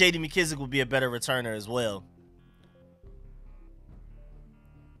 I think J.D. McKissic will be a better returner as well.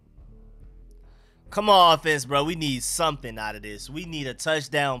 Come on, offense, bro. We need something out of this. We need a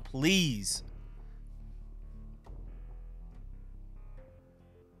touchdown, please.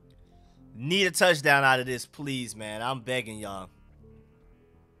 Need a touchdown out of this, please, man. I'm begging y'all.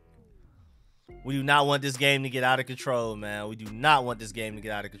 We do not want this game to get out of control, man. We do not want this game to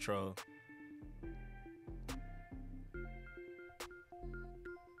get out of control.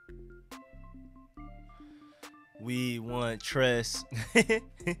 We want Tress.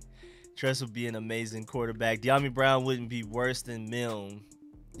 Tress would be an amazing quarterback. De'Ami Brown wouldn't be worse than Milne.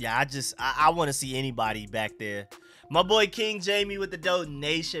 Yeah, I want to see anybody back there. My boy King Jamie with the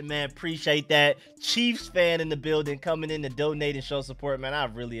donation, man. Appreciate that. Chiefs fan in the building, coming in to donate and show support, man. I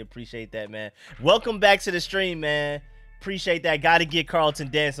really appreciate that, man. Welcome back to the stream, man. Appreciate that. Got to get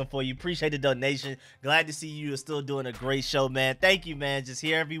Carlton dancing for you. Appreciate the donation. Glad to see you are still doing a great show, man. Thank you, man. Just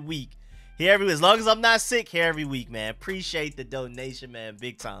here every week. Here every week. As long as I'm not sick, here every week, man. Appreciate the donation, man.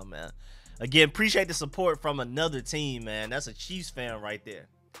 Big time, man. Again, appreciate the support from another team, man. That's a Chiefs fan right there.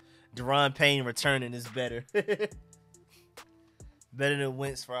 Deron Payne returning is better. Better than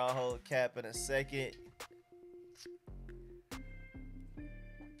Wentz for our whole cap in a second.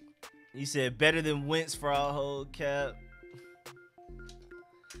 You said better than Wentz for our whole cap.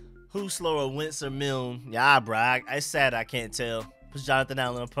 Who's slower, Wentz or Milne? Yeah, bro. It's sad I can't tell. Puts Jonathan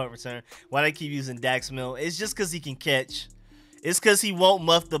Allen on punt return. Why they keep using Dax Milne? It's just because he can catch. It's because he won't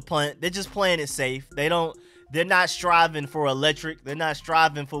muff the punt. They're just playing it safe. They're not striving for electric. They're not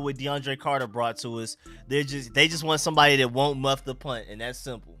striving for what DeAndre Carter brought to us. They just want somebody that won't muff the punt, and that's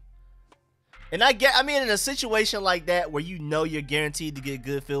simple. And I mean, in a situation like that where you know you're guaranteed to get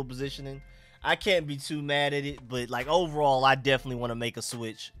good field positioning, I can't be too mad at it. But like overall, I definitely want to make a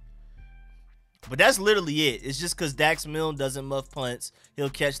switch. But that's literally it. It's just because Dax Milne doesn't muff punts. He'll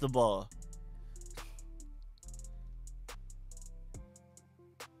catch the ball.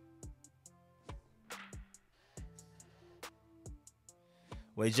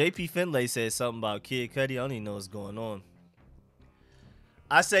 Wait, JP Finlay said something about Kid Cudi. I don't even know what's going on.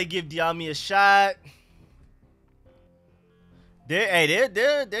 I say give De'Ami a shot.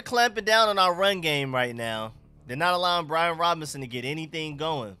 They're clamping down on our run game right now. They're not allowing Brian Robinson to get anything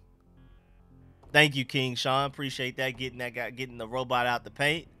going. Thank you, King Sean. Appreciate that. Getting the robot out the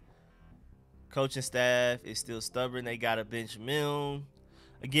paint. Coaching staff is still stubborn. They got to bench Milne.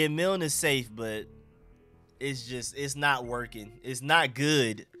 Again, Milne is safe, but it's not working. It's not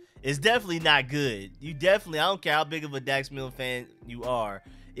good. It's definitely not good. I don't care how big of a Dax Milne fan you are.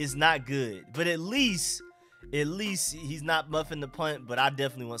 It's not good. But at least he's not muffing the punt, but I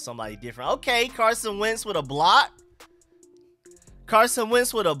definitely want somebody different. Okay, Carson Wentz with a block. Carson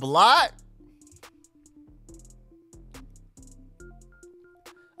Wentz with a block.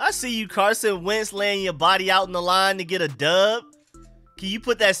 I see you, Carson Wentz, laying your body out in the line to get a dub. Can you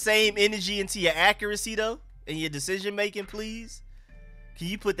put that same energy into your accuracy, though? In your decision making, please? Can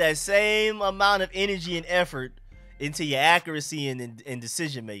you put that same amount of energy and effort into your accuracy and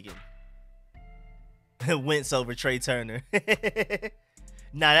decision making? Wentz over Trey Turner.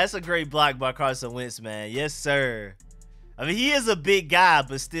 Nah, that's a great block by Carson Wentz, man. Yes, sir. I mean, he is a big guy,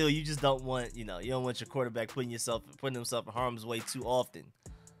 but still, you just don't want, you don't want your quarterback putting himself in harm's way too often.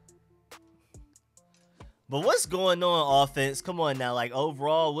 But what's going on, offense? Come on now, like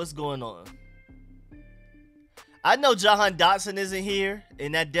overall, what's going on? I know Jahan Dotson isn't here,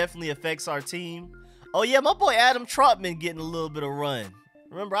 and that definitely affects our team. Oh yeah, my boy Adam Trautman getting a little bit of run.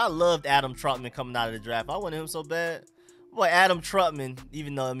 Remember, I loved Adam Trautman coming out of the draft. I wanted him so bad. My boy Adam Trautman,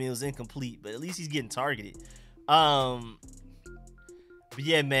 even though it was incomplete, but at least he's getting targeted. But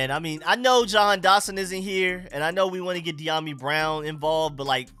yeah, man, I mean, I know Jahan Dotson isn't here, and I know we want to get De'Ami Brown involved, but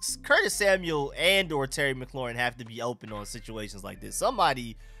like Curtis Samuel and or Terry McLaurin have to be open on situations like this.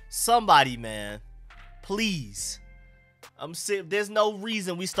 Somebody, man, please. I'm sick. There's no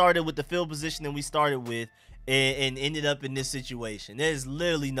reason we started with the field position that we started with and ended up in this situation. There's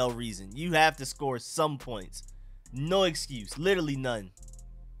literally no reason. You have to score some points. No excuse. Literally none.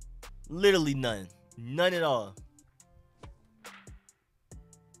 Literally none. None at all.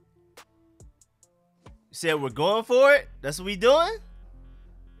 You said we're going for it? That's what we doing?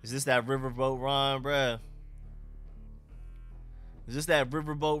 Is this that Riverboat Ron, bruh? Is this that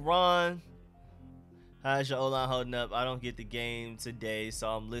Riverboat Ron? How's your O-line holding up? I don't get the game today, so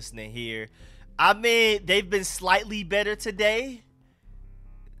I'm listening here. I mean, they've been slightly better today,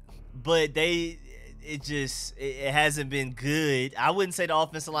 but it hasn't been good. I wouldn't say the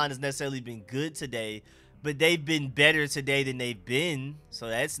offensive line has necessarily been good today, but they've been better today than they've been, so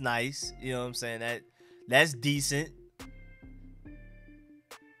that's nice. You know what I'm saying? That's decent.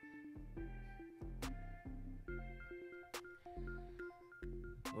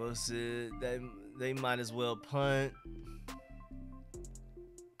 What's it? They might as well punt.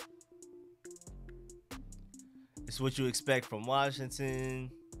 It's what you expect from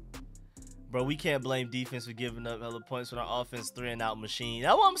Washington. Bro, we can't blame defense for giving up hella points when our offense 3-and-out machine.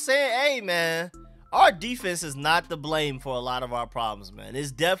 That's what I'm saying. Hey, man, our defense is not to blame for a lot of our problems, man.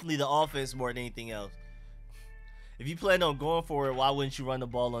 It's definitely the offense more than anything else. If you plan on going for it, why wouldn't you run the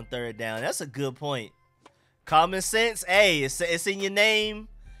ball on 3rd down? That's a good point. Common sense, hey, it's in your name.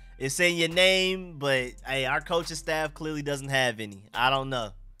 It's in your name, but hey, our coaching staff clearly doesn't have any. I don't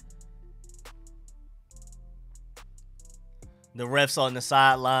know. The refs on the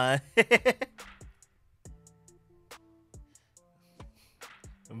sideline.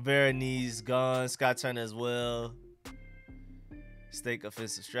 Veroni's gone. Scott Turner as well. Stake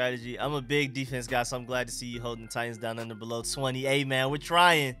offensive strategy. I'm a big defense guy, so I'm glad to see you holding the Titans down under below 20. Hey, man, we're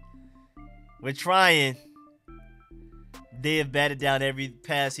trying. We're trying. They have batted down every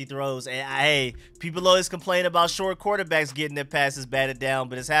pass he throws. And hey, people always complain about short quarterbacks getting their passes batted down,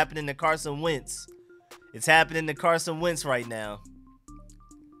 but it's happening to Carson Wentz. It's happening to Carson Wentz right now.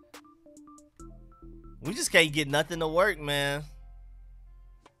 We just can't get nothing to work, man.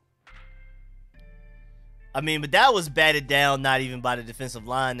 I mean, but that was batted down not even by the defensive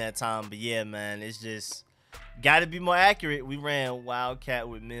line that time. But yeah, man, it's just got to be more accurate. We ran Wildcat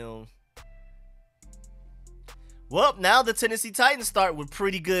with Milne. Well, now the Tennessee Titans start with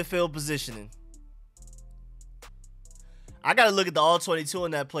pretty good field positioning. I got to look at the all-22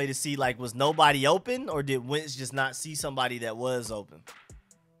 on that play to see, like, was nobody open or did Wentz just not see somebody that was open?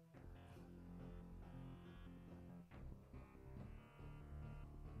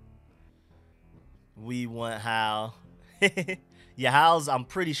 We want Hal. Yeah, Hal's, I'm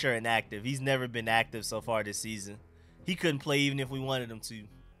pretty sure, inactive. He's never been active so far this season. He couldn't play even if we wanted him to.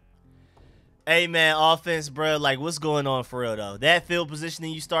 Hey, man, offense, bro, like, what's going on for real, though? That field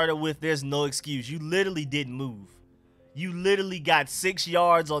positioning you started with, there's no excuse. You literally didn't move. You literally got 6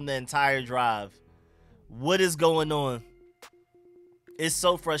 yards on the entire drive. What is going on? It's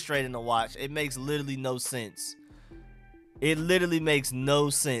so frustrating to watch. It makes literally no sense. It literally makes no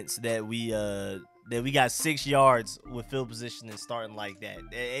sense that we got 6 yards with field positioning starting like that.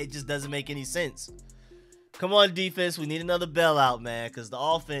 It just doesn't make any sense. Come on, defense. We need another bailout, man, because the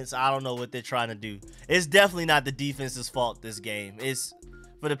offense, I don't know what they're trying to do. It's definitely not the defense's fault this game. It's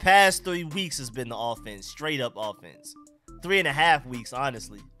for the past 3 weeks, it's been the offense. Straight up offense. 3.5 weeks,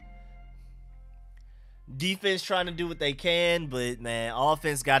 honestly. Defense trying to do what they can, but, man,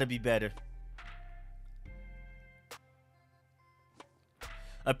 offense got to be better.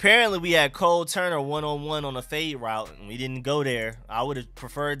 Apparently, we had Cole Turner one-on-one on a fade route, and we didn't go there. I would have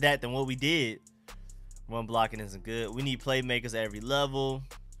preferred that than what we did. Run blocking isn't good. We need playmakers at every level.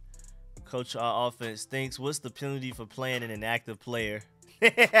 Coach, our offense thinks. What's the penalty for playing an inactive player?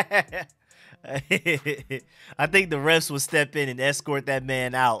 I think the refs would step in and escort that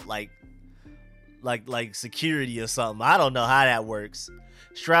man out like security or something. I don't know how that works.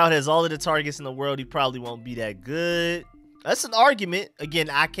 Stroud has all of the targets in the world. He probably won't be that good. That's an argument. Again,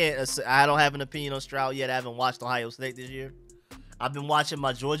 I don't have an opinion on Stroud yet. I haven't watched Ohio State this year. I've been watching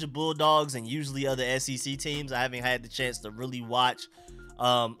my Georgia Bulldogs and usually other SEC teams. I haven't had the chance to really watch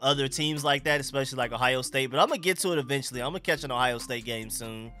other teams like that, especially like Ohio State. But I'm going to get to it eventually. I'm going to catch an Ohio State game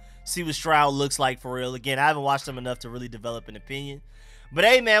soon. See what Stroud looks like for real. Again, I haven't watched him enough to really develop an opinion. But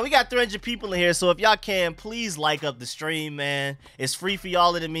hey, man, we got 300 people in here. So if y'all can, please like up the stream, man. It's free for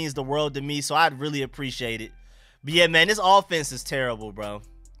y'all and it means the world to me. So I'd really appreciate it. But yeah, man, this offense is terrible, bro.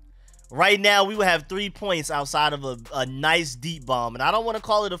 Right now, we would have 3 points outside of a nice deep bomb. And I don't want to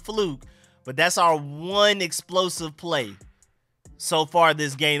call it a fluke, but that's our one explosive play so far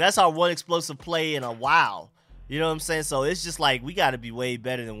this game. That's our one explosive play in a while. You know what I'm saying? So it's just like we got to be way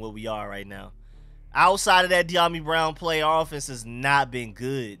better than what we are right now. Outside of that De'Ami Brown play, our offense has not been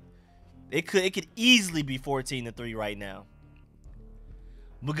good. It could easily be 14-3 right now.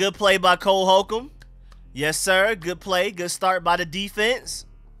 But good play by Cole Holcomb. Yes, sir. Good play. Good start by the defense.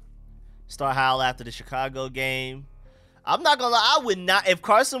 Start Howell after the Chicago game. I'm not going to lie. I would not. If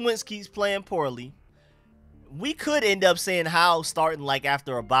Carson Wentz keeps playing poorly, we could end up seeing Howell starting like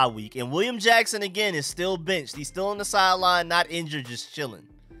after a bye week. And William Jackson, again, is still benched. He's still on the sideline, not injured, just chilling.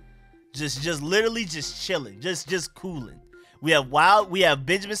 Just literally just chilling. Just cooling. We have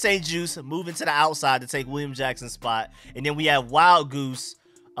Benjamin St-Juste moving to the outside to take William Jackson's spot. And then we have Wild Goose.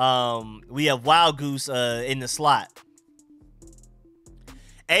 In the slot.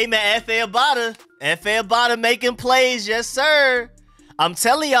 Hey, man, F.A. Abada making plays. Yes, sir. I'm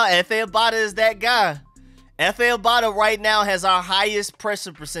telling y'all, F.A. Abada is that guy. F.A. Abada right now has our highest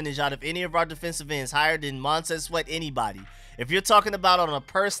pressure percentage out of any of our defensive ends, higher than Montez Sweat, anybody. If you're talking about on a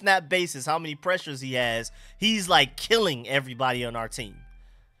per snap basis how many pressures he has, he's like killing everybody on our team.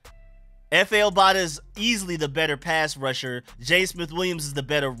 F.A. Abada is easily the better pass rusher. Jay Smith-Williams is the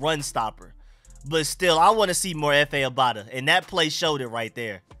better run stopper. But still, I want to see more F.A. Abada. And that play showed it right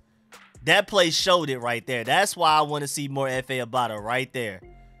there. That play showed it right there. That's why I want to see more F.A. Abada right there.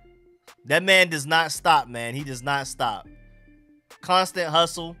 That man does not stop, man. He does not stop. Constant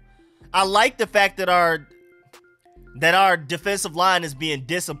hustle. I like the fact that our defensive line is being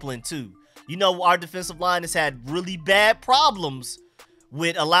disciplined too. You know, our defensive line has had really bad problems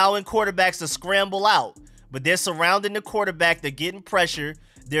with allowing quarterbacks to scramble out. But they're surrounding the quarterback. They're getting pressure.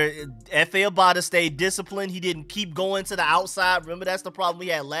 F.A. Abada stayed disciplined. He didn't keep going to the outside. Remember, that's the problem we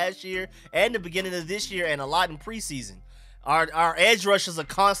had last year and the beginning of this year and a lot in preseason. Our edge rushers are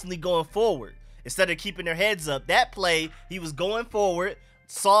constantly going forward instead of keeping their heads up. That play, he was going forward,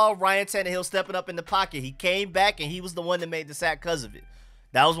 saw Ryan Tannehill stepping up in the pocket. He came back, and he was the one that made the sack because of it.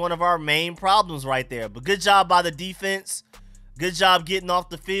 That was one of our main problems right there. But good job by the defense. Good job getting off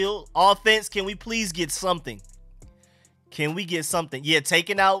the field. Offense, can we please get something? Can we get something? Yeah,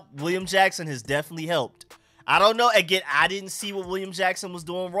 taking out William Jackson has definitely helped. I don't know. Again, I didn't see what William Jackson was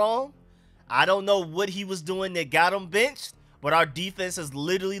doing wrong. I don't know what he was doing that got him benched, but our defense has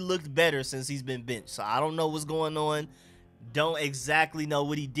literally looked better since he's been benched. So I don't know what's going on. Don't exactly know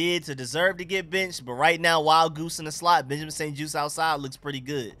what he did to deserve to get benched, but right now, Wild Goose in the slot, Benjamin St. Juste outside looks pretty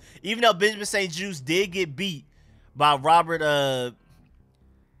good. Even though Benjamin St. Juste did get beat by Robert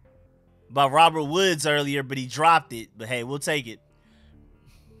Woods earlier, but he dropped it. But hey, we'll take it.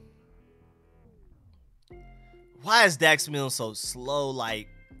 Why is Dax Mills so slow? Like,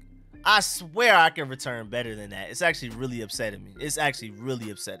 I swear I can return better than that. It's actually really upsetting me. It's actually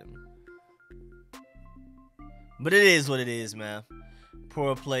really upsetting me. But it is what it is, man.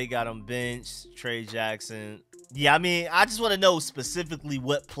 Poor play, got him benched. Trey Jackson. Yeah, I mean, I just want to know specifically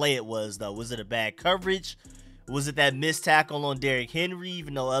what play it was, though. Was it a bad coverage? Was it that missed tackle on Derrick Henry,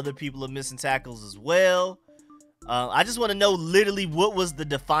 even though other people are missing tackles as well? I just want to know literally what was the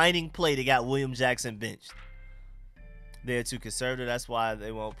defining play that got William Jackson benched. They're too conservative. That's why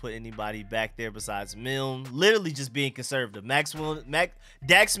they won't put anybody back there besides Milne. Literally just being conservative. Dax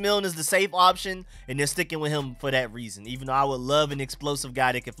Milne is the safe option, and they're sticking with him for that reason. Even though I would love an explosive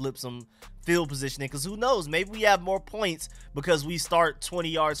guy that can flip some field positioning, because who knows? Maybe we have more points because we start 20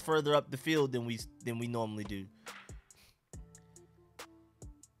 yards further up the field than we normally do.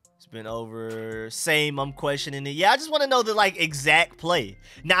 Been over. Same, I'm questioning it. Yeah, I just want to know the exact play.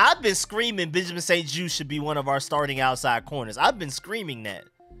 Now, I've been screaming Benjamin St. Juste should be one of our starting outside corners. I've been screaming that.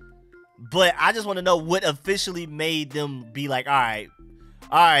 But I just want to know what officially made them be like, all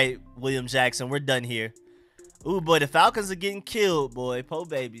right, William Jackson, we're done here. Ooh, boy, the Falcons are getting killed, boy. Po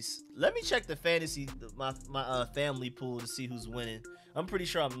babies. Let me check the fantasy, my family pool to see who's winning. I'm pretty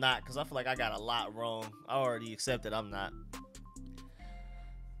sure I'm not, because I feel like I got a lot wrong. I already accepted I'm not.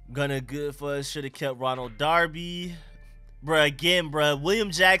 Gonna good for us. Should have kept Ronald Darby. Bruh, again, bruh. William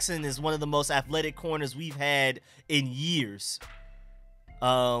Jackson is one of the most athletic corners we've had in years.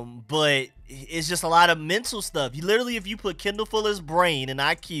 But it's just a lot of mental stuff. You literally, if you put Kendall Fuller's brain and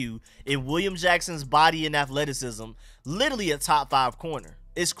IQ in William Jackson's body and athleticism, literally a top 5 corner.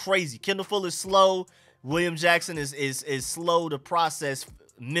 It's crazy. Kendall Fuller's slow. William Jackson is slow to process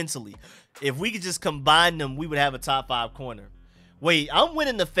mentally. If we could just combine them, we would have a top 5 corner. Wait, I'm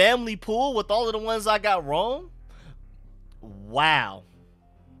winning the family pool with all of the ones I got wrong? Wow.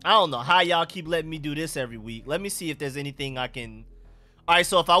 I don't know how y'all keep letting me do this every week. Let me see if there's anything I can... All right,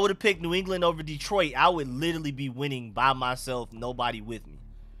 so if I would have picked New England over Detroit, I would literally be winning by myself, nobody with me.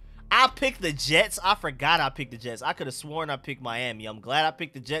 I picked the Jets. I forgot I picked the Jets. I could have sworn I picked Miami. I'm glad I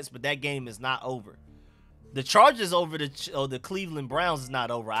picked the Jets, but that game is not over. The Chargers over the Cleveland Browns is not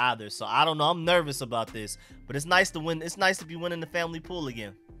over either. So I don't know. I'm nervous about this, but it's nice to win. It's nice to be winning the family pool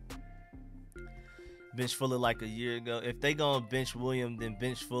again. Bench Fuller like a year ago. If they gonna bench William, then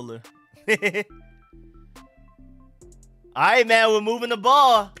bench Fuller. All right, man. We're moving the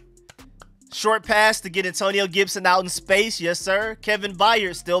ball. Short pass to get Antonio Gibson out in space. Yes, sir. Kevin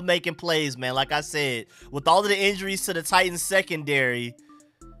Byard still making plays, man. Like I said, with all of the injuries to the Titans secondary,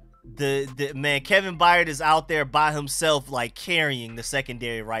 man, Kevin Byard is out there by himself, like carrying the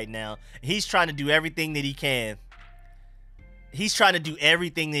secondary right now. He's trying to do everything that he can. He's trying to do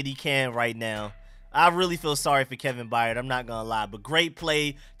everything that he can right now. I really feel sorry for Kevin Byard. I'm not going to lie. But great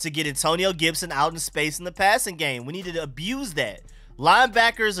play to get Antonio Gibson out in space in the passing game. We need to abuse that.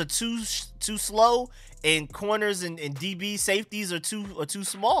 Linebackers are too slow, and corners and DB safeties are too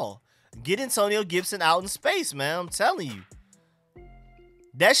small. Get Antonio Gibson out in space, man. I'm telling you.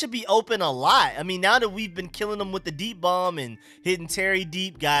 That should be open a lot. I mean, now that we've been killing them with the deep bomb and hitting Terry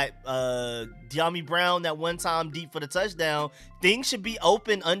deep, got De'Ami Brown that one time deep for the touchdown, things should be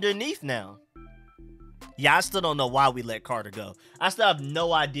open underneath now. Yeah, I still don't know why we let Carter go. I still have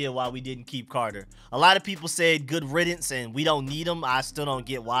no idea why we didn't keep Carter. A lot of people said good riddance and we don't need him. I still don't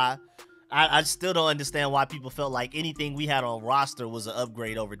get why. I still don't understand why people felt like anything we had on roster was an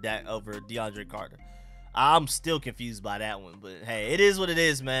upgrade over DeAndre Carter. I'm still confused by that one, but hey, it is what it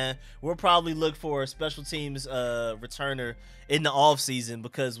is, man. We'll probably look for a special teams returner in the offseason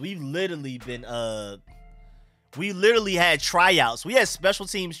because we've literally been we literally had tryouts. We had special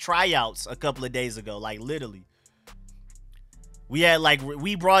teams tryouts a couple of days ago, like literally.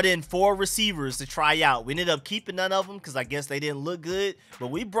 We brought in 4 receivers to try out. We ended up keeping none of them because I guess they didn't look good. But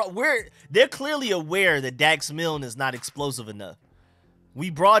they're clearly aware that Dax Milne is not explosive enough. We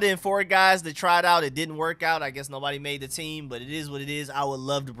brought in 4 guys that tried out. It didn't work out. I guess nobody made the team, but it is what it is. I would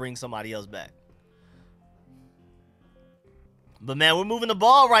love to bring somebody else back. But man, we're moving the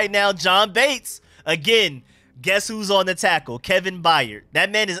ball right now. John Bates again. Guess who's on the tackle? Kevin Byard.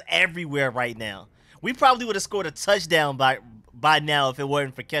 That man is everywhere right now. We probably would have scored a touchdown by now if it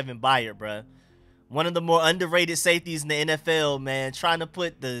weren't for Kevin Byard, bruh. One of the more underrated safeties in the NFL, man. Trying to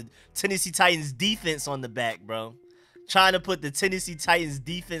put the Tennessee Titans defense on the back, bro. Trying to put the Tennessee Titans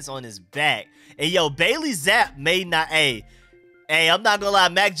defense on his back. And yo, Bailey Zapp may not. Hey, I'm not gonna lie.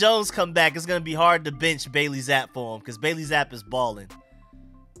 Mac Jones come back. It's gonna be hard to bench Bailey Zapp for him because Bailey Zapp is balling.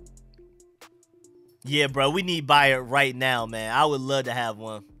 Yeah, bro, we need Byard right now, man. I would love to have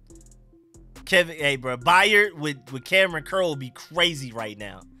one. Hey, bro, Byard with Cameron Curl would be crazy right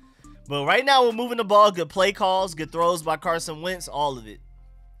now. But right now, we're moving the ball. Good play calls, good throws by Carson Wentz, all of it.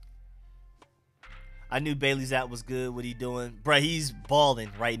 I knew Bailey Zapp was good. What he doing? Bro, he's balling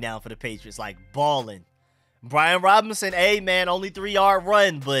right now for the Patriots, like balling. Brian Robinson, hey, man, only 3-yard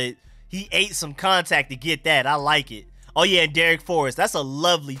run, but he ate some contact to get that. I like it. Oh, yeah, and Derek Forrest. That's a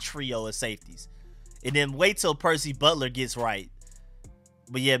lovely trio of safeties. And then wait till Percy Butler gets right.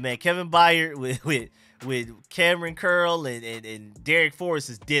 But yeah, man, Kevin Byard with Cameron Curl and Derek Forrest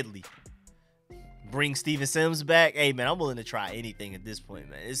is deadly. Bring Steven Sims back. Hey, man, I'm willing to try anything at this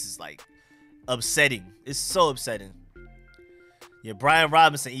point, man. This is like upsetting. It's so upsetting. Yeah, Brian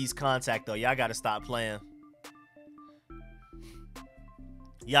Robinson eats contact, though. Y'all got to stop playing.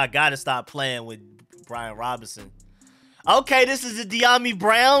 Y'all got to stop playing with Brian Robinson. Okay, this is the De'Ami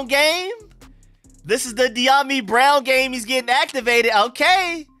Brown game. This is the De'Ami Brown game. He's getting activated.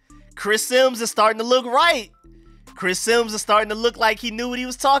 Okay. Chris Sims is starting to look right. Chris Sims is starting to look like he knew what he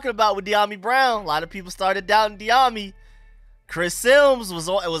was talking about with De'Ami Brown. A lot of people started doubting De'Ami. Chris Sims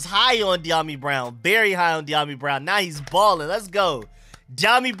was high on De'Ami Brown. Very high on De'Ami Brown. Now he's balling. Let's go.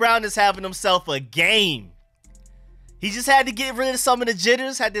 De'Ami Brown is having himself a game. He just had to get rid of some of the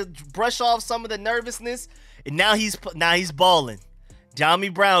jitters. Had to brush off some of the nervousness. And now he's balling.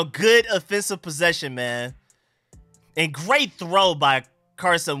 De'Ami Brown, good offensive possession, man. And great throw by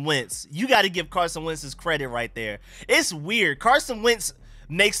Carson Wentz. You got to give Carson Wentz his credit right there. It's weird. Carson Wentz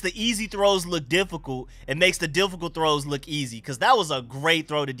makes the easy throws look difficult and makes the difficult throws look easy because that was a great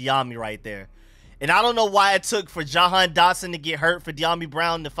throw to De'Ami right there. And I don't know why it took for Jahan Dotson to get hurt for De'Ami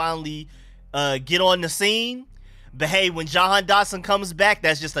Brown to finally get on the scene. But hey, when Jahan Dotson comes back,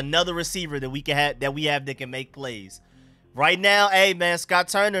 that's just another receiver that we have that can make plays. Right now, hey, man, Scott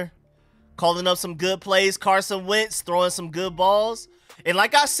Turner calling up some good plays. Carson Wentz throwing some good balls. And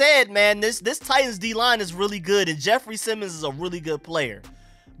like I said, man, this Titans D-line is really good, and Jeffrey Simmons is a really good player.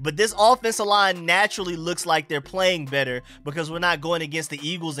 But this offensive line naturally looks like they're playing better because we're not going against the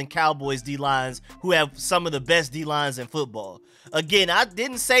Eagles and Cowboys D-lines who have some of the best D-lines in football. Again, I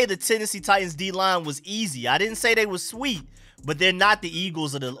didn't say the Tennessee Titans D-line was easy. I didn't say they were sweet. But they're not the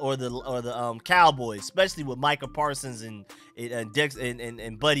Eagles or the Cowboys, especially with Micah Parsons and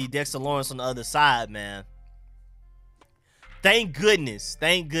Buddy Dexter Lawrence on the other side, man. Thank goodness,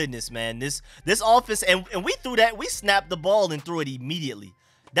 man. This offense and we snapped the ball and threw it immediately.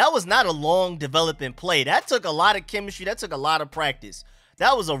 That was not a long developing play. That took a lot of chemistry. That took a lot of practice.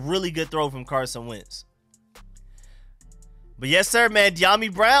 That was a really good throw from Carson Wentz. But yes, sir, man.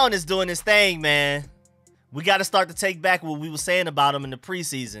 De'Ami Brown is doing his thing, man. We got to start to take back what we were saying about him in the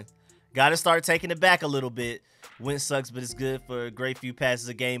preseason. Got to start taking it back a little bit. Wentz sucks, but it's good for a great few passes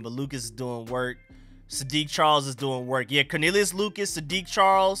a game. But Lucas is doing work. Sadiq Charles is doing work. Yeah, Cornelius Lucas, Sadiq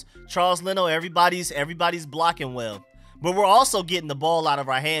Charles, Charles Leno, everybody's blocking well. But we're also getting the ball out of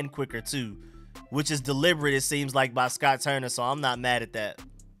our hand quicker too, which is deliberate, it seems like, by Scott Turner, so I'm not mad at that.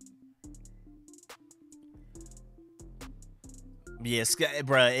 Yeah,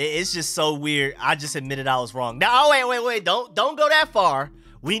 bruh, it's just so weird. I just admitted I was wrong. Now, oh, wait. Don't go that far.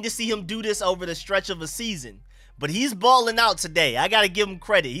 We need to see him do this over the stretch of a season. But he's balling out today. I got to give him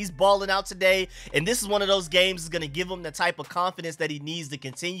credit. He's balling out today. And this is one of those games that's going to give him the type of confidence that he needs to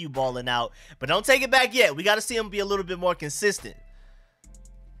continue balling out. But don't take it back yet. We got to see him be a little bit more consistent.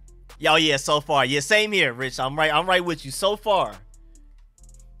 Yo, yeah, so far. Yeah, same here, Rich. I'm right with you. So far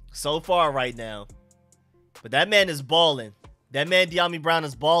right now. But that man is balling. That man, Dyami Brown,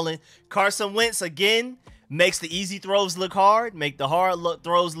 is balling. Carson Wentz, again, makes the easy throws look hard, make the hard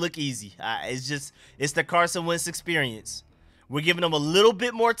throws look easy. It's the Carson Wentz experience. We're giving him a little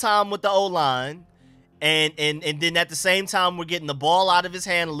bit more time with the O-line, and then at the same time, we're getting the ball out of his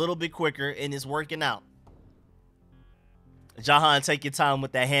hand a little bit quicker, and it's working out. Jahan, take your time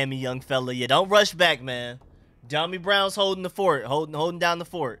with that hammy, young fella. Yeah, don't rush back, man. Dyami Brown's holding the fort, holding down the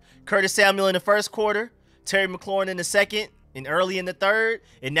fort. Curtis Samuel in the first quarter, Terry McLaurin in the second, and early in the third,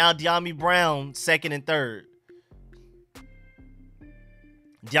 and now Dyami Brown second and third.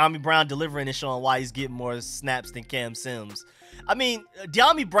 Dyami Brown delivering and showing why he's getting more snaps than Cam Sims. I mean,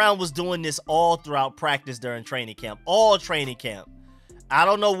 Dyami Brown was doing this all throughout practice during training camp. All training camp. I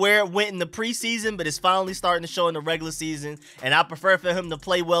don't know where it went in the preseason, but it's finally starting to show in the regular season, and I prefer for him to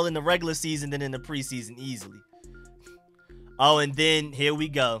play well in the regular season than in the preseason easily. Oh, and then here we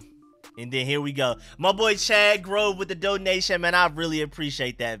go. My boy Chad Grove with the donation, man. I really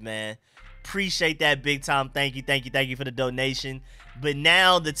appreciate that, man. Appreciate that big time. Thank you for the donation. But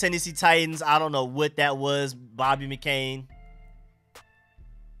now the Tennessee Titans, I don't know what that was. Bobby McCain.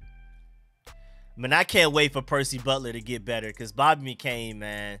 Man, I can't wait for Percy Butler to get better, because Bobby McCain,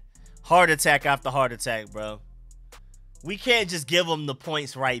 man, heart attack after heart attack, bro. We can't just give him the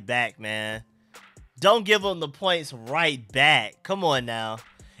points right back, man. Don't give him the points right back. Come on now.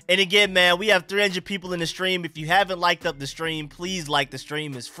 And again, man, we have 300 people in the stream. If you haven't liked up the stream, please like the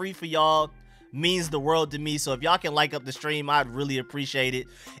stream. It's free for y'all. Means the world to me. So if y'all can like up the stream, I'd really appreciate it.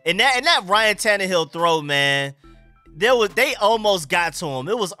 And that Ryan Tannehill throw, man, they almost got to him.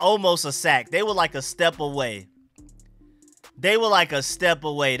 It was almost a sack. They were like a step away.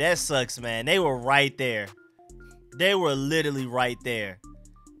 That sucks, man. They were right there. They were literally right there.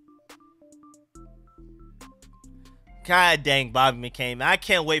 God dang, Bobby McCain. I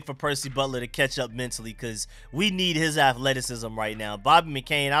can't wait for Percy Butler to catch up mentally, because we need his athleticism right now. Bobby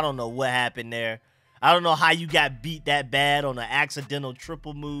McCain, I don't know what happened there. I don't know how you got beat that bad on an accidental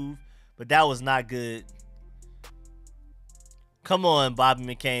triple move, but that was not good. Come on, Bobby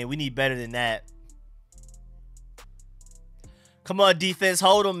McCain. We need better than that. Come on, defense.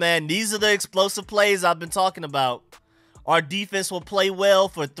 Hold them, man. These are the explosive plays I've been talking about. Our defense will play well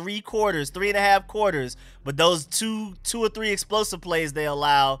for 3 quarters, 3.5 quarters, but those two or three explosive plays they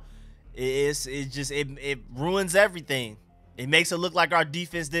allow, it ruins everything. It makes it look like our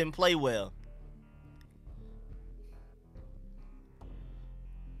defense didn't play well.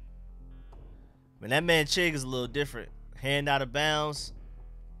 Man, that man Chig is a little different. Hand out of bounds.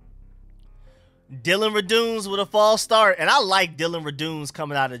 Dylan Radunes with a false start. And I like Dylan Radunes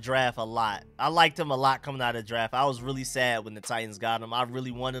coming out of the draft a lot. I liked him a lot coming out of the draft. I was really sad when the Titans got him. I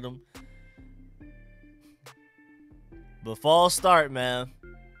really wanted him. But false start, man.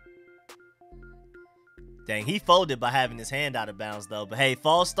 Dang, he folded by having his hand out of bounds, though. But hey,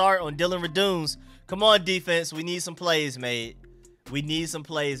 false start on Dylan Radunes. Come on, defense. We need some plays made.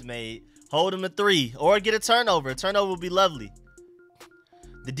 Hold him to 3 or get a turnover. A turnover would be lovely.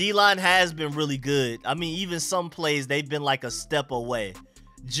 The D-line has been really good. I mean, even some plays, they've been like a step away.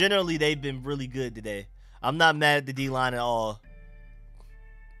 Generally, they've been really good today. I'm not mad at the D-line at all.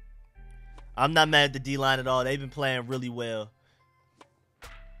 They've been playing really well.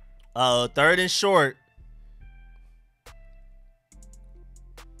 3rd and short.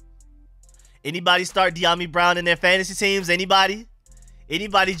 Anybody start Dyami Brown in their fantasy teams? Anybody?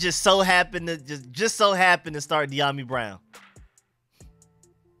 Anybody just so happen to start Dyami Brown?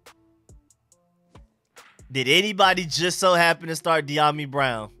 Did anybody just so happen to start Dyami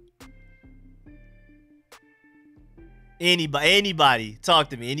Brown? Anybody, talk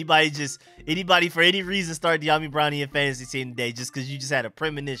to me. Anybody for any reason start Dyami Brown in your fantasy team today just because you just had a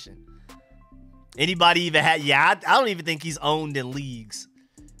premonition? Anybody even had? Yeah, I don't even think he's owned in leagues.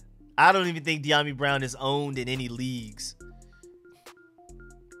 I don't even think Dyami Brown is owned in any leagues.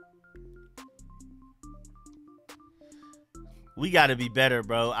 We got to be better,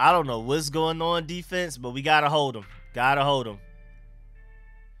 bro. I don't know what's going on defense, but we got to hold him.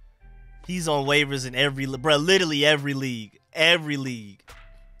 He's on waivers in literally every league.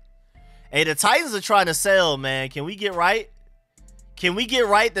 Hey, the Titans are trying to sell, man. Can we get right?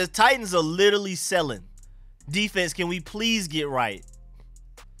 The Titans are literally selling. Defense, can we please get right?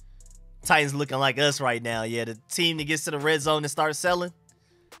 Titans looking like us right now. Yeah, the team that gets to the red zone and starts selling.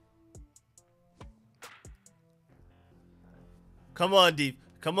 Come on,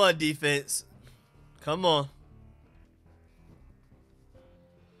 come on, defense. Come on.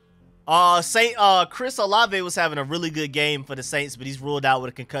 Chris Olave was having a really good game for the Saints, but he's ruled out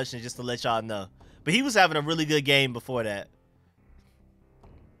with a concussion, just to let y'all know. But he was having a really good game before that.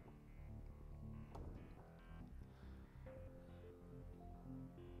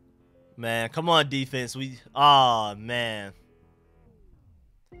 Man, come on, defense. Oh, man.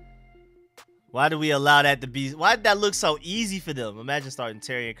 Why do we allow that to be? Why did that look so easy for them? Imagine starting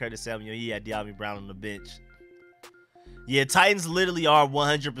Terry and Curtis Samuel. He had Diami Brown on the bench. Yeah, Titans literally are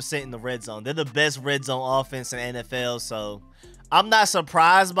 100% in the red zone. They're the best red zone offense in the NFL, so I'm not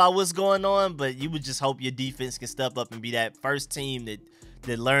surprised by what's going on, but you would just hope your defense can step up and be that first team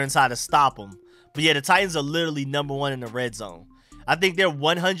that learns how to stop them. But yeah, the Titans are literally #1 in the red zone. I think they're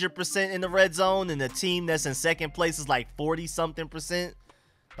 100% in the red zone, and the team that's in second place is like 40-something%.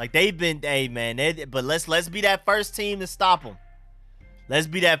 Like, they've been, hey, man, but let's be that first team to stop them. Let's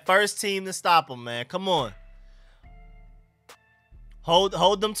be that first team to stop them, man. Come on.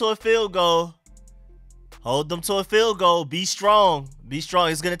 Hold them to a field goal. Hold them to a field goal. Be strong. Be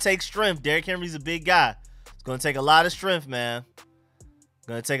strong. It's going to take strength. Derrick Henry's a big guy. It's going to take a lot of strength, man. It's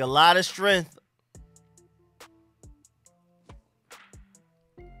going to take a lot of strength.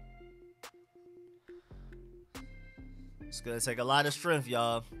 It's going to take a lot of strength,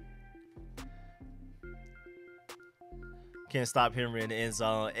 y'all. Can't stop Henry in the end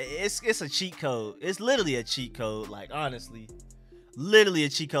zone. It's a cheat code. It's literally a cheat code. Like, honestly. Literally a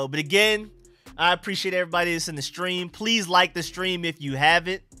cheat code. But again, I appreciate everybody that's in the stream. Please like the stream if you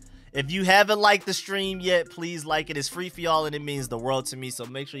haven't. If you haven't liked the stream yet, please like it. It's free for y'all and it means the world to me. So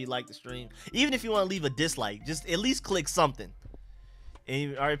make sure you like the stream. Even if you want to leave a dislike, just at least click something.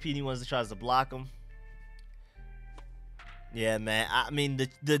 And RP wants to try to block him. Yeah, man. I mean,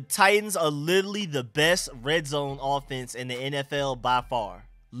 the Titans are literally the best red zone offense in the NFL by far.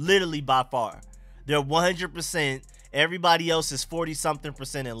 Literally by far. They're 100%. Everybody else is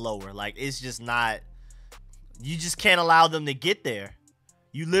 40-something% and lower. Like, it's just not. You just can't allow them to get there.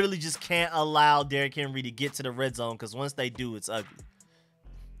 You literally just can't allow Derrick Henry to get to the red zone, because once they do, it's ugly.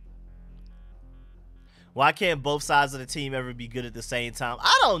 Why can't both sides of the team ever be good at the same time?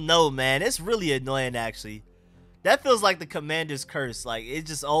 I don't know, man. It's really annoying, actually. That feels like the Commander's curse. Like, it's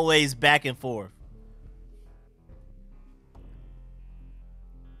just always back and forth.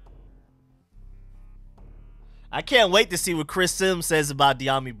 I can't wait to see what Chris Sims says about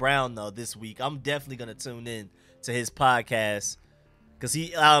Diami Brown, though, this week. I'm definitely going to tune in to his podcast. Because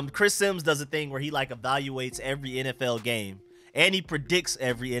Chris Sims does a thing where he, like, evaluates every NFL game. And he predicts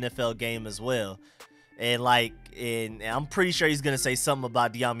every NFL game as well. And, like, and I'm pretty sure he's going to say something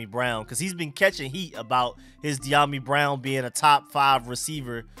about Diami Brown, because he's been catching heat about his Diami Brown being a top 5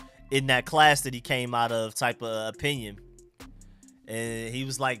 receiver in that class that he came out of type of opinion. And he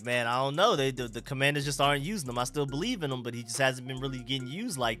was like, man, I don't know. The Commanders just aren't using him. I still believe in him, but he just hasn't been really getting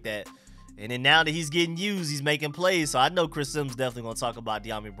used like that. And then now that he's getting used, he's making plays. So I know Chris Sims definitely going to talk about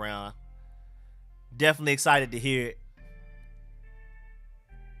Diami Brown. Definitely excited to hear it.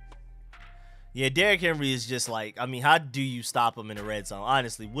 Yeah, Derrick Henry is just like, I mean, how do you stop him in the red zone?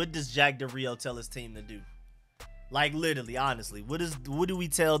 Honestly, what does Jack Del Rio tell his team to do? Like, literally, honestly, what do we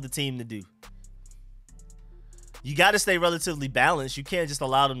tell the team to do? You got to stay relatively balanced. You can't just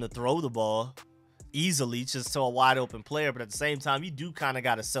allow them to throw the ball easily just to a wide open player. But at the same time, you do kind of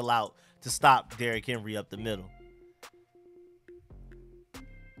got to sell out to stop Derrick Henry up the middle.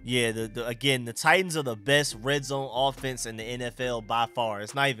 Yeah, again, the Titans are the best red zone offense in the NFL by far.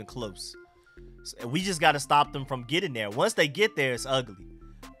 It's not even close. So we just got to stop them from getting there. Once they get there, it's ugly.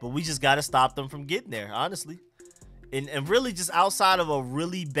 But we just got to stop them from getting there, honestly. And really just outside of a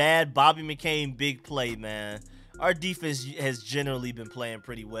really bad Bobby McCain big play, man, our defense has generally been playing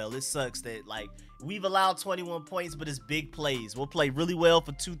pretty well. It sucks that, like, we've allowed 21 points, but it's big plays. We'll play really well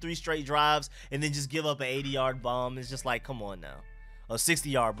for 2-3 straight drives and then just give up an 80-yard bomb. It's just like, come on now. A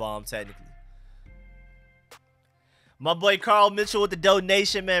 60-yard bomb, technically. My boy Carl Mitchell with the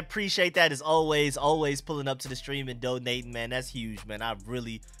donation, man. Appreciate that as always. Always pulling up to the stream and donating, man. That's huge, man. I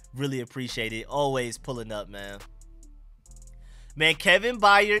really, really appreciate it. Always pulling up, man. Man, Kevin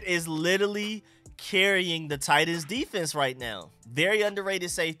Byard is literally carrying the Titans defense right now. Very underrated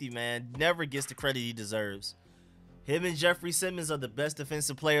safety, man. Never gets the credit he deserves. Him and Jeffrey Simmons are the best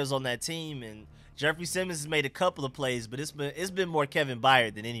defensive players on that team, and Jeffrey Simmons has made a couple of plays, but it's been more Kevin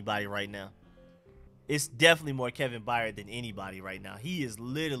Byard than anybody right now. It's definitely more Kevin Byard than anybody right now. He is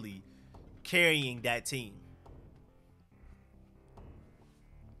literally carrying that team.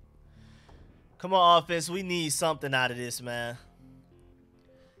 Come on, offense. We need something out of this, man.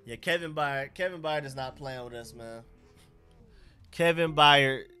 Yeah, Kevin Byard is not playing with us, man. Kevin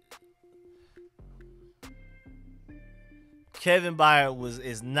Byard. Kevin Byard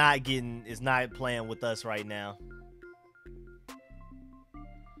is not playing with us right now.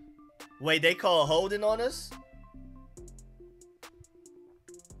 Wait, they call holding on us?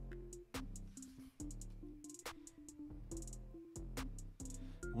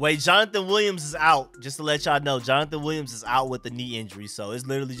 Wait, Jonathan Williams is out. Just to let y'all know, Jonathan Williams is out with the knee injury. So it's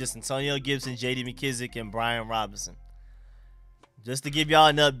literally just Antonio Gibson, J.D. McKissic, and Brian Robinson. Just to give y'all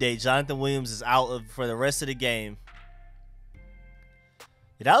an update, Jonathan Williams is out for the rest of the game.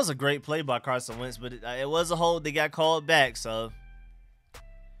 Yeah, that was a great play by Carson Wentz, but it was a hold. They got called back, so.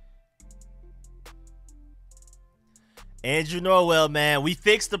 Andrew Norwell, man. We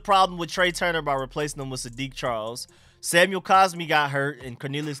fixed the problem with Trey Turner by replacing him with Sadiq Charles. Samuel Cosmi got hurt, and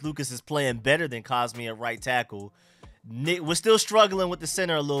Cornelius Lucas is playing better than Cosmi at right tackle. We're still struggling with the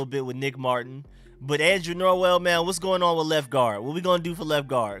center a little bit with Nick Martin. But Andrew Norwell, man, what's going on with left guard? What we going to do for left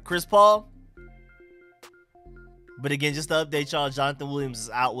guard? Chris Paul? But again, just to update y'all, Jonathan Williams is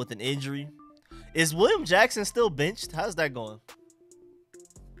out with an injury. Is William Jackson still benched? How's that going?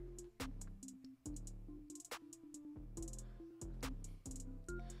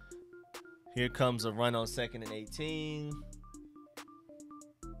 Here comes a run on 2nd and 18.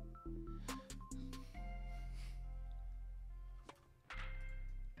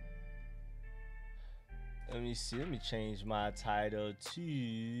 Let me see. Let me change my title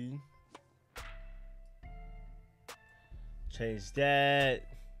to... Change that.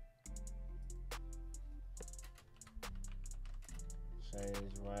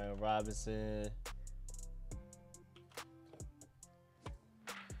 Change Ryan Robinson.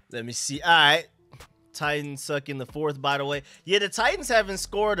 Let me see. All right. Titans suck in the 4th, by the way. Yeah, the Titans haven't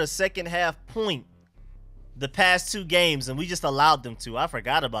scored a second half point the past 2 games, and we just allowed them to. I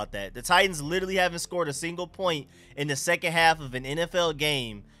forgot about that. The Titans literally haven't scored a single point in the second half of an NFL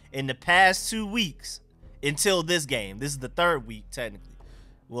game in the past 2 weeks until this game. This is the 3rd week, technically.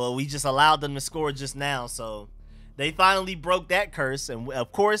 Well, we just allowed them to score just now, so they finally broke that curse. And,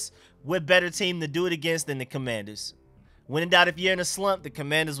 of course, what better team to do it against than the Commanders? When in doubt, if you're in a slump, the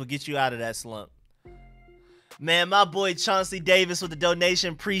Commanders will get you out of that slump. Man, my boy Chauncey Davis with the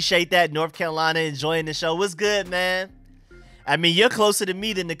donation. Appreciate that. North Carolina enjoying the show. What's good, man? I mean, you're closer to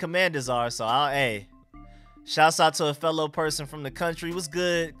me than the Commanders are, so hey. Shouts out to a fellow person from the country. What's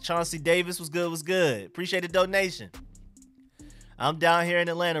good? Chauncey Davis, what's good? What's good? Appreciate the donation. I'm down here in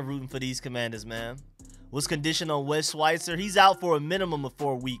Atlanta rooting for these Commanders, man. What's condition on Wes Schweitzer? He's out for a minimum of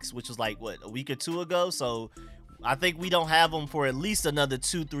 4 weeks, which was like, what, a week or 2 ago? So I think we don't have him for at least another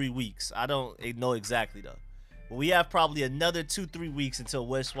 2-3 weeks. I don't know exactly, though. But we have probably another 2-3 weeks until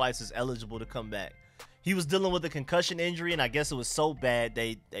Wes Schweitzer is eligible to come back. He was dealing with a concussion injury, and I guess it was so bad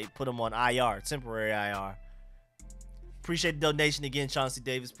they put him on IR, temporary IR. Appreciate the donation again, Chauncey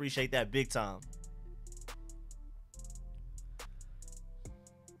Davis. Appreciate that big time.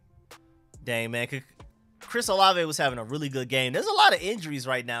 Dang, man. Chris Olave was having a really good game. There's a lot of injuries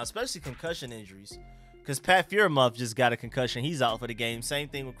right now, especially concussion injuries. Because Pat Furmuff just got a concussion. He's out for the game. Same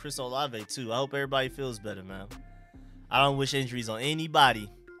thing with Chris Olave, too. I hope everybody feels better, man. I don't wish injuries on anybody.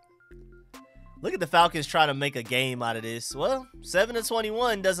 Look at the Falcons try to make a game out of this. Well,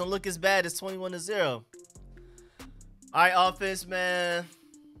 7-21 doesn't look as bad as 21-0. All right, offense, man.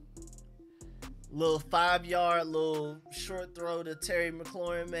 Little 5-yard, little short throw to Terry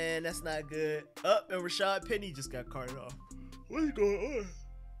McLaurin, man. That's not good. And Rashad Penny just got carted off. What is going on?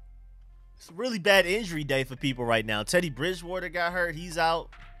 It's a really bad injury day for people right now. Teddy Bridgewater got hurt. He's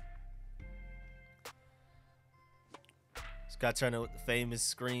out. Scott Turner with the famous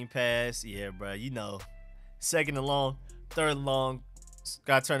screen pass. Yeah, bro. You know, 2nd and long, 3rd and long.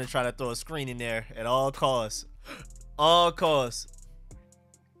 Scott Turner trying to throw a screen in there at all costs. All costs.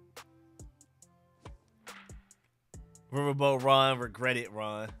 Riverboat Ron, regret it,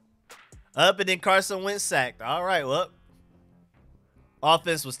 Ron. Up and then Carson Wentz sacked. All right, well.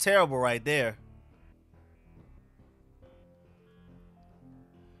 Offense was terrible right there.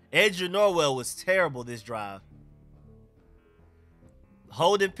 Andrew Norwell was terrible this drive.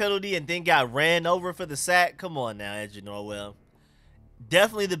 Holding penalty and then got ran over for the sack. Come on now, Andrew Norwell.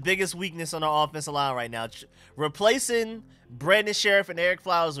 Definitely the biggest weakness on our offensive line right now. Replacing Brandon Sheriff and Eric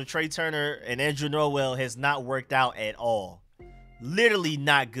Flowers with Trey Turner and Andrew Norwell has not worked out at all. Literally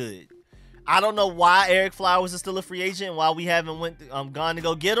not good. I don't know why Eric Flowers is still a free agent and why we haven't gone to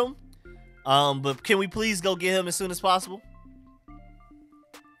go get him. But can we please go get him as soon as possible?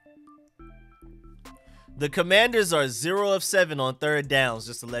 The Commanders are 0 of 7 on 3rd downs,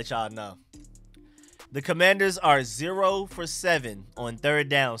 just to let y'all know. The Commanders are 0 for 7 on 3rd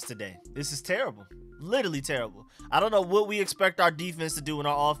downs today. This is terrible. Literally terrible. I don't know what we expect our defense to do when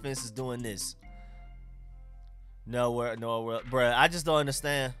our offense is doing this. No, bruh, I just don't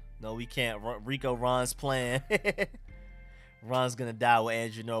understand. No, we can't. Rico, Ron's playing. Ron's gonna die with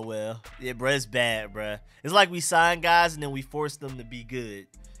Andrew Norwell. Yeah, bruh, it's bad, bruh. It's like we sign guys and then we force them to be good.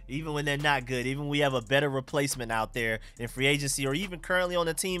 Even when they're not good. Even when we have a better replacement out there in free agency or even currently on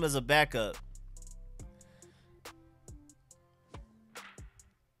the team as a backup.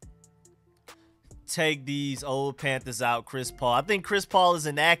 Take these old Panthers out, Chris Paul. I think Chris Paul is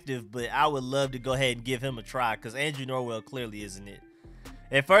inactive, but I would love to go ahead and give him a try because Andrew Norwell clearly isn't it.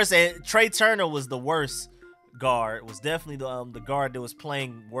 At first, Trey Turner was the worst guard. Was definitely the guard that was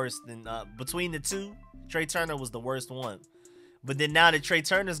playing worse than between the two. Trey Turner was the worst one. But then now that Trey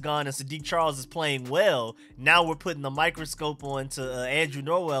Turner's gone and Sadiq Charles is playing well, now we're putting the microscope on to Andrew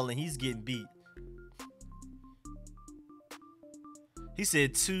Norwell and he's getting beat. He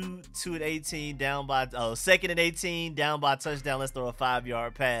said 2 and 18 down by 2nd and 18 down by a touchdown. Let's throw a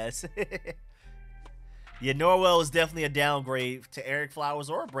 5-yard pass. Yeah, Norwell is definitely a downgrade to Eric Flowers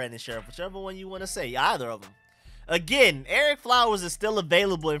or Brandon Sheriff, whichever one you want to say. Either of them. Again, Eric Flowers is still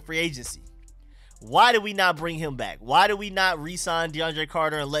available in free agency. Why did we not bring him back? Why did we not re-sign DeAndre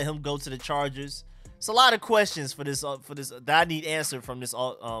Carter and let him go to the Chargers? It's a lot of questions for this that I need answered from this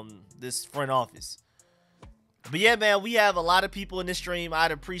this front office. But yeah, man, we have a lot of people in the stream.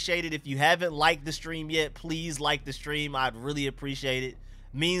 I'd appreciate it if you haven't liked the stream yet. Please like the stream. I'd really appreciate it.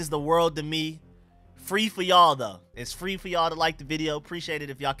 Means the world to me. Free for y'all though. It's free for y'all to like the video. Appreciate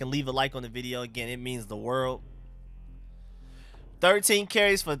it if y'all can leave a like on the video. Again, it means the world. 13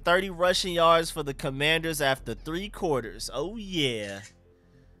 carries for 30 rushing yards for the Commanders after 3 quarters. Oh yeah.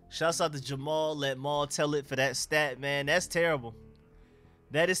 Shouts out to Jamal. Let Maul tell it for that stat, man. That's terrible.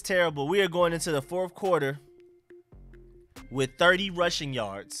 That is terrible. We are going into the 4th quarter with 30 rushing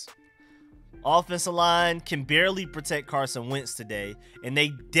yards. Offensive line can barely protect Carson Wentz today, and they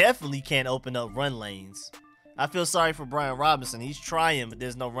definitely can't open up run lanes. I feel sorry for Brian Robinson. He's trying, but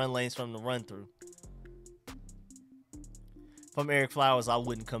there's no run lanes for him to run through. From Eric Flowers, I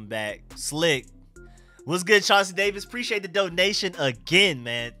wouldn't come back. Slick. What's good, Chauncey Davis? Appreciate the donation again,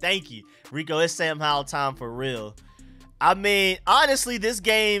 man. Thank you. Rico, it's Sam Howell time for real. I mean, honestly, this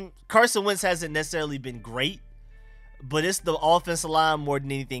game, Carson Wentz hasn't necessarily been great. But it's the offensive line more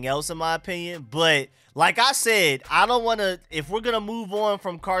than anything else, in my opinion. But like I said, I don't want to, if we're going to move on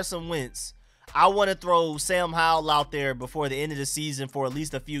from Carson Wentz, I want to throw Sam Howell out there before the end of the season for at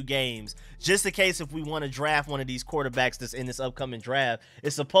least a few games. Just in case if we want to draft one of these quarterbacks that's in this upcoming draft.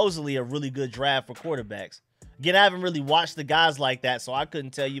 It's supposedly a really good draft for quarterbacks. Again, I haven't really watched the guys like that, so I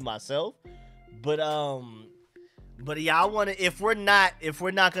couldn't tell you myself. But yeah, I want to, if we're not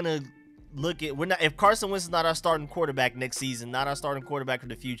going to, if Carson Wentz is not our starting quarterback next season, not our starting quarterback for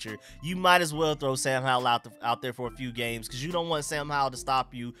the future, you might as well throw Sam Howell out there for a few games because you don't want Sam Howell to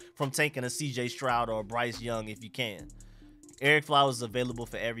stop you from taking a CJ Stroud or a Bryce Young if you can. Eric Flowers is available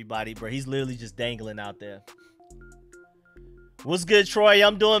for everybody, bro. He's literally just dangling out there. What's good, Troy?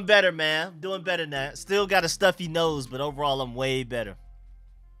 I'm doing better, man. I'm doing better now. Still got a stuffy nose, but overall I'm way better.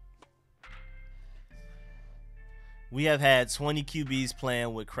 We have had 20 QBs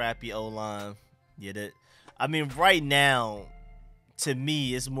playing with crappy O-line. Yeah, I mean, right now, to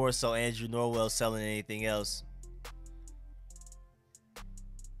me, it's more so Andrew Norwell selling anything else.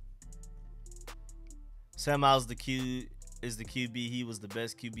 Sam Howell's the QB. He was the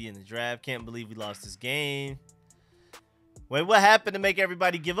best QB in the draft. Can't believe we lost this game. Wait, what happened to make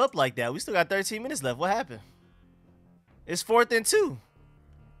everybody give up like that? We still got 13 minutes left. What happened? It's 4th and 2.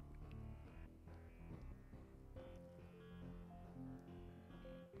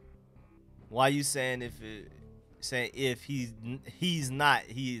 Why you saying if he's not,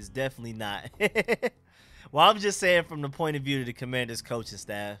 he is definitely not. Well, I'm just saying from the point of view of the Commanders coaching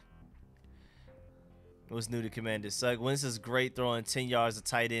staff. What's new to Commanders? Suck. Wentz is great throwing 10 yards to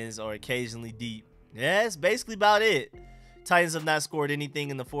tight ends or occasionally deep. Yeah, that's basically about it. Titans have not scored anything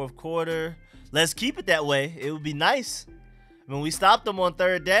in the 4th quarter. Let's keep it that way. It would be nice. When we stopped them on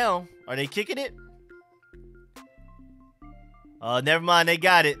 3rd down, are they kicking it? Never mind. They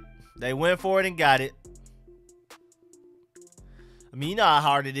got it. They went for it and got it. I mean, you know how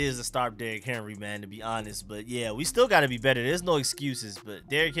hard it is to stop Derrick Henry, man, to be honest. But, yeah, we still got to be better. There's no excuses, but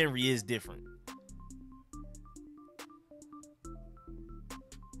Derrick Henry is different.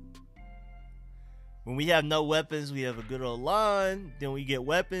 When we have no weapons, we have a good O-line. Then we get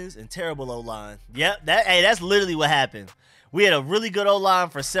weapons and terrible O-line. Yep, that's literally what happened. We had a really good O-line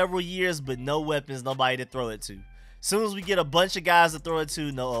for several years, but no weapons, nobody to throw it to. As soon as we get a bunch of guys to throw it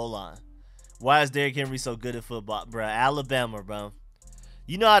to, no O-line. Why is Derrick Henry so good at football? Bro, Alabama, bro.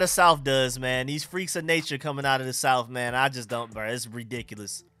 You know how the South does, man. These freaks of nature coming out of the South, man. I just don't, bro. It's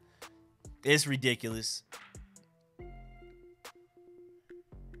ridiculous. It's ridiculous.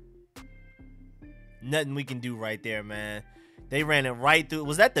 Nothing we can do right there, man. They ran it right through.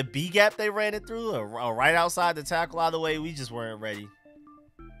 Was that the B gap they ran it through, or right outside the tackle? Either way, we just weren't ready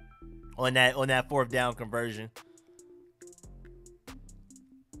on that fourth down conversion.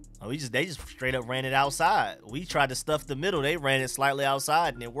 Oh, they just straight up ran it outside. We tried to stuff the middle. They ran it slightly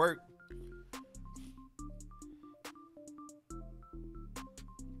outside, and it worked.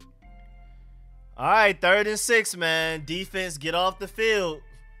 All right, 3rd and 6, man. Defense, get off the field.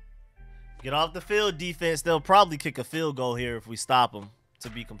 Get off the field, defense. They'll probably kick a field goal here if we stop them,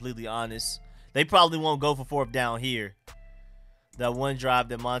 to be completely honest. They probably won't go for 4th down here. That one drive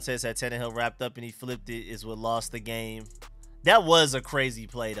that Montez had Tannehill wrapped up and he flipped it is what lost the game. That was a crazy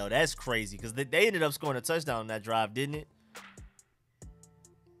play, though. That's crazy because they ended up scoring a touchdown on that drive, didn't it?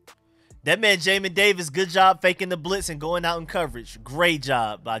 That man, Jamin Davis, good job faking the blitz and going out in coverage. Great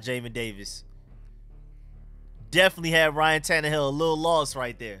job by Jamin Davis. Definitely had Ryan Tannehill a little lost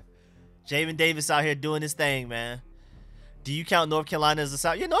right there. Jamin Davis out here doing his thing, man. Do you count North Carolina as the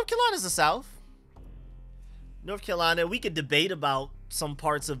South? Yeah, North Carolina's the South. North Carolina, we could debate about some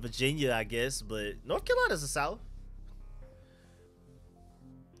parts of Virginia, I guess, but North Carolina's the South.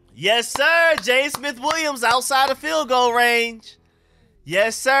 Yes, sir. James Smith-Williams outside of field goal range.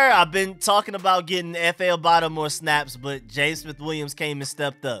 Yes, sir. I've been talking about getting FL Bottom more snaps, but James Smith-Williams came and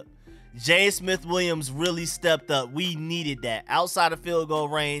stepped up. James Smith-Williams really stepped up. We needed that. Outside of field goal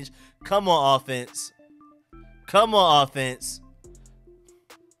range. Come on, offense. Come on, offense.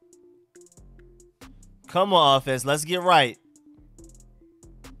 Come on, offense. Let's get right.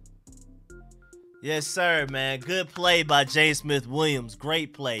 Yes, sir, man. Good play by James Smith-Williams.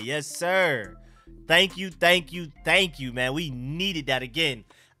 Great play. Yes, sir. Thank you, thank you, thank you, man. We needed that again.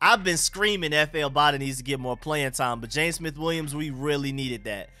 I've been screaming FL Bottom needs to get more playing time, but James Smith-Williams, we really needed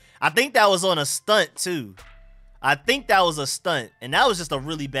that. I think that was on a stunt, too. I think that was a stunt, and that was just a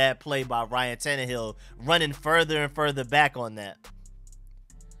really bad play by Ryan Tannehill running further and further back on that.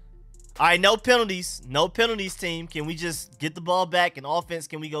 All right, no penalties. No penalties, team. Can we just get the ball back and offense,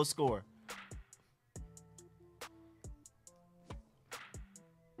 can we go score?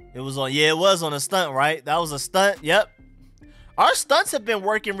 It was on, yeah, it was on a stunt, right? That was a stunt, yep. Our stunts have been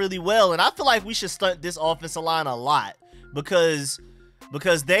working really well, and I feel like we should stunt this offensive line a lot because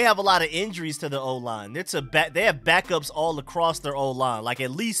they have a lot of injuries to the O-line. They have backups all across their O-line, like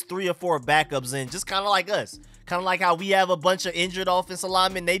at least 3 or 4 backups in, just kind of like us. Kind of like how we have a bunch of injured offensive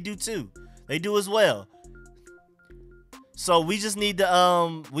linemen. They do too. They do as well. So we just need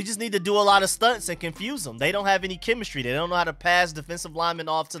to do a lot of stunts and confuse them. They don't have any chemistry. They don't know how to pass defensive linemen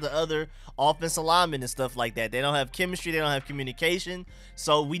off to the other offensive linemen and stuff like that. They don't have chemistry. They don't have communication.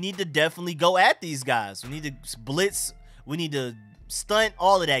 So we need to definitely go at these guys. We need to blitz. We need to stunt,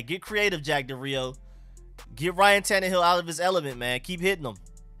 all of that. Get creative, Jack Del Rio. Get Ryan Tannehill out of his element, man. Keep hitting him.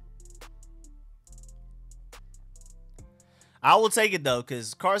 I will take it, though,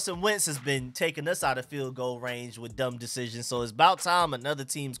 because Carson Wentz has been taking us out of field goal range with dumb decisions. So it's about time another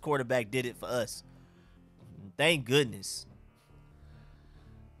team's quarterback did it for us. Thank goodness.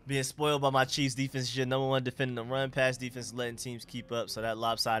 Being spoiled by my Chiefs defense is your #1 defending the run. Pass defense letting teams keep up, so that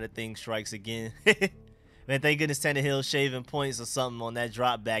lopsided thing strikes again. Man, thank goodness Tannehill shaving points or something on that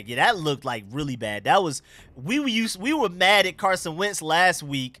drop back. Yeah, that looked like really bad. That was we were mad at Carson Wentz last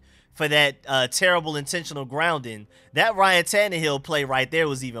week for that terrible intentional grounding. That Ryan Tannehill play right there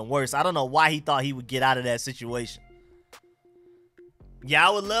was even worse. I don't know why he thought he would get out of that situation. Yeah,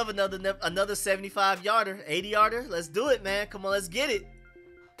 I would love another 75-yarder, 80-yarder. Let's do it, man. Come on, let's get it.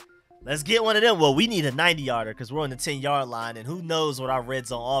 Let's get one of them. Well, we need a 90-yarder because we're on the 10-yard line, and who knows what our red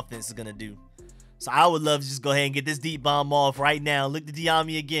zone offense is going to do. So I would love to just go ahead and get this deep bomb off right now. Look at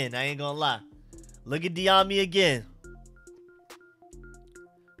Diami again. I ain't going to lie. Look at Diami again.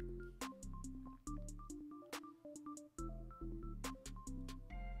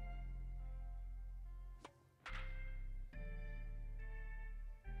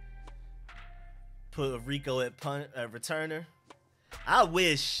 Put Rico at returner. I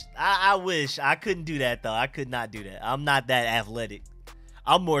wish I couldn't do that though. I could not do that. I'm not that athletic.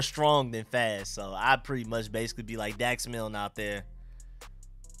 I'm more strong than fast, so I pretty much basically be like Dax Milne out there.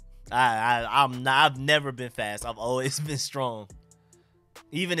 I've never been fast. I've always been strong.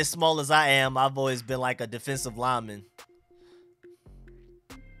 Even as small as I am, I've always been like a defensive lineman.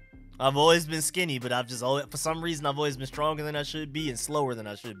 I've always been skinny, but I've just always, for some reason, I've always been stronger than I should be and slower than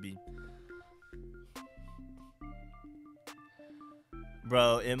I should be.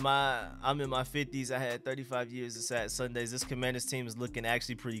 Bro, I'm in my 50s. I had 35 years of Sat Sundays. This Commanders team is looking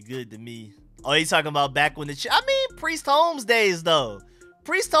actually pretty good to me. Oh, you talking about back when I mean, Priest Holmes days, though.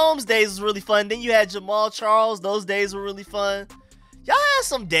 Priest Holmes days was really fun. Then you had Jamal Charles. Those days were really fun. Y'all had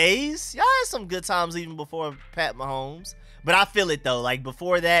some days. Y'all had some good times even before Pat Mahomes. But I feel it, though. Like,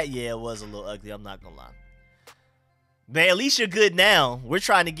 before that, yeah, it was a little ugly. I'm not gonna lie. Man, at least you're good now. We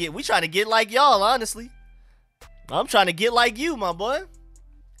trying to get like y'all, honestly. I'm trying to get like you, my boy.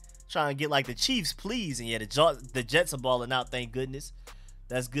 Trying to get like the Chiefs, please. And yeah, the Jets are balling out, thank goodness.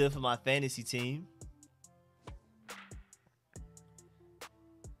 That's good for my fantasy team.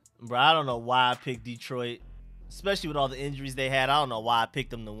 Bro, I don't know why I picked Detroit. Especially with all the injuries they had. I don't know why I picked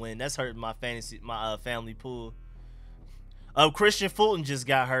them to win. That's hurting my family pool. Christian Fulton just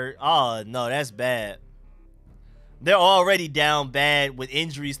got hurt. Oh, no, that's bad. They're already down bad with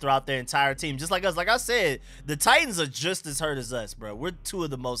injuries throughout their entire team. Just like us. Like I said, the Titans are just as hurt as us, bro. We're two of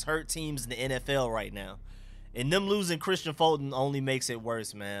the most hurt teams in the NFL right now. And them losing Christian Fulton only makes it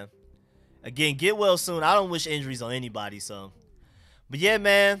worse, man. Again, get well soon. I don't wish injuries on anybody, so. But yeah,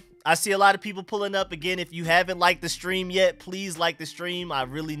 man. I see a lot of people pulling up. Again, if you haven't liked the stream yet, please like the stream. I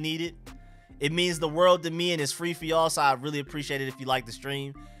really need it. It means the world to me, and it's free for y'all, so I really appreciate it if you like the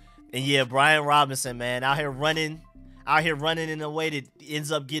stream. And yeah, Brian Robinson, man, out here running in a way that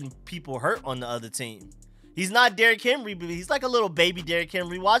ends up getting people hurt on the other team. He's not Derrick Henry, but he's like a little baby Derrick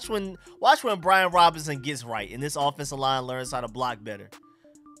Henry. Watch when Brian Robinson gets right and this offensive line learns how to block better.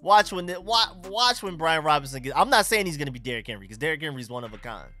 Watch when Brian Robinson gets. I'm not saying he's gonna be Derrick Henry because Derrick Henry's one of a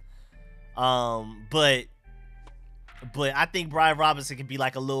kind. But I think Brian Robinson can be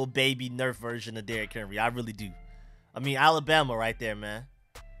like a little baby Nerf version of Derrick Henry. I really do. I mean, Alabama right there, man.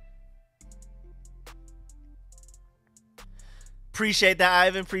 Appreciate that,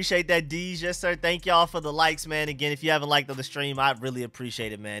 Ivan. Appreciate that, D's. Yes, sir. Thank y'all for the likes, man. Again, if you haven't liked on the stream, I really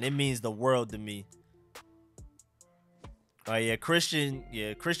appreciate it, man. It means the world to me. Oh, yeah, Christian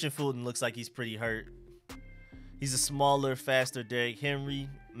Fulton looks like he's pretty hurt. He's a smaller, faster Derrick Henry.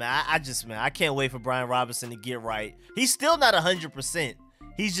 Man, I can't wait for Brian Robinson to get right. He's still not 100%.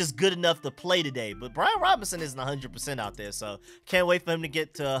 He's just good enough to play today. But Brian Robinson isn't 100% out there, so can't wait for him to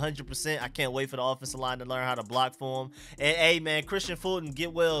get to 100%. I can't wait for the offensive line to learn how to block for him. And hey, man, Christian Fulton,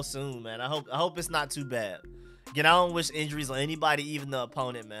 get well soon, man. I hope it's not too bad. Again, I don't wish injuries on anybody, even the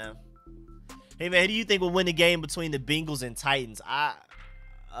opponent, man. Hey, man, who do you think will win the game between the Bengals and Titans?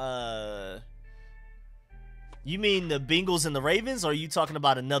 You mean the Bengals and the Ravens, or are you talking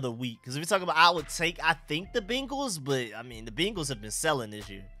about another week? Because if you're talking about, I think the Bengals, but I mean, the Bengals have been selling this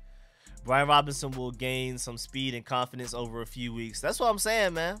year. Brian Robinson will gain some speed and confidence over a few weeks. That's what I'm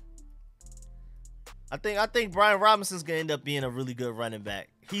saying, man. I think Brian Robinson's gonna end up being a really good running back.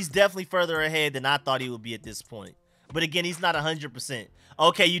 He's definitely further ahead than I thought he would be at this point. But again, he's not 100%.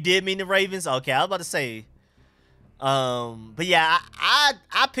 Okay, you did mean the Ravens? Okay, I was about to say. But yeah,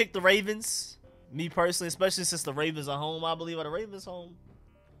 I picked the Ravens. Me personally, especially since the Ravens are home, I believe. Are the Ravens home?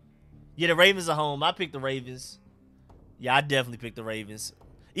 Yeah, the Ravens are home. I picked the Ravens. Yeah, I definitely picked the Ravens.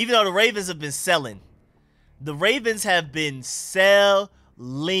 Even though the Ravens have been selling. The Ravens have been selling.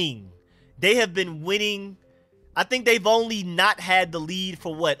 They have been winning. I think they've only not had the lead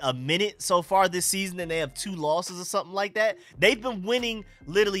for, what, a minute so far this season, and they have 2 losses or something like that. They've been winning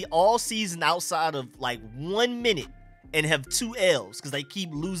literally all season outside of, like, 1 minute. And have 2 L's because they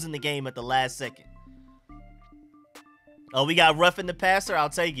keep losing the game at the last second. Oh, we got roughing the passer. I'll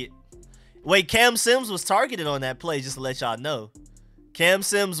take it. Wait, Cam Sims was targeted on that play, just to let y'all know. Cam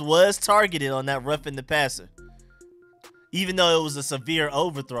Sims was targeted on that roughing the passer. Even though it was a severe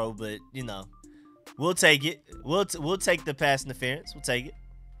overthrow, but, you know, we'll take it. We'll take the pass interference. We'll take it.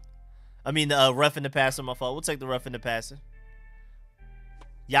 I mean, the roughing the passer, my fault. We'll take the roughing the passer.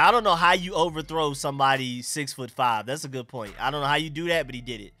 Yeah, I don't know how you overthrow somebody 6'5". That's a good point. I don't know how you do that, but he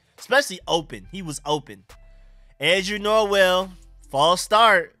did it. Especially open. He was open. Andrew Norwell, false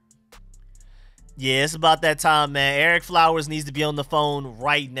start. Yeah, it's about that time, man. Eric Flowers needs to be on the phone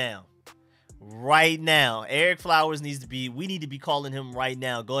right now. Right now. Eric Flowers needs to be, we need to be calling him right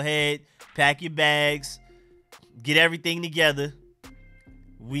now. Go ahead, pack your bags, get everything together.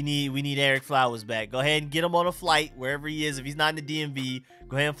 We need Eric Flowers back. Go ahead and get him on a flight wherever he is. If he's not in the DMV,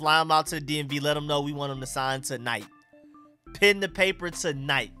 go ahead and fly him out to the DMV. Let him know we want him to sign tonight. Pen the paper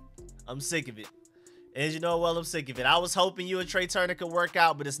tonight. I'm sick of it. As you know, well, I'm sick of it. I was hoping you and Trey Turner could work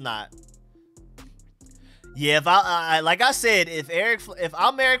out, but it's not. Yeah, if like I said, if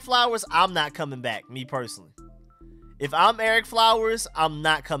I'm Eric Flowers, I'm not coming back. Me personally. If I'm Eric Flowers, I'm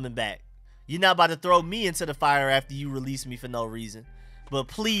not coming back. You're not about to throw me into the fire after you release me for no reason. But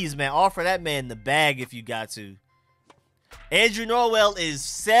please, man, offer that man the bag if you got to. Andrew Norwell is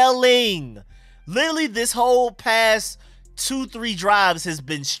selling. Literally, this whole past 2-3 drives has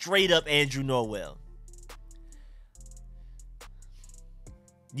been straight up Andrew Norwell.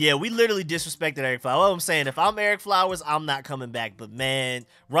 Yeah, we literally disrespected Eric Flowers. What I'm saying, if I'm Eric Flowers, I'm not coming back. But man,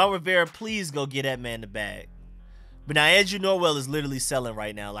 Ron Rivera, please go get that man the bag. But now Andrew Norwell is literally selling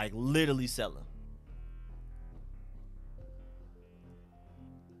right now, like literally selling.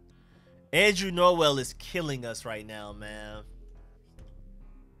 Andrew Norwell is killing us right now, man.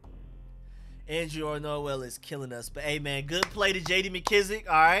 Andrew Norwell is killing us. But hey, man, good play to J.D. McKissick.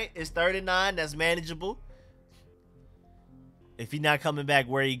 All right, it's 39. That's manageable. If he's not coming back,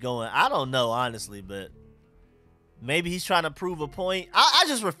 where he going? I don't know, honestly, but maybe he's trying to prove a point. I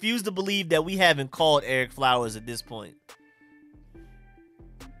just refuse to believe that we haven't called Eric Flowers at this point.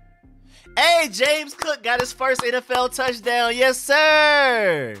 Hey, James Cook got his first NFL touchdown. Yes,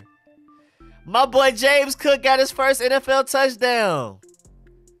 sir. My boy James Cook got his first NFL touchdown.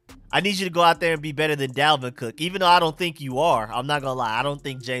 I need you to go out there and be better than Dalvin Cook, even though I don't think you are. I'm not going to lie. I don't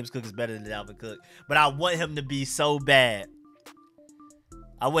think James Cook is better than Dalvin Cook, but I want him to be so bad.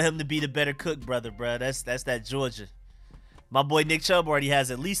 I want him to be the better Cook brother, bro. That's that Georgia. My boy Nick Chubb already has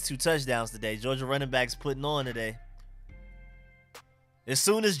at least 2 touchdowns today. Georgia running backs putting on today. As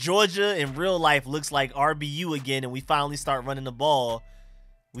soon as Georgia in real life looks like RBU again and we finally start running the ball,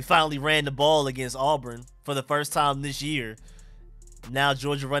 we finally ran the ball against Auburn for the first time this year. Now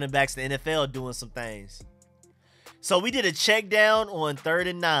Georgia running backs in the NFL doing some things. So we did a check down on 3rd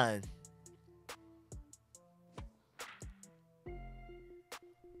and 9.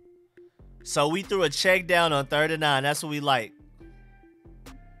 So we threw a check down on 3rd and 9. That's what we like.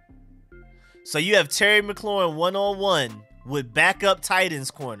 So you have Terry McLaurin one-on-one with backup tight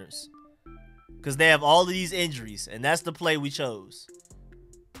ends corners, because they have all of these injuries, and that's the play we chose.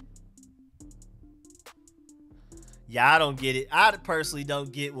 Yeah, I don't get it. I personally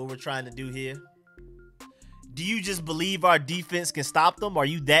don't get what we're trying to do here. Do you just believe our defense can stop them? Are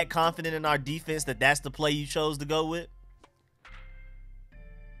you that confident in our defense that that's the play you chose to go with?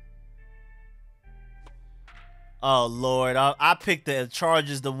 Oh, Lord. I picked the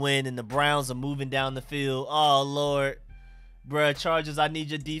Chargers to win, and the Browns are moving down the field. Oh, Lord. Bruh, Chargers, I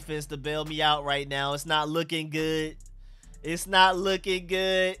need your defense to bail me out right now. It's not looking good. It's not looking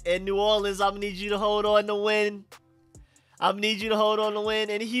good. In New Orleans, I'm going to need you to hold on to win. I'm going to need you to hold on to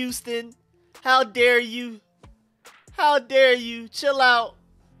win. In Houston, how dare you? How dare you? Chill out.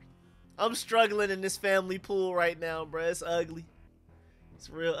 I'm struggling in this family pool right now, bruh. It's ugly. It's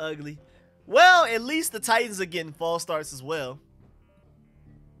real ugly. Well, at least the Titans are getting false starts as well.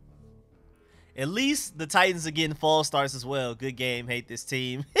 At least the Titans are getting false starts as well. Good game. Hate this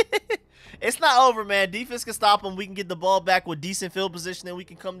team. It's not over, man. Defense can stop them. We can get the ball back with decent field position, and we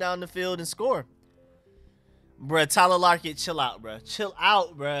can come down the field and score. Bruh, Tyler Lockett, chill out, bruh. Chill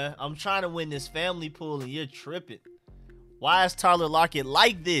out, bruh. I'm trying to win this family pool, and you're tripping. Why is Tyler Lockett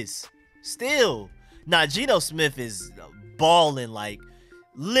like this? Still. Nah, Geno Smith is balling, like,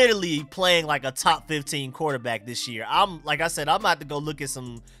 literally playing like a top 15 quarterback this year. Like I said, I'm about to go look at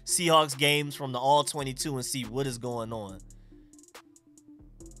some Seahawks games from the All-22 and see what is going on.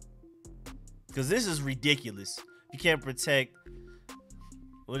 Because this is ridiculous. You can't protect.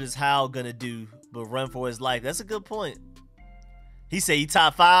 What is Howell gonna do but run for his life? That's a good point. He said he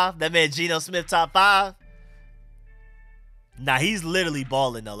top 5. That man Geno Smith top 5. Nah, he's literally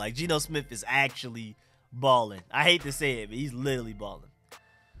balling though. Like, Geno Smith is actually balling. I hate to say it, but he's literally balling.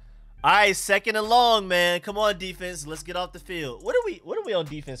 All right, 2nd and long, man. Come on, defense. Let's get off the field. What are we on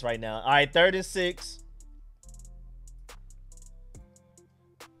defense right now? All right, 3rd and 6.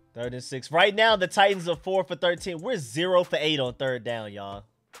 3rd and 6. Right now, the Titans are 4 for 13. We're 0 for 8 on 3rd down, y'all.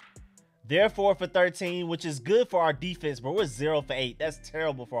 They're 4 for 13, which is good for our defense, but we're 0 for 8. That's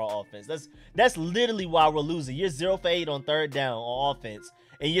terrible for our offense. That's literally why we're losing. You're 0 for 8 on 3rd down on offense,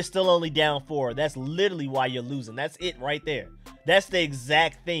 and you're still only down 4. That's literally why you're losing. That's it right there. That's the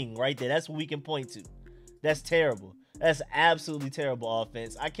exact thing right there. That's what we can point to. That's terrible. That's absolutely terrible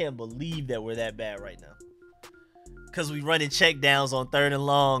offense. I can't believe that we're that bad right now. Because we running check downs on 3rd and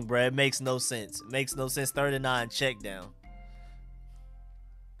long, bro. It makes no sense. It makes no sense. 3rd and 9 check down.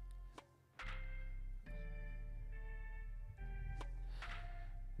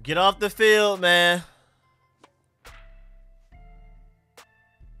 Get off the field, man.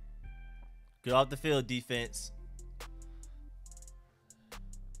 Get off the field, defense.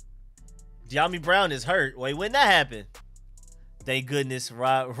 De'Ami Brown is hurt. Wait, when that happened? Thank goodness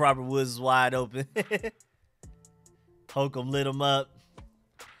Robert Woods is wide open. Holcomb lit him up.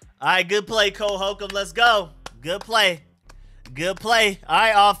 All right, good play, Cole Holcomb. Let's go. Good play. Good play. All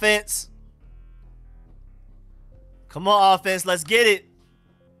right, offense. Come on, offense. Let's get it.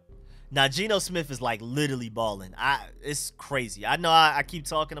 Now, Geno Smith is like literally balling. It's crazy. I know I keep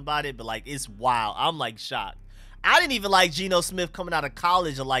talking about it, but like it's wild. I'm like shocked. I didn't even like Geno Smith coming out of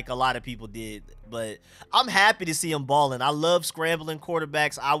college like a lot of people did, but I'm happy to see him balling. I love scrambling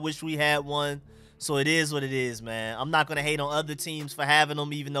quarterbacks. I wish we had one. So it is what it is, man. I'm not going to hate on other teams for having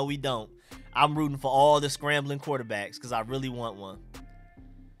them, even though we don't. I'm rooting for all the scrambling quarterbacks because I really want one.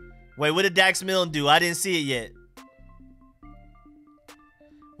 Wait, what did Dax Milne do? I didn't see it yet.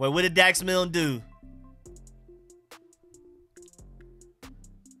 Wait, what did Dax Milne do?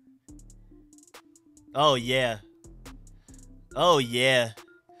 Oh, yeah. Oh, yeah.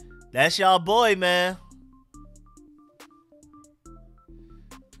 That's y'all boy, man.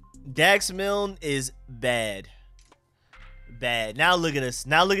 Dax Milne is bad. Bad. Now look at us.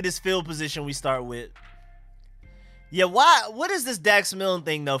 Now look at this field position we start with. Yeah, why? What is this Dax Milne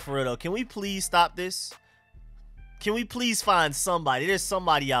thing, though, for real, though? Can we please stop this? Can we please find somebody? There's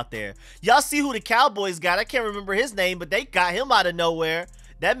somebody out there. Y'all see who the Cowboys got. I can't remember his name, but they got him out of nowhere.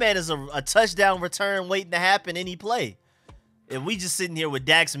 That man is a touchdown return waiting to happen any play. And we just sitting here with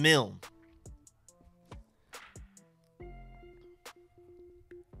Dax Milne.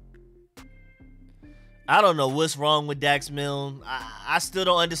 I don't know what's wrong with Dax Milne. I still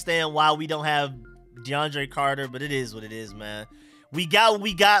don't understand why we don't have DeAndre Carter, but it is what it is, man. We got what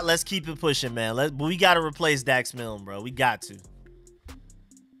we got. Let's keep it pushing, man. We got to replace Dax Milne, bro. We got to.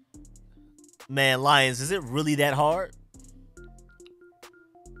 Man, Lions, is it really that hard?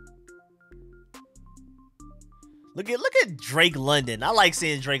 Look at Drake London. I like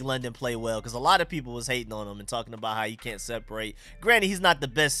seeing Drake London play well because a lot of people was hating on him and talking about how he can't separate. Granted, he's not the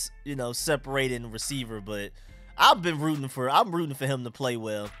best, you know, separating receiver, but I'm rooting for him to play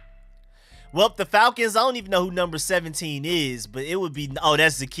well. Well, the Falcons, I don't even know who number 17 is, but it would be, oh,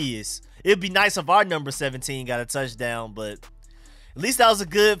 that's Zacchaeus. It would be nice if our number 17 got a touchdown, but at least that was a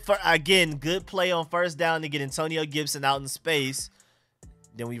good play on first down to get Antonio Gibson out in space.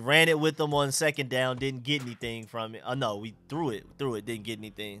 Then we ran it with them on second down, didn't get anything from it. Oh, no, we threw it, didn't get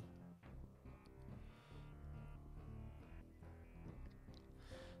anything.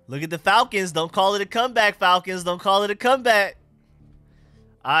 Look at the Falcons. Don't call it a comeback, Falcons. Don't call it a comeback.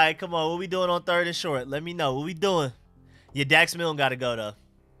 All right, come on. What we doing on third and short? Let me know. What we doing? Yeah, Dax Milne got to go, though.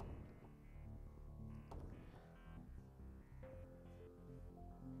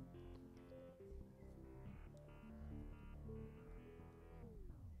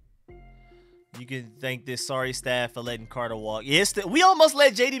 You can thank this sorry staff for letting Carter walk. Yes, we almost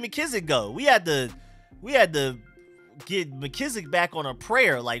let J.D. McKissick go. We had to get McKissick back on a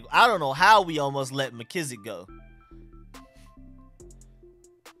prayer. Like, I don't know how we almost let McKissick go.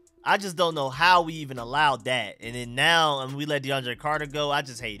 I just don't know how we even allowed that. And then now we let DeAndre Carter go. I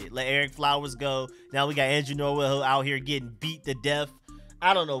just hate it. Let Eric Flowers go. Now we got Andrew Norwell out here getting beat to death.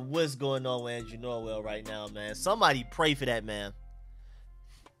 I don't know what's going on with Andrew Norwell right now, man. Somebody pray for that man.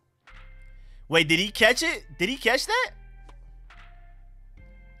 Wait, did he catch it? Did he catch that?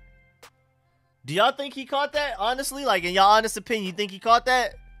 Do y'all think he caught that? Honestly, like in y'all honest opinion, you think he caught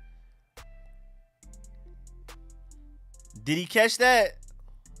that? Did he catch that?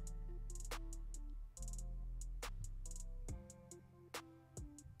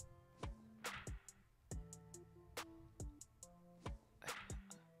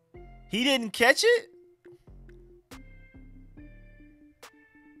 He didn't catch it?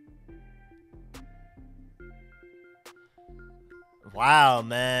 Wow,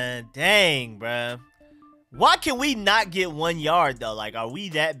 man. Dang, bruh. Why can we not get 1 yard, though? Like, are we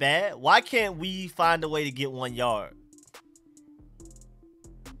that bad? Why can't we find a way to get 1 yard?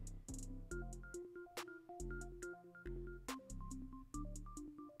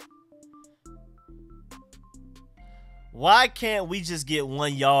 Why can't we just get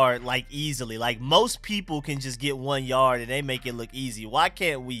 1 yard, like, easily? Like, most people can just get 1 yard and they make it look easy. Why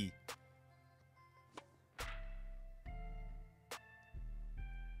can't we?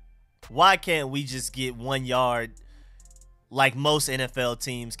 Why can't we just get 1 yard like most NFL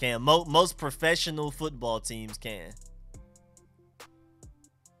teams can? Most professional football teams can.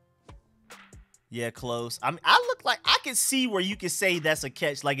 Yeah, close. I mean, I look like I can see where you could say that's a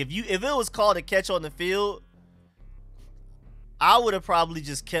catch. Like if it was called a catch on the field, I would have probably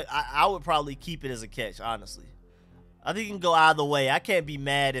just kept. I would probably keep it as a catch. Honestly, I think it can go either way. I can't be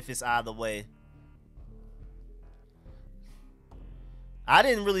mad if it's either way. I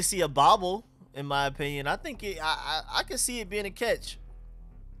didn't really see a bobble, in my opinion. I think I can see it being a catch.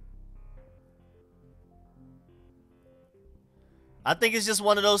 I think it's just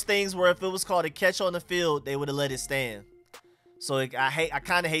one of those things where if it was called a catch on the field, they would have let it stand. So I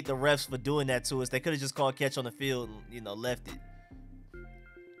kind of hate the refs for doing that to us. They could have just called catch on the field and, you know, left it.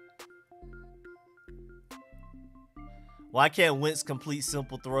 Why can't Wentz complete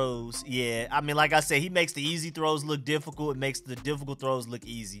simple throws? Yeah, I mean, like I said, he makes the easy throws look difficult. It makes the difficult throws look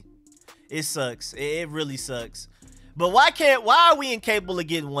easy. It sucks. It really sucks. But why are we incapable of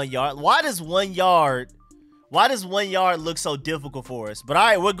getting 1 yard? Why does 1 yard look so difficult for us? But all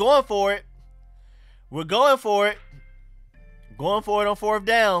right, we're going for it. We're going for it. Going for it on 4th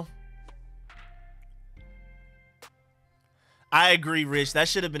down. I agree, Rich. That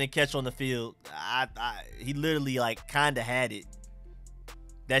should have been a catch on the field. He literally, like, kind of had it.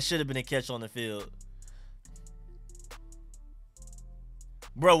 That should have been a catch on the field.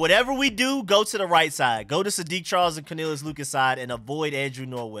 Bro, whatever we do, go to the right side. Go to Sadiq Charles and Cornelius Lucas' side and avoid Andrew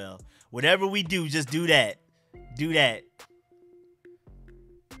Norwell. Whatever we do, just do that. Do that.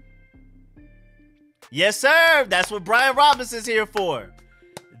 Yes, sir. That's what Brian Robinson's here for.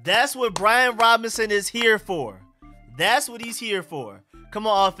 That's what Brian Robinson is here for. That's what he's here for. Come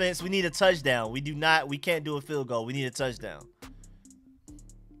on, offense. We need a touchdown. We can't do a field goal. We need a touchdown.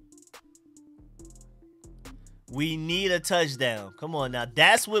 We need a touchdown. Come on now.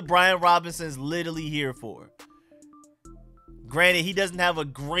 That's what Brian Robinson's literally here for. Granted, he doesn't have a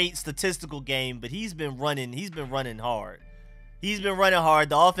great statistical game, but he's been running hard. He's been running hard.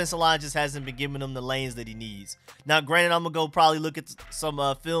 The offensive line just hasn't been giving him the lanes that he needs. Now, granted, I'm going to go probably look at some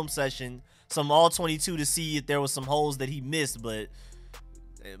film session, some all-22 to see if there was some holes that he missed, but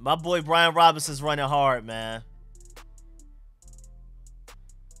my boy Brian Robinson's running hard, man.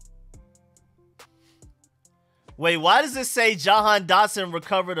 Wait, why does it say Jahan Dotson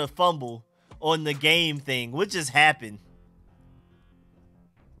recovered a fumble on the game thing? What just happened?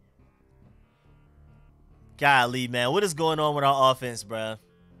 Golly, man. What is going on with our offense, bruh?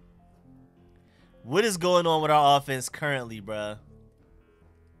 What is going on with our offense currently, bruh?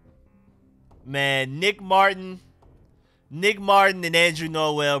 Man, Nick Martin and Andrew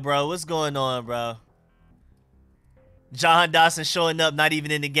Norwell, bro. What's going on, bro? Jahan Dotson showing up, not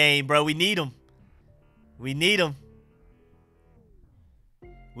even in the game, bro. We need him. We need him.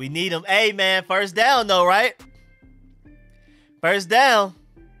 We need him. Hey, man, first down, though, right? First down.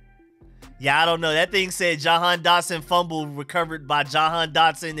 Yeah, I don't know. That thing said Jahan Dotson fumble recovered by Jahan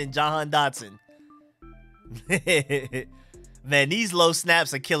Dotson and Jahan Dotson. Man, these low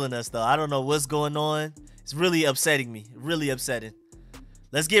snaps are killing us, though. I don't know what's going on. It's really upsetting me. Really upsetting.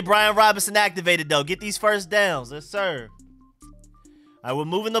 Let's get Brian Robinson activated, though. Get these first downs. Yes, sir. All right, we're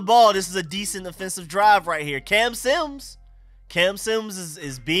moving the ball. This is a decent offensive drive right here. Cam Sims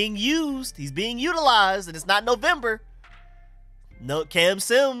is being used. He's being utilized, and it's not November. No, Cam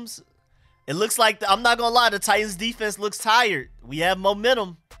Sims. It looks like, I'm not going to lie, the Titans defense looks tired. We have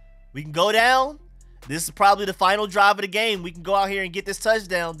momentum. We can go down. This is probably the final drive of the game. We can go out here and get this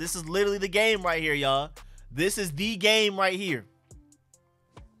touchdown. This is literally the game right here, y'all. This is the game right here.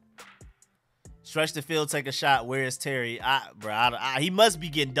 Stretch the field, take a shot. Where is Terry? He must be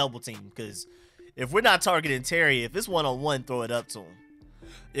getting double teamed, because if we're not targeting Terry, if it's one-on-one, throw it up to him.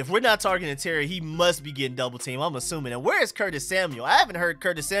 If we're not targeting Terry, he must be getting double teamed, I'm assuming. And where is Curtis Samuel? I haven't heard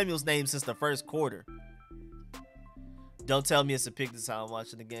Curtis Samuel's name since the first quarter. Don't tell me it's a pick this time I'm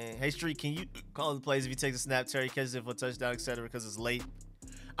watching the game. Hey, Street, can you call the plays if you take the snap, Terry catches it for a touchdown, etc., because it's late?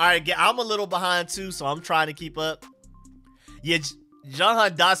 All right, I'm a little behind, too, so I'm trying to keep up. Yeah,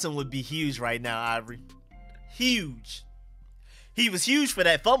 Jahan Dotson would be huge right now, Ivory. Huge. He was huge for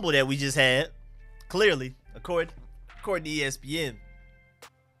that fumble that we just had, clearly, according to ESPN.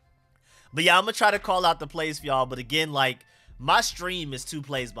 But yeah, I'm going to try to call out the plays for y'all. But again, like, my stream is 2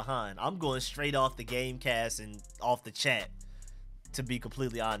 plays behind. I'm going straight off the game cast and off the chat, to be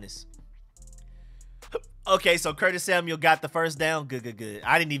completely honest. Okay, so Curtis Samuel got the first down. Good, good, good.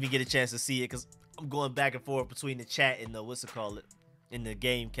 I didn't even get a chance to see it because I'm going back and forth between the chat and the, in the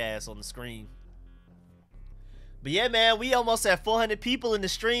game cast on the screen. But yeah, man, we almost at 400 people in the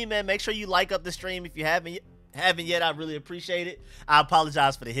stream, man. Make sure you like up the stream if you haven't yet. I really appreciate it. I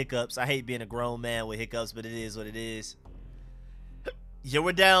apologize for the hiccups. I hate being a grown man with hiccups, but it is what it is. Yeah,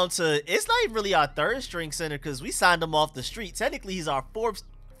 we're down to, it's not even really our 3rd string center because we signed him off the street. Technically, he's our fourth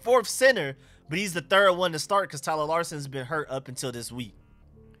center, but he's the 3rd one to start because Tyler Larson's been hurt up until this week.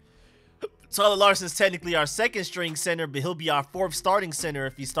 Tyler Larson's technically our 2nd string center, but he'll be our 4th starting center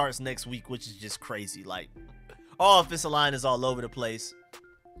if he starts next week, which is just crazy. Like, our offensive line is all over the place.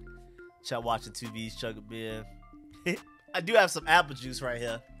 Chat watching 2Vs, chug a beer. I do have some apple juice right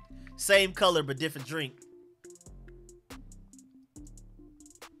here. Same color, but different drink.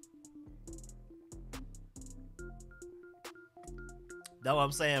 That's what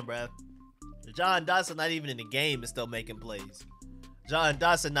I'm saying, bruh. Jahan Dotson not even in the game is still making plays. Jahan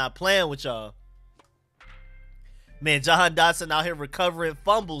Dotson not playing with y'all. Man, Jahan Dotson out here recovering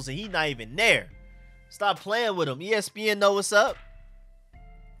fumbles, and he not even there. Stop playing with him. ESPN know what's up.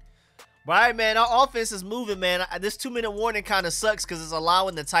 All right, man, our offense is moving, man. This 2-minute warning kind of sucks because it's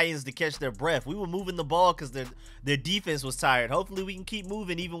allowing the Titans to catch their breath. We were moving the ball because their defense was tired. Hopefully, we can keep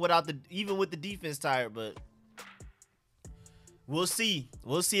moving even with the defense tired, but we'll see.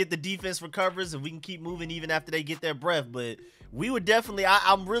 We'll see if the defense recovers and we can keep moving even after they get their breath. But we would definitely.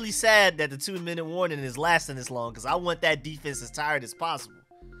 I'm really sad that the 2-minute warning is lasting this long because I want that defense as tired as possible.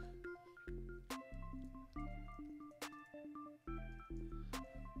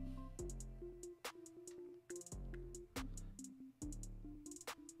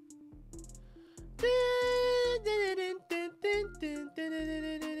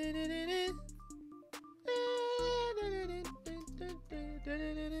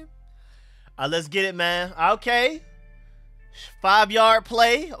 Let's get it, man. Okay. 5-yard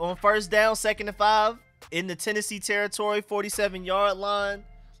play on first down, 2nd and 5 in the Tennessee territory, 47-yard line.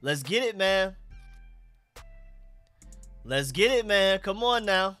 Let's get it, man. Let's get it, man. Come on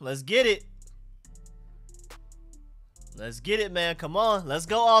now. Let's get it. Let's get it, man. Come on. Let's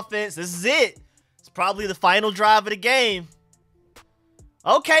go, offense. This is it. It's probably the final drive of the game.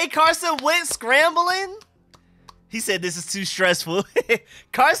 Okay, Carson Wentz scrambling. He said this is too stressful.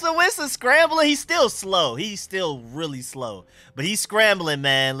 Carson Wentz is scrambling. He's still slow. He's still really slow. But he's scrambling,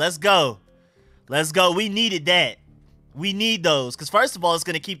 man. Let's go. Let's go. We needed that. We need those. Because first of all, it's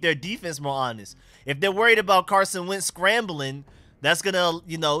going to keep their defense more honest. If they're worried about Carson Wentz scrambling, that's going to,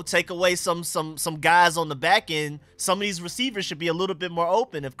 you know, take away some guys on the back end. Some of these receivers should be a little bit more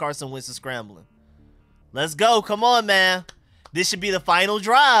open if Carson Wentz is scrambling. Let's go. Come on, man. This should be the final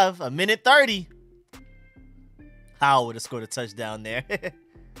drive. 1:30. Howell would have scored a touchdown there.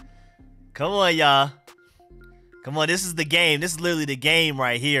 Come on, y'all. Come on, this is the game. This is literally the game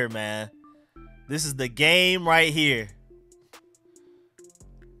right here, man. This is the game right here.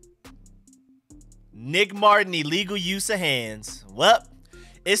 Nick Martin, illegal use of hands. Well,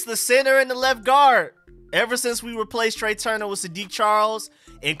 it's the center and the left guard. Ever since we replaced Trey Turner with Sadiq Charles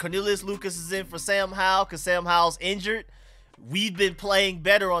and Cornelius Lucas is in for Sam Howell because Sam Howell's injured, we've been playing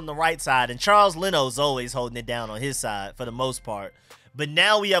better on the right side, and Charles Leno's always holding it down on his side for the most part. But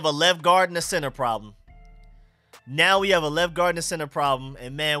now we have a left guard and a center problem. Now we have a left guard and a center problem,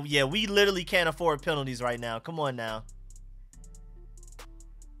 and man, yeah, we literally can't afford penalties right now. Come on now.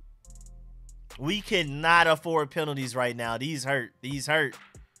 We cannot afford penalties right now. These hurt. These hurt.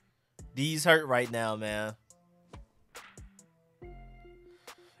 These hurt right now, man.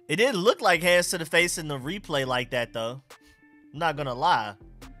 It didn't look like hands to the face in the replay like that, though. I'm not gonna lie.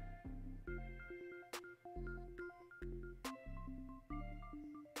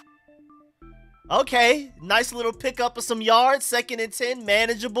 Okay, nice little pickup of some yards. 2nd and 10,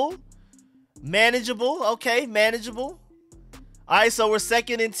 manageable. Manageable, okay, manageable. All right, so we're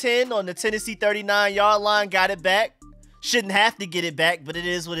 2nd and 10 on the Tennessee 39-yard line. Got it back. Shouldn't have to get it back, but it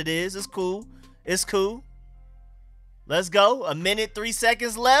is what it is. It's cool. It's cool. Let's go.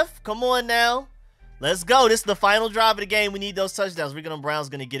 1:03 left. Come on now. Let's go. This is the final drive of the game. We need those touchdowns. Rico Brown's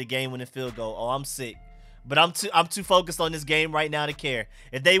gonna get a game-winning field goal. Oh, I'm sick. But I'm too focused on this game right now to care.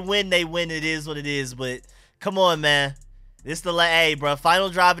 If they win, they win. It is what it is. But come on, man. This is the hey, bro. Final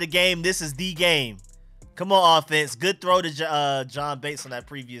drive of the game. This is the game. Come on, offense. Good throw to John Bates on that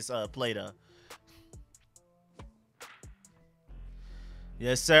previous play, though.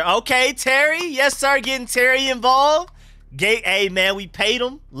 Yes, sir. Okay, Terry. Yes, sir. Getting Terry involved. Hey, man, we paid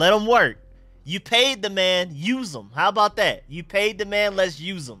him. Let him work. You paid the man. Use him. How about that? You paid the man. Let's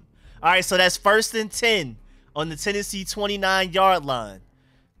use him. All right, so that's 1st and 10 on the Tennessee 29-yard line.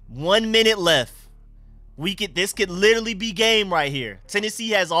 1 minute left. This could literally be game right here. Tennessee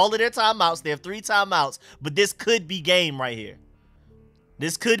has all of their timeouts. They have 3 timeouts, but this could be game right here.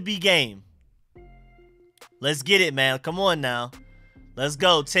 This could be game. Let's get it, man. Come on now. Let's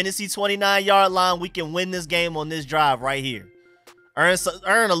go. Tennessee 29-yard line. We can win this game on this drive right here.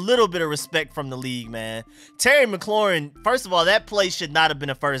 Earn a little bit of respect from the league, man. Terry McLaurin, first of all, that play should not have been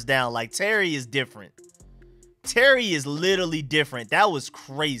a first down. Like, Terry is different. Terry is literally different. That was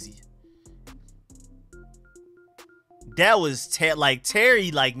crazy. That was,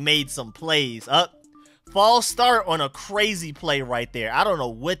 Terry, made some plays. False start on a crazy play right there. I don't know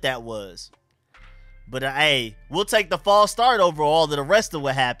what that was. But, hey, we'll take the false start over all of the rest of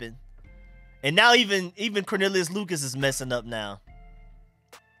what happened. And now even Cornelius Lucas is messing up now.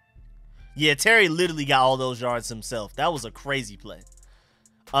 Yeah, Terry literally got all those yards himself. That was a crazy play.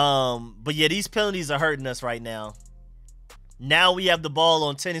 But yeah, these penalties are hurting us right now. Now we have the ball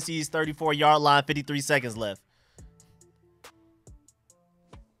on Tennessee's 34-yard line, 53 seconds left.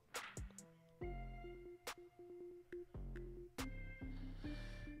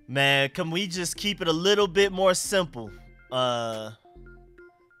 Man, can we just keep it a little bit more simple? Scott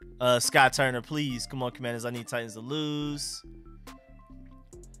Turner, please. Come on, Commanders. I need Titans to lose.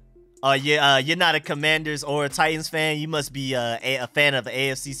 Yeah, you're not a Commanders or a Titans fan. You must be a fan of the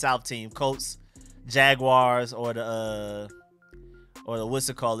AFC South team. Colts, Jaguars, or the what's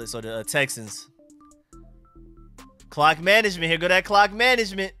it called? So the Texans. Clock management. Here go that clock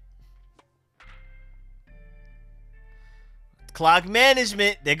management. Clock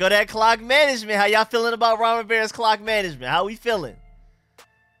management. There go that clock management. How y'all feeling about Ron Rivera's clock management? How we feeling?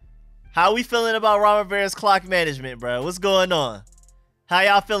 How we feeling about Ron Rivera's clock management, bro? What's going on? How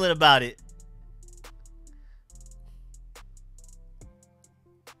y'all feeling about it?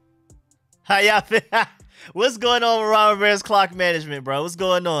 How y'all feel? What's going on with Ron Rivera's clock management, bro? What's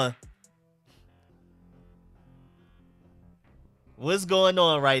going on? What's going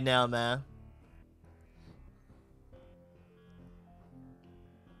on right now, man?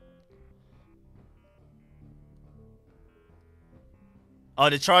 Oh,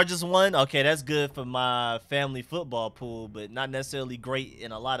 the Chargers won? Okay, that's good for my family football pool, but not necessarily great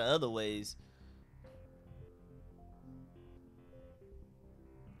in a lot of other ways.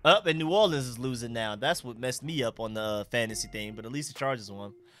 And New Orleans is losing now. That's what messed me up on the fantasy thing, but at least the Chargers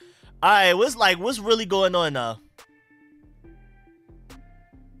won. All right, what's really going on now?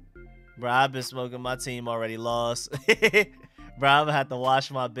 Bro, I've been smoking. My team already lost. Bro, I'm gonna have to wash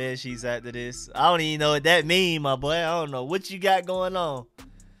my bed sheets after this. I don't even know what that mean, my boy. I don't know what you got going on. All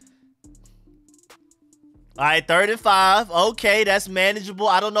right, 3rd and 5. Okay, that's manageable.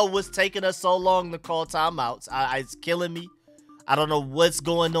 I don't know what's taking us so long to call timeouts. It's killing me. I don't know what's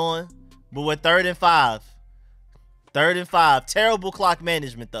going on, but we're 3rd and 5. 3rd and 5. Terrible clock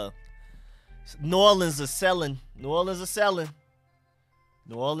management, though. New Orleans is selling. New Orleans is selling.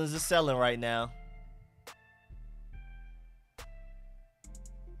 New Orleans is selling right now.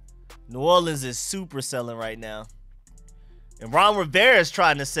 New Orleans is super selling right now. And Ron Rivera is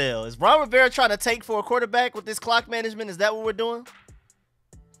trying to sell. Is Ron Rivera trying to take for a quarterback with this clock management? Is that what we're doing?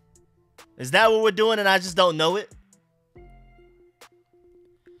 Is that what we're doing and I just don't know it?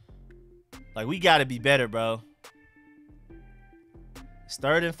 Like, we got to be better, bro. It's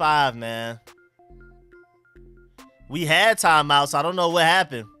 3rd and 5, man. We had timeouts. I don't know what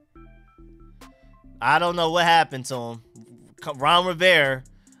happened. I don't know what happened to him. Ron Rivera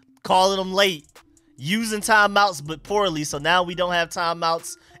calling them late, using timeouts but poorly. So now we don't have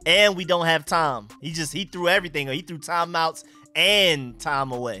timeouts and we don't have time. He threw everything. He threw timeouts and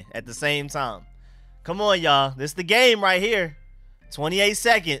time away at the same time. Come on, y'all. This is the game right here. 28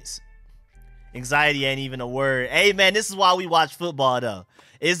 seconds. Anxiety ain't even a word. Hey, man, this is why we watch football, though.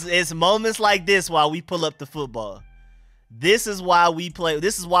 It's moments like this while we pull up the football. This is why we play.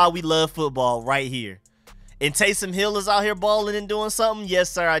 This is why we love football right here. And Taysom Hill is out here balling and doing something. Yes,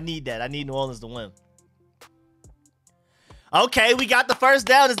 sir, I need that. I need New Orleans to win. Okay, we got the first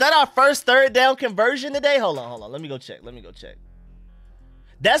down. Is that our first 3rd down conversion today? Hold on. Let me go check.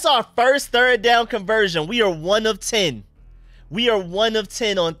 That's our first 3rd down conversion. We are 1 of 10. We are 1 of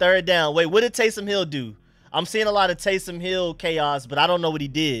 10 on 3rd down. Wait, what did Taysom Hill do? I'm seeing a lot of Taysom Hill chaos, but I don't know what he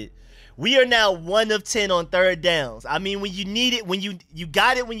did. We are now 1 of 10 on 3rd downs. I mean, when you need it, when you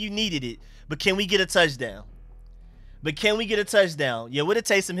got it when you needed it, but can we get a touchdown? Yeah, what did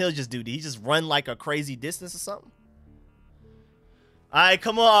Taysom Hill just do? Did he just run like a crazy distance or something? All right,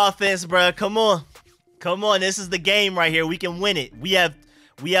 come on, offense, bro. Come on. This is the game right here. We can win it. We have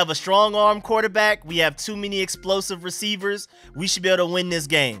a strong arm quarterback. We have too many explosive receivers. We should be able to win this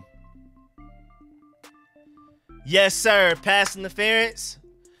game. Yes, sir. Pass interference.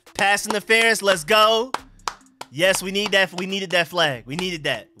 Let's go. Yes, we need that. We needed that flag. We needed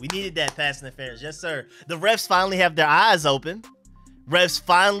that pass interference. Yes, sir. The refs finally have their eyes open.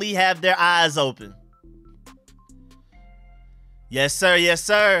 Yes,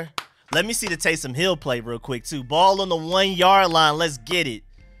 sir. Let me see the Taysom Hill play real quick, too. Ball on the 1-yard line. Let's get it.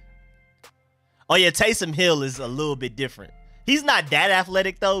 Oh, yeah, Taysom Hill is a little bit different. He's not that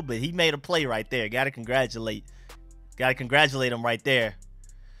athletic, though, but he made a play right there. Got to congratulate him right there.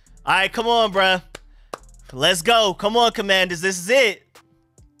 All right, come on, bruh. Let's go. Come on, Commanders. This is it.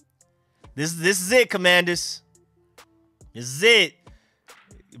 This is it, Commanders. This is it.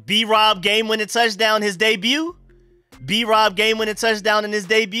 B-Rob game-winning touchdown his debut. B-Rob game-winning touchdown in his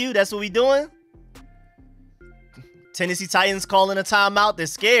debut. That's what we doing. Tennessee Titans calling a timeout. They're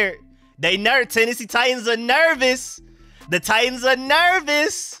scared. Tennessee Titans are nervous. The Titans are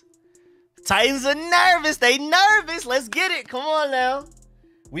nervous. They nervous. Let's get it. Come on now.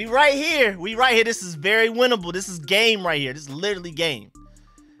 We right here. This is very winnable. This is game right here. This is literally game.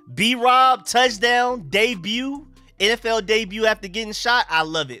 B-Rob touchdown debut NFL debut after getting shot. I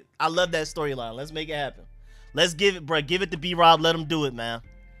love it. I love that storyline. Let's make it happen. Let's give it, bro. Give it to B-Rob. Let him do it, man.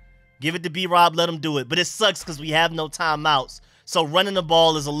 Give it to B-Rob. Let him do it. But it sucks because we have no timeouts. So running the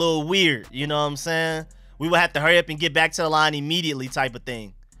ball is a little weird. You know what I'm saying? We would have to hurry up and get back to the line immediately type of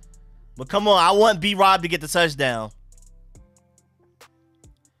thing. But come on. I want B-Rob to get the touchdown.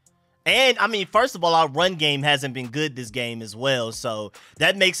 And, I mean, first of all, our run game hasn't been good this game as well. So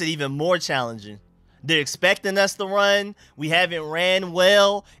that makes it even more challenging. They're expecting us to run. We haven't ran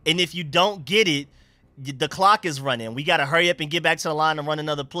well. And if you don't get it, the clock is running. We got to hurry up and get back to the line and run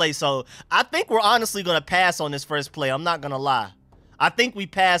another play. So I think we're honestly going to pass on this first play. I'm not going to lie. I think we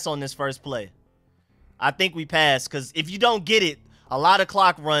pass on this first play. I think we pass because if you don't get it, a lot of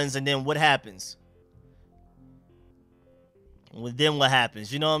clock runs and then what happens? Well, then what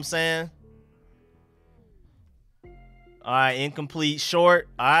happens? You know what I'm saying? All right, incomplete, short.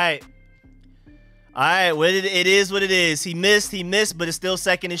 All right. All right, well, it is what it is. He missed, but it's still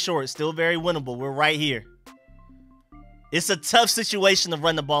second and short. Still very winnable. We're right here. It's a tough situation to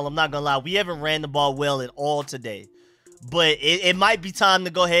run the ball. I'm not going to lie. We haven't ran the ball well at all today. But it might be time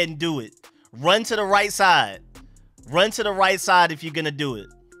to go ahead and do it. Run to the right side. Run to the right side if you're going to do it.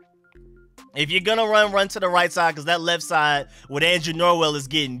 If you're going to run to the right side because that left side with Andrew Norwell is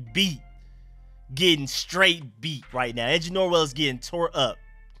getting beat. Getting straight beat right now. Andrew Norwell is getting tore up.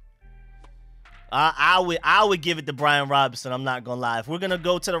 I would give it to Brian Robinson. I'm not going to lie. If we're going to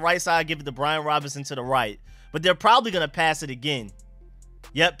go to the right side, give it to Brian Robinson to the right. But they're probably going to pass it again.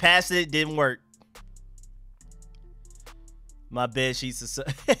 Yep, pass it. Didn't work. My bed sheets are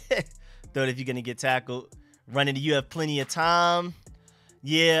thought if you're going to get tackled. Running, you have plenty of time.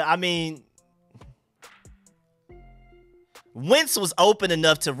 Yeah, I mean, Wentz was open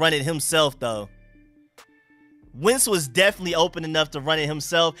enough to run it himself, though. Wentz was definitely open enough to run it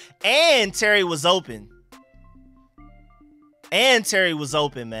himself. And Terry was open. And Terry was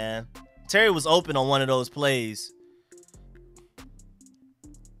open, man. Terry was open on one of those plays.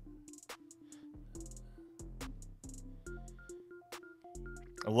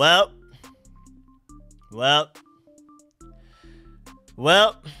 Well.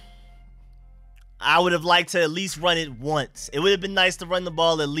 I would have liked to at least run it once. It would have been nice to run the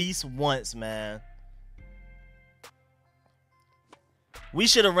ball at least once, man. We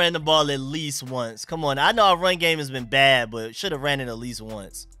should have ran the ball at least once. Come on. I know our run game has been bad, but should have ran it at least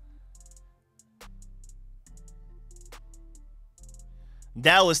once.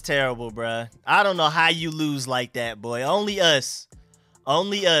 That was terrible, bruh. I don't know how you lose like that, boy. Only us.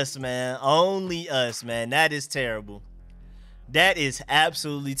 Only us, man. Only us, man. That is terrible. That is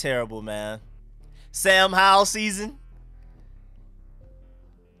absolutely terrible, man. Sam Howell season.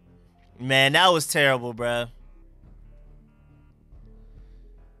 Man, that was terrible, bruh.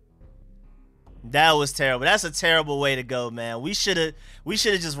 That was terrible. That's a terrible way to go, man. We should have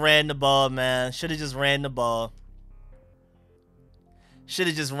just ran the ball, man. Should have just ran the ball. Should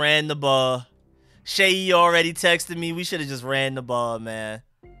have just ran the ball. Shay already texted me. We should have just ran the ball, man.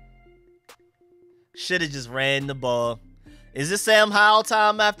 Should have just ran the ball. Is this Sam Howell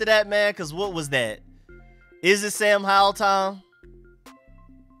time after that, man? Because what was that? Is it Sam Howell time?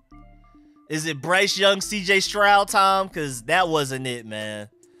 Is it Bryce Young, CJ Stroud time? Because that wasn't it, man.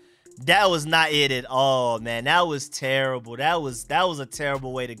 That was not it at all, man. That was terrible. That was a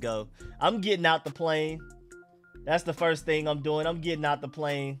terrible way to go. I'm getting out the plane. That's the first thing I'm doing. I'm getting out the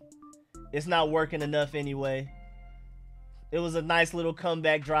plane. It's not working enough anyway. It was a nice little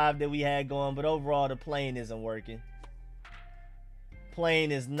comeback drive that we had going, but overall the plane isn't working.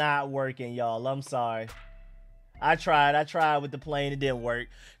 Plane is not working, y'all. I'm sorry. I tried with the plane. It didn't work.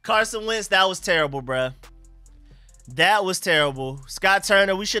 Carson Wentz, that was terrible, bruh. That was terrible. Scott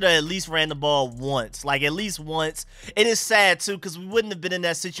Turner, we should have at least ran the ball once. Like, at least once. It is sad, too, because we wouldn't have been in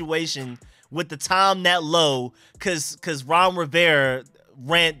that situation with the time that low because Ron Rivera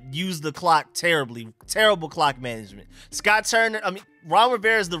used the clock terribly. Terrible clock management. Scott Turner, Ron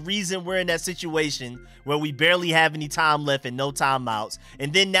Rivera is the reason we're in that situation where we barely have any time left and no timeouts.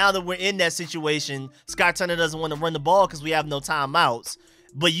 And then now that we're in that situation, Scott Turner doesn't want to run the ball because we have no timeouts.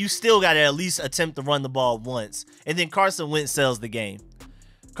 But you still got to at least attempt to run the ball once. And then Carson Wentz sells the game.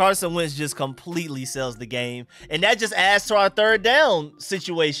 Carson Wentz just completely sells the game. And that just adds to our third down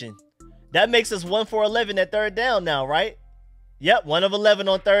situation. That makes us 1 for 11 at third down now, right? Yep, 1 of 11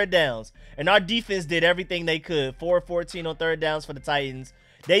 on third downs. And our defense did everything they could. 4 of 14 on third downs for the Titans.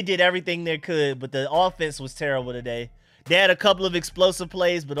 They did everything they could, but the offense was terrible today. They had a couple of explosive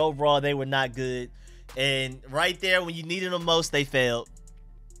plays, but overall they were not good. And right there when you needed them most, they failed.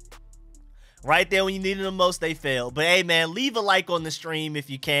 Right there when you needed them most, they failed. But hey, man, leave a like on the stream if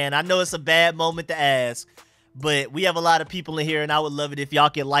you can. I know it's a bad moment to ask, But we have a lot of people in here, and I would love it if y'all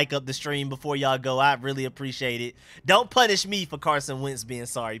could like up the stream before y'all go. I'd really appreciate it. Don't punish me for Carson Wentz being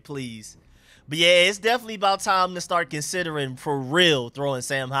sorry, please. But yeah, it's definitely about time to start considering for real throwing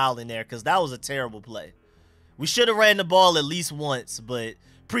Sam Howell in there, because that was a terrible play. We should have ran the ball at least once, but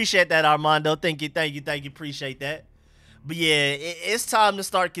appreciate that, Armando. Thank you. Appreciate that. But yeah, it's time to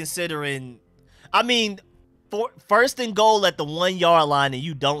start considering. I mean, first and goal at the 1 yard line and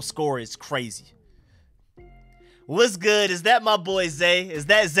you don't score is crazy. What's good? Is that my boy Zay? Is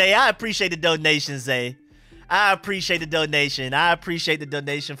that Zay? I appreciate the donation, Zay. I appreciate the donation. I appreciate the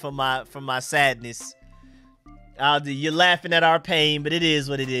donation for my sadness. You're laughing at our pain, but it is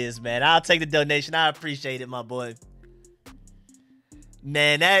what it is, man. I'll take the donation. I appreciate it, my boy.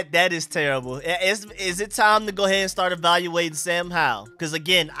 Man, that is terrible. Is it time to go ahead and start evaluating Sam Howell? Because,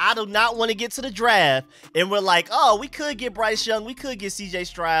 again, I do not want to get to the draft and we're like, oh, we could get Bryce Young. We could get C.J.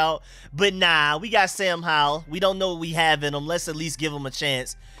 Stroud. But, nah, we got Sam Howell. We don't know what we have in him. Let's at least give him a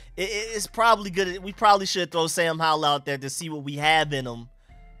chance. It's probably good. We probably should throw Sam Howell out there to see what we have in him.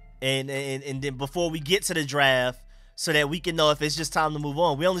 And then before we get to the draft, so that we can know if it's just time to move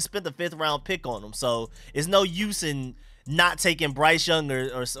on. We only spent the 5th round pick on him. So, it's no use in not taking Bryce Young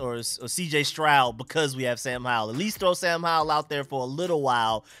or C.J. Stroud because we have Sam Howell. At least throw Sam Howell out there for a little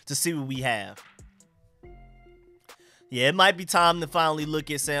while to see what we have. Yeah, it might be time to finally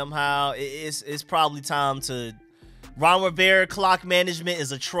look at Sam Howell. It's probably time to... Ron Rivera clock management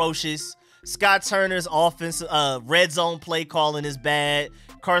is atrocious. Scott Turner's offense, red zone play calling is bad.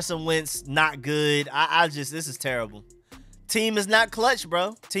 Carson Wentz, not good. This is terrible. Team is not clutch,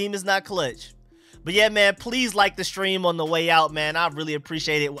 bro. Team is not clutch. But yeah, man, please like the stream on the way out, man. I really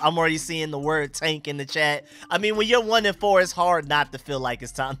appreciate it. I'm already seeing the word tank in the chat. I mean, when you're 1-4, it's hard not to feel like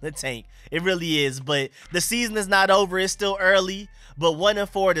it's time to tank. It really is. But the season is not over. It's still early. But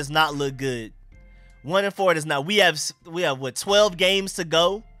 1-4 does not look good. 1-4 does not. We have what, 12 games to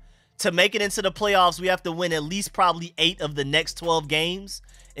go? To make it into the playoffs, we have to win at least probably 8 of the next 12 games.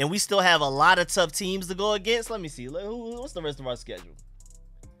 And we still have a lot of tough teams to go against. Let me see. What's the rest of our schedule?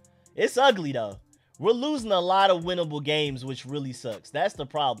 It's ugly, though. We're losing a lot of winnable games, which really sucks. That's the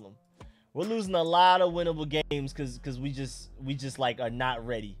problem. We're losing a lot of winnable games because we just like are not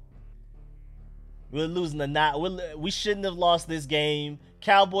ready. We're losing we shouldn't have lost this game.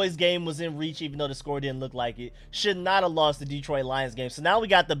 Cowboys game was in reach, even though the score didn't look like it. Should not have lost the Detroit Lions game. So now we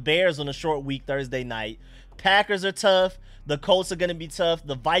got the Bears on a short week Thursday night. Packers are tough. The Colts are going to be tough.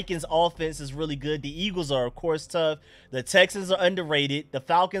 The Vikings offense is really good. The Eagles are, of course, tough. The Texans are underrated. The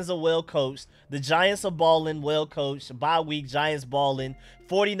Falcons are well coached. The Giants are balling, well coached. Bye week, Giants balling.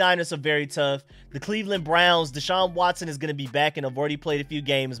 49ers are very tough. The Cleveland Browns, Deshaun Watson is going to be back and have already played a few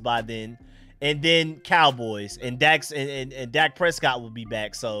games by then. And then Cowboys and Dak Prescott will be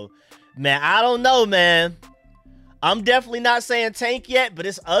back. So, man, I don't know, man. I'm definitely not saying tank yet, but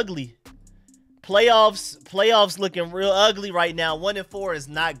it's ugly. Playoffs looking real ugly right now. 1-4 is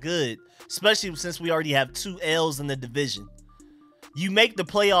not good, especially since we already have 2 L's in the division. You make the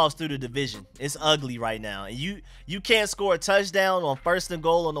playoffs through the division. It's ugly right now. And you can't score a touchdown on 1st and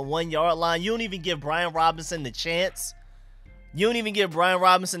goal on the 1 yard line. You don't even give Brian Robinson the chance.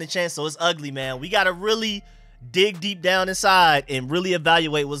 So it's ugly, man. We got to really dig deep down inside and really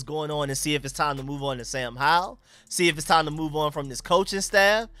evaluate what's going on and see if it's time to move on to Sam Howell. See if it's time to move on from this coaching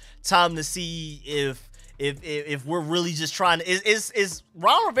staff. Time to see if we're really just trying to... Is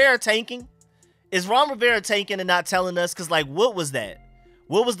Ron Rivera tanking? Is Ron Rivera tanking and not telling us? Because, like, what was that?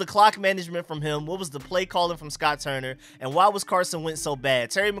 What was the clock management from him? What was the play calling from Scott Turner? And why was Carson Wentz so bad?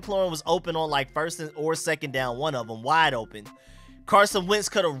 Terry McLaurin was open on, like, 1st or 2nd down, one of them, wide open. Carson Wentz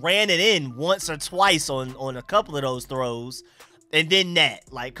could have ran it in once or twice on a couple of those throws. And then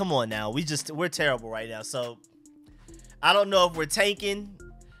that. Like, come on now. We're terrible right now. So, I don't know if we're tanking.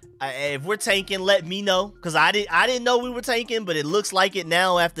 If we're tanking, let me know. Because I didn't know we were tanking, but it looks like it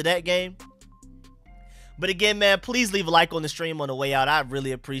now after that game. But again, man, please leave a like on the stream on the way out. I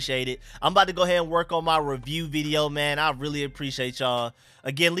really appreciate it. I'm about to go ahead and work on my review video, man. I really appreciate y'all.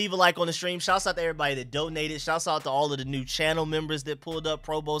 Again, leave a like on the stream. Shouts out to everybody that donated. Shouts out to all of the new channel members that pulled up,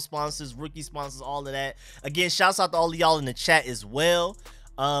 Pro Bowl sponsors, rookie sponsors, all of that. Again, shouts out to all of y'all in the chat as well.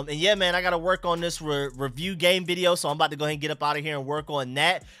 And yeah, man, I got to work on this review game video, so I'm about to go ahead and get up out of here and work on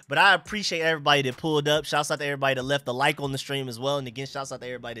that. But I appreciate everybody that pulled up. Shouts out to everybody that left a like on the stream as well. And again, shouts out to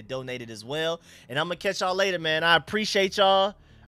everybody that donated as well. And I'm going to catch y'all later, man. I appreciate y'all.